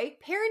enjoy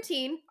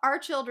parenting our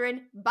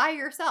children by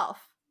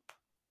yourself.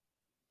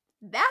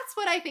 That's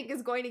what I think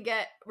is going to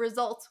get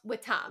results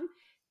with Tom.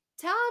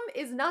 Tom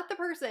is not the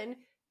person.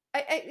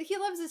 He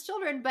loves his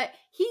children, but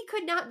he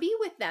could not be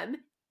with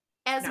them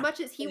as No. much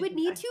as he would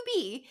need to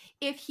be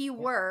if he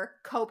were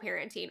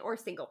co-parenting or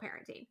single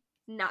parenting.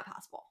 Not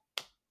possible.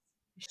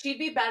 She'd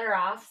be better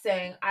off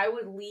saying, I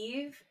would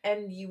leave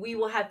and we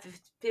will have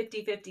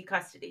 50-50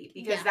 custody,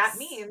 because that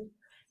means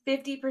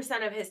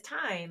 50% of his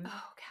time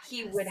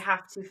he would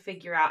have to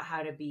figure out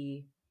how to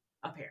be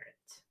a parent.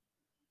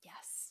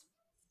 Yes.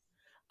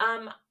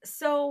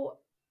 So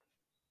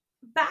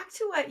back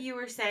to what you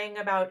were saying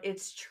about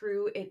it's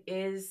true, it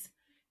is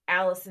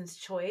Allison's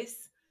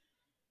choice.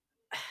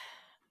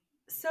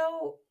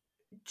 So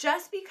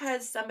just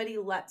because somebody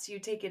lets you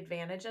take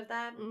advantage of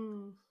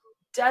them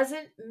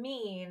doesn't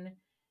mean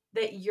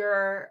that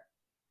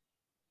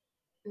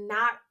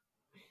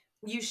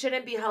you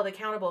shouldn't be held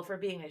accountable for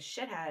being a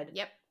shithead.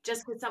 Yep.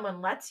 Just because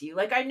someone lets you.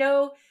 Like, I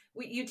know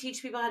you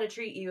teach people how to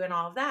treat you and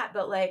all of that,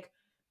 but like,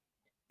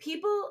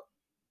 people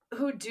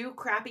who do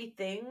crappy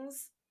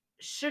things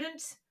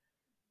shouldn't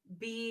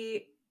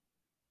be,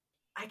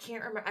 I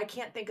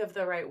can't think of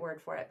the right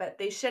word for it, but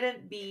they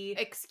shouldn't be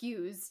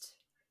excused,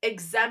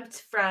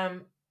 exempt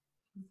from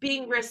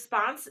being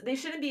they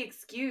shouldn't be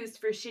excused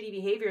for shitty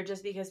behavior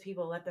just because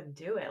people let them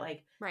do it.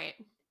 Like, right.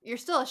 You're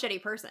still a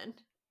shitty person.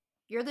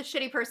 You're the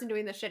shitty person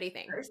doing the shitty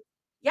thing.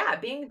 Yeah,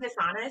 being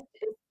dishonest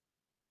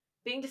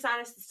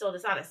is still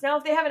dishonest. Now,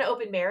 if they have an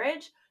open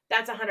marriage,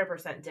 that's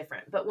 100%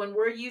 different. But when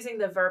we're using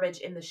the verbiage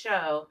in the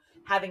show,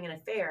 having an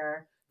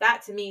affair,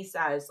 that to me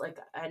says like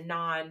a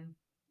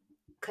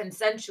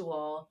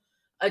non-consensual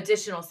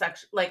additional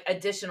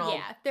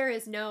there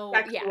is no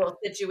sexual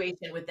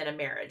situation within a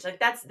marriage. Like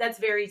that's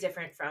very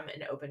different from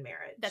an open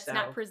marriage. That's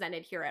not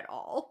presented here at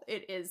all.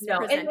 It is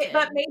presented.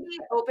 But maybe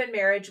open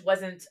marriage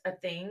wasn't a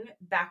thing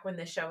back when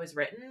the show was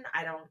written.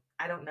 I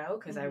don't know,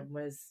 because I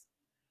was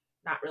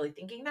not really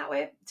thinking that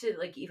way to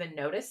like even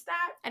notice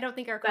that. I don't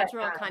think our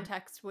cultural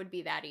context would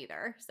be that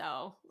either.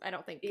 So I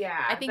don't think.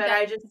 Yeah, I think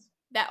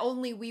that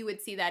only we would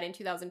see that in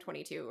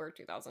 2022 or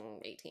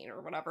 2018 or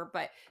whatever.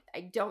 But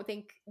I don't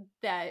think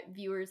that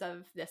viewers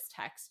of this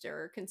text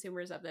or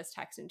consumers of this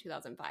text in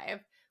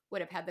 2005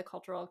 would have had the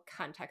cultural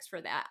context for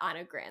that on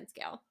a grand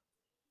scale.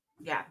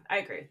 Yeah, I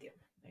agree with you.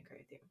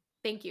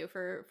 Thank you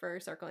for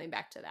circling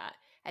back to that.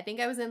 I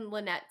think I was in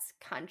Lynette's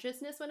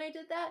consciousness when I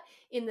did that,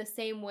 in the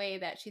same way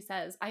that she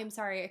says, I'm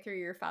sorry I threw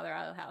your father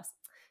out of the house.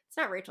 It's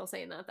not Rachel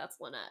saying that, that's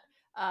Lynette.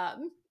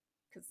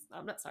 Because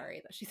I'm not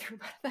sorry that she threw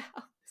him out of the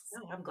house.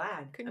 No, I'm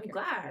glad. Couldn't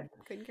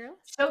care less.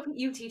 So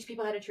you teach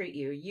people how to treat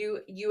you.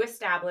 You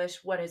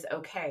establish what is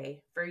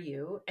okay for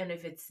you, and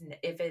if it's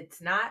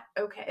not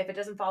okay, if it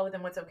doesn't fall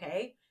within what's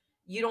okay,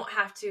 you don't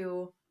have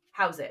to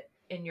house it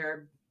in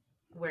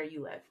where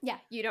you live. Yeah,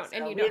 you don't,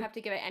 and you don't have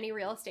to give it any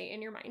real estate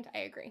in your mind. I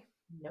agree.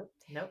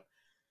 Nope.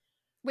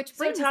 Which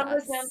brings Tom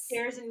goes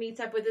downstairs and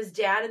meets up with his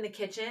dad in the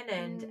kitchen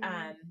and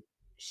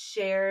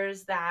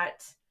shares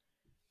that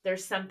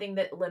there's something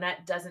that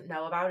Lynette doesn't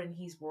know about, and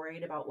he's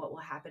worried about what will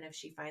happen if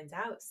she finds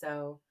out.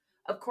 So,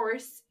 of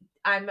course,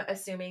 I'm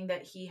assuming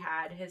that he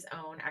had his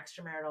own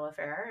extramarital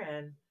affair,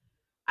 and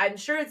I'm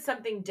sure it's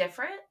something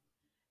different,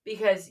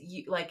 because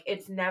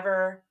it's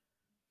never,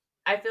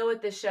 I feel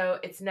with this show,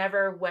 it's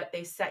never what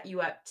they set you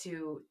up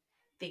to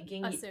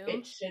thinking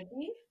it should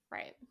be.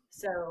 Right.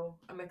 So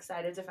I'm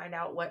excited to find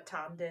out what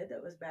Tom did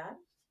that was bad.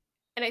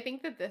 And I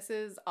think that this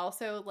is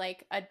also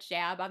like a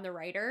jab on the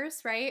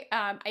writers, right?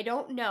 I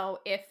don't know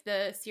if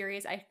the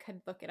series, I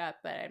could look it up,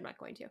 but I'm not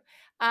going to.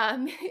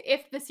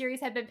 If the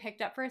series had been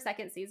picked up for a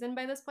second season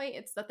by this point,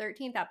 it's the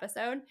 13th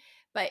episode,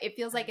 but it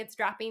feels like it's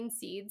dropping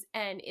seeds.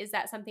 And is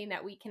that something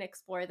that we can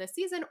explore this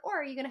season? Or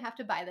are you going to have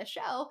to buy the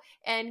show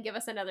and give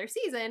us another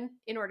season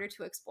in order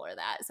to explore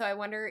that? So I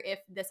wonder if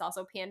this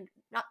also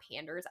not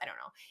panders, I don't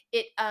know.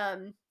 It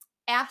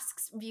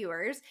asks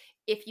viewers,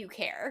 if you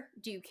care,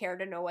 do you care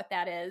to know what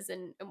that is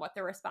and what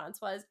the response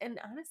was? And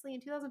honestly,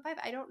 in 2005,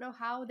 I don't know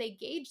how they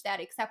gauge that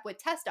except with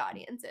test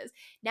audiences.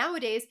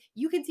 Nowadays,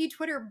 you can see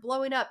Twitter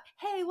blowing up,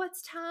 hey,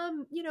 what's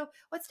Tom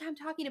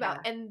talking about?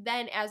 Yeah. And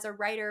then as a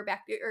writer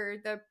or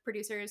the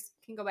producers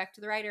can go back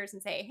to the writers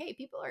and say, hey,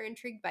 people are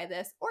intrigued by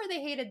this, or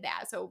they hated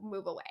that, so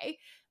move away.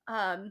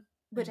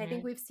 Which I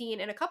think we've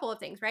seen in a couple of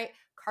things, right?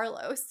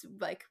 Carlos,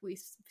 like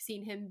we've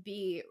seen him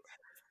be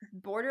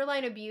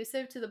borderline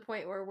abusive to the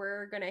point where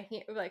we're going to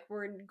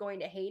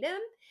hate him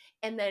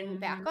and then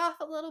back off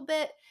a little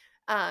bit.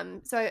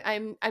 So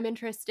I'm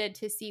interested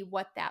to see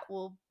what that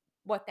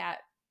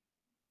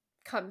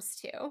comes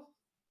to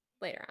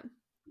later on.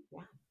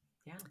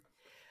 Yeah.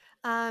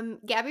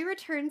 Gabby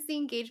returns the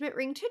engagement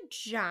ring to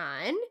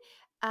John,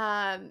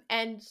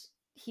 and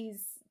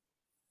he's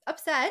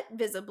upset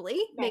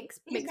visibly. Makes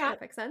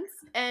perfect sense.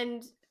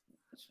 And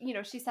he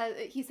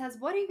says,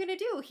 what are you going to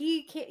do?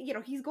 He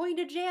can't, he's going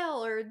to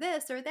jail or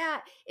this or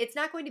that. It's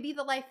not going to be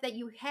the life that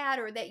you had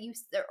or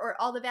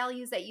all the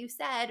values that you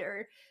said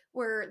or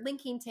were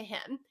linking to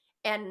him.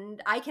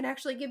 And I can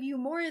actually give you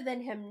more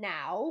than him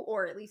now,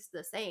 or at least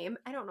the same.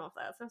 I don't know if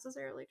that's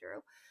necessarily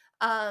true.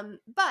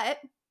 But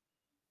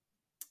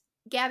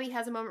Gabby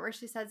has a moment where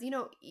she says,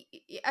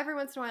 every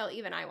once in a while,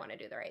 even I want to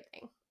do the right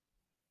thing.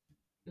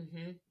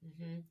 Mm-hmm.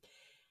 Mm-hmm.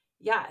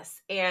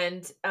 Yes.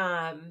 And,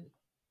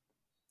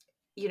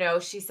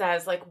 she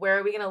says, like, where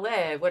are we going to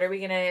live? What are we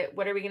going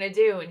to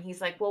do? And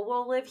he's like, well,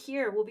 we'll live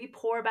here. We'll be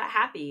poor, but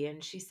happy.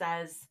 And she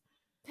says,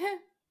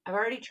 I've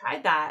already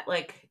tried that.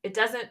 Like, it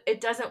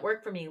doesn't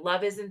work for me.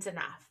 Love isn't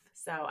enough.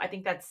 So I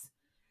think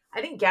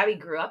Gabby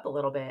grew up a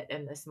little bit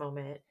in this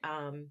moment.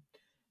 And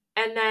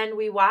then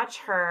we watch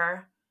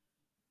her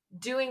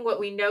doing what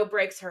we know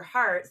breaks her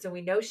heart. So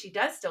we know she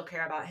does still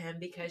care about him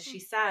because she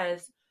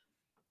says,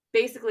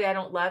 basically, I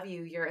don't love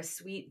you. You're a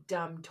sweet,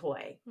 dumb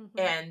toy. Mm-hmm.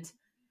 And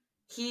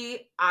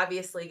he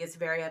obviously gets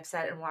very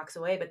upset and walks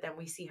away. But then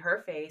we see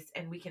her face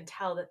and we can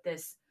tell that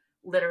this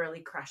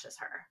literally crushes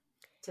her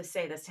to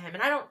say this to him.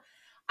 And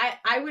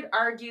I would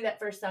argue that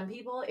for some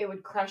people, it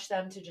would crush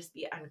them to just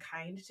be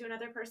unkind to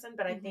another person.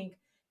 But I Mm-hmm. think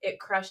it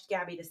crushed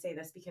Gabby to say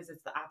this because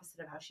it's the opposite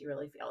of how she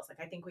really feels. Like,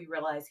 I think we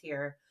realize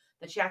here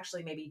that she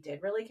actually maybe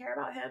did really care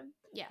about him.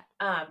 Yeah.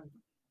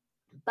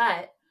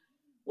 But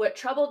what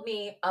troubled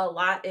me a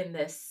lot in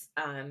this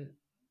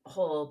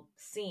whole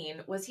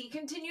scene was he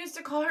continues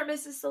to call her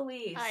Mrs.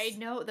 Solis. I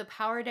know the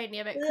power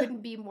dynamic Ugh.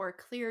 couldn't be more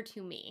clear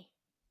to me.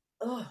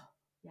 Oh,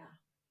 yeah.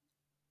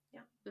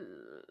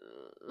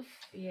 Ugh.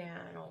 Yeah,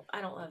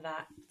 I don't love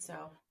that.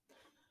 So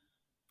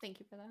Thank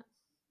you for that.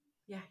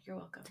 yeah, you're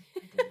welcome. I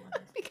didn't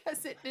love it.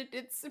 Because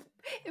it's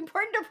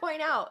important to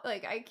point out,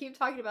 like, I keep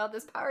talking about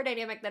this power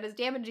dynamic that is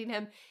damaging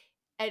him,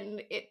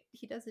 and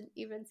he doesn't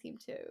even seem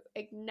to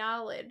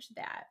acknowledge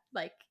that.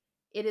 Like,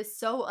 it is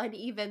so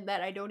uneven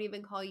that I don't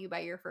even call you by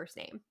your first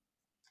name.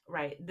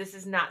 Right. This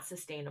is not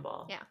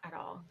sustainable at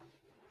all.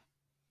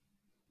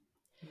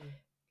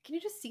 Can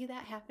you just see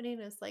that happening?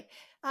 As like,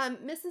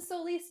 Mrs.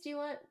 Solis, do you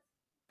want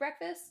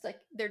breakfast? Like,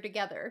 they're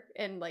together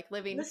and like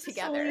living Mrs.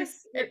 together.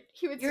 Solis, And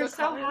he would you're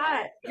still call so her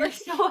hot. that. You're Like,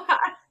 so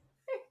hot.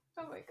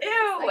 oh my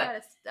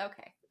goodness. Ew.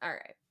 Okay. All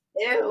right.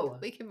 Ew.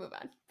 We can move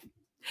on.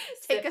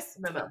 Take Take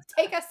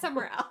us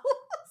somewhere else.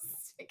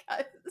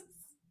 Because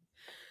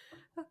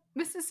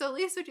Mrs.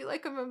 Solis, would you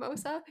like a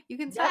mimosa? You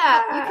can stop.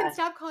 Yeah. You can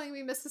stop calling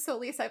me Mrs.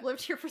 Solis. I've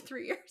lived here for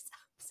 3 years.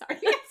 Sorry.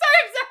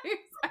 Sorry.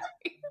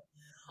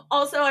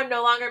 Also, I'm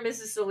no longer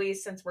Mrs.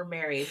 Solis since we're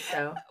married.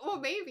 So Well,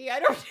 maybe, I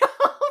don't know.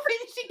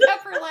 Maybe she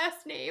kept her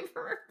last name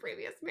from her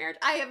previous marriage.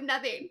 I have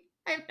nothing.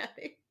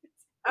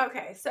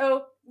 okay,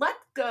 so let's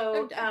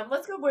go. I'm done.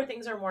 Let's go where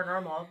things are more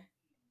normal.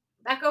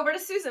 Back over to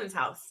Susan's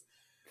house.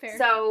 Fair.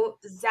 So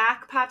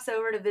Zach pops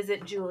over to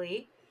visit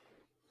Julie,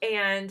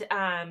 and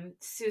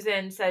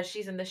Susan says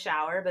she's in the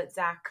shower, but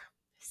Zach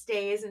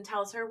stays and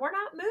tells her we're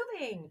not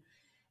moving.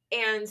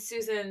 And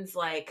Susan's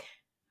like,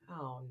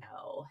 oh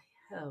no,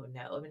 I'm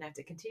gonna have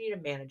to continue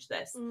to manage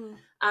this.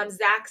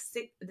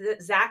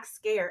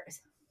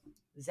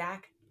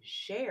 Zach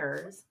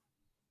shares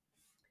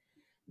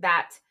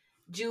that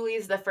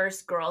Julie's the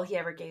first girl he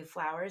ever gave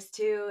flowers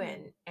to,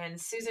 and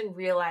Susan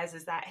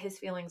realizes that his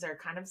feelings are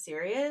kind of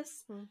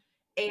serious,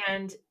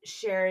 and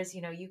shares,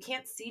 you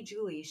can't see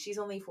Julie. She's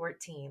only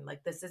 14.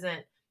 Like, this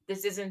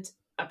isn't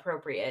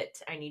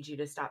appropriate. I need you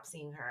to stop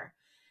seeing her.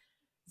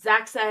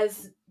 Zach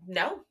says,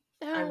 no,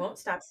 I won't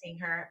stop seeing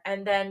her,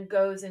 and then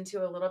goes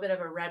into a little bit of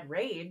a red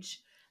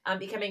rage,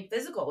 becoming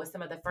physical with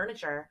some of the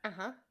furniture.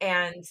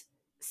 And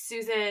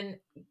Susan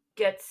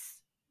gets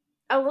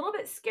a little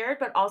bit scared,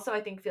 but also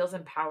I think feels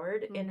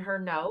empowered in her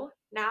no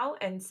now,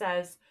 and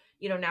says,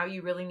 now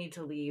you really need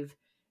to leave.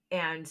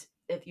 And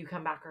if you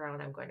come back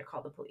around, I'm going to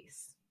call the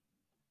police.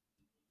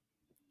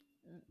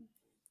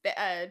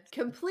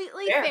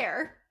 Completely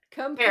fair.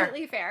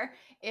 Completely fair.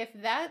 If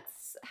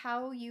that's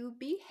how you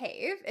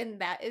behave and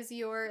that is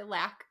your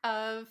lack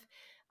of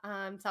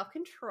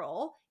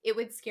self-control, it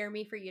would scare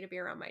me for you to be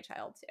around my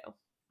child too.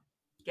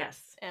 Yes.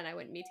 And I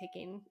wouldn't be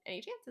taking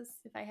any chances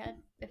if I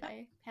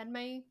had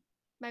my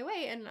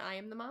way, and I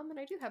am the mom and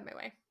I do have my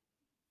way.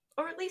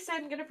 Or at least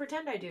I'm going to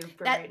pretend I do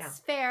for That's right now. That's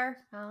fair.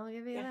 I'll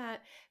give you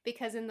that.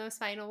 Because in those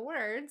final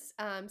words,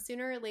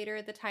 sooner or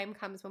later, the time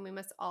comes when we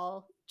must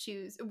all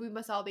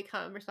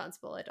become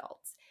responsible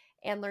adults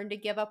and learn to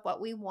give up what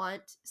we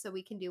want so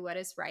we can do what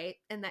is right.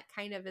 And that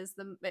kind of is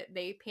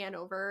they pan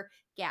over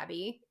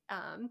Gabby,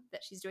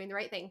 that she's doing the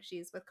right thing.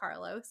 She's with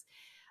Carlos.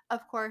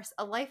 Of course,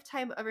 a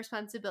lifetime of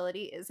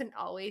responsibility isn't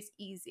always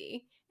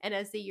easy. And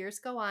as the years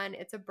go on,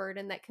 it's a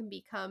burden that can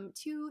become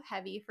too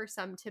heavy for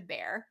some to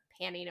bear,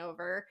 panning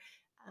over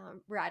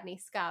Rodney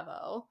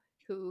Scavo,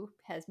 who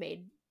has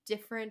made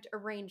different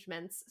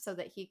arrangements so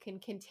that he can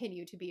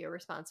continue to be a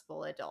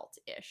responsible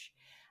adult-ish.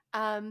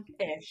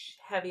 Ish.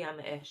 Heavy on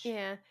the ish.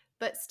 Yeah.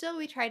 But still,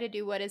 we try to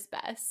do what is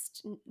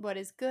best, what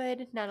is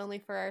good, not only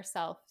for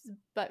ourselves,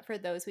 but for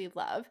those we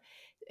love.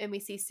 And we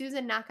see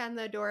Susan knock on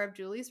the door of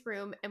Julie's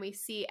room, and we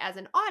see, as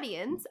an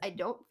audience, I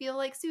don't feel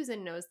like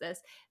Susan knows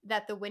this,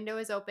 that the window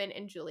is open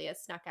and Julie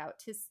has snuck out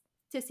to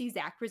see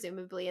Zach,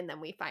 presumably, and then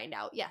we find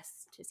out,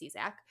 yes, to see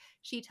Zach.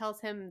 She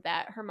tells him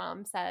that her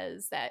mom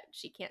says that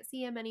she can't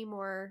see him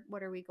anymore.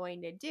 What are we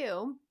going to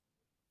do?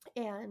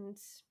 And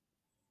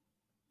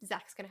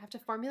Zach's going to have to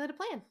formulate a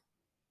plan.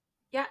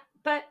 Yeah,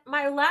 but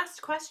my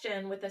last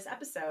question with this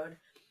episode,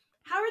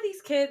 how are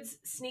these kids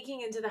sneaking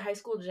into the high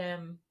school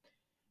gym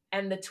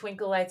and the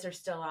twinkle lights are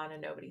still on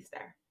and nobody's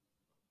there.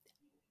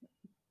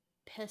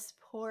 Piss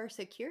poor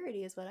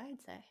security is what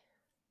I'd say.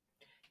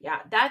 Yeah,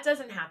 that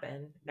doesn't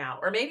happen now.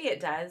 Or maybe it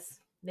does.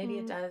 Maybe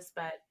it does,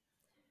 but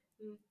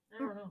I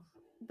don't know.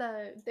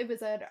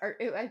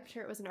 I'm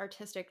sure it was an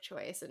artistic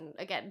choice, and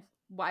again,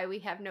 why we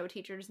have no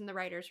teachers in the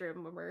writers'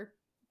 room when we're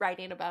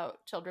writing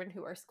about children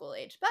who are school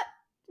age. But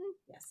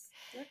yes.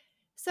 Yep.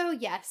 So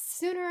yes,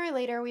 sooner or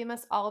later we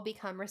must all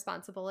become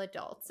responsible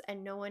adults,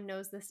 and no one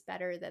knows this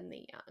better than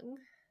the young.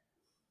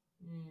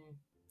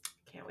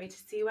 Can't wait to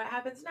see what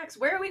happens next.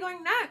 Where are we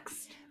going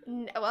next?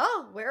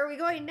 Well, where are we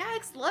going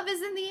next? Love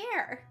is in the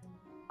air.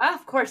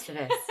 Of course it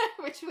is.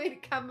 Which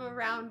would come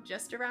around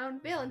just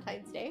around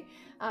Valentine's Day.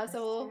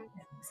 So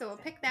we'll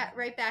pick that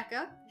right back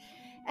up.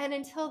 And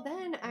until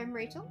then, I'm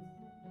Rachel.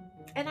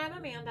 And I'm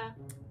Amanda.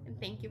 And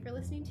thank you for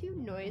listening to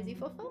Noisy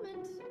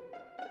Fulfillment.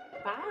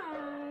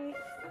 Bye.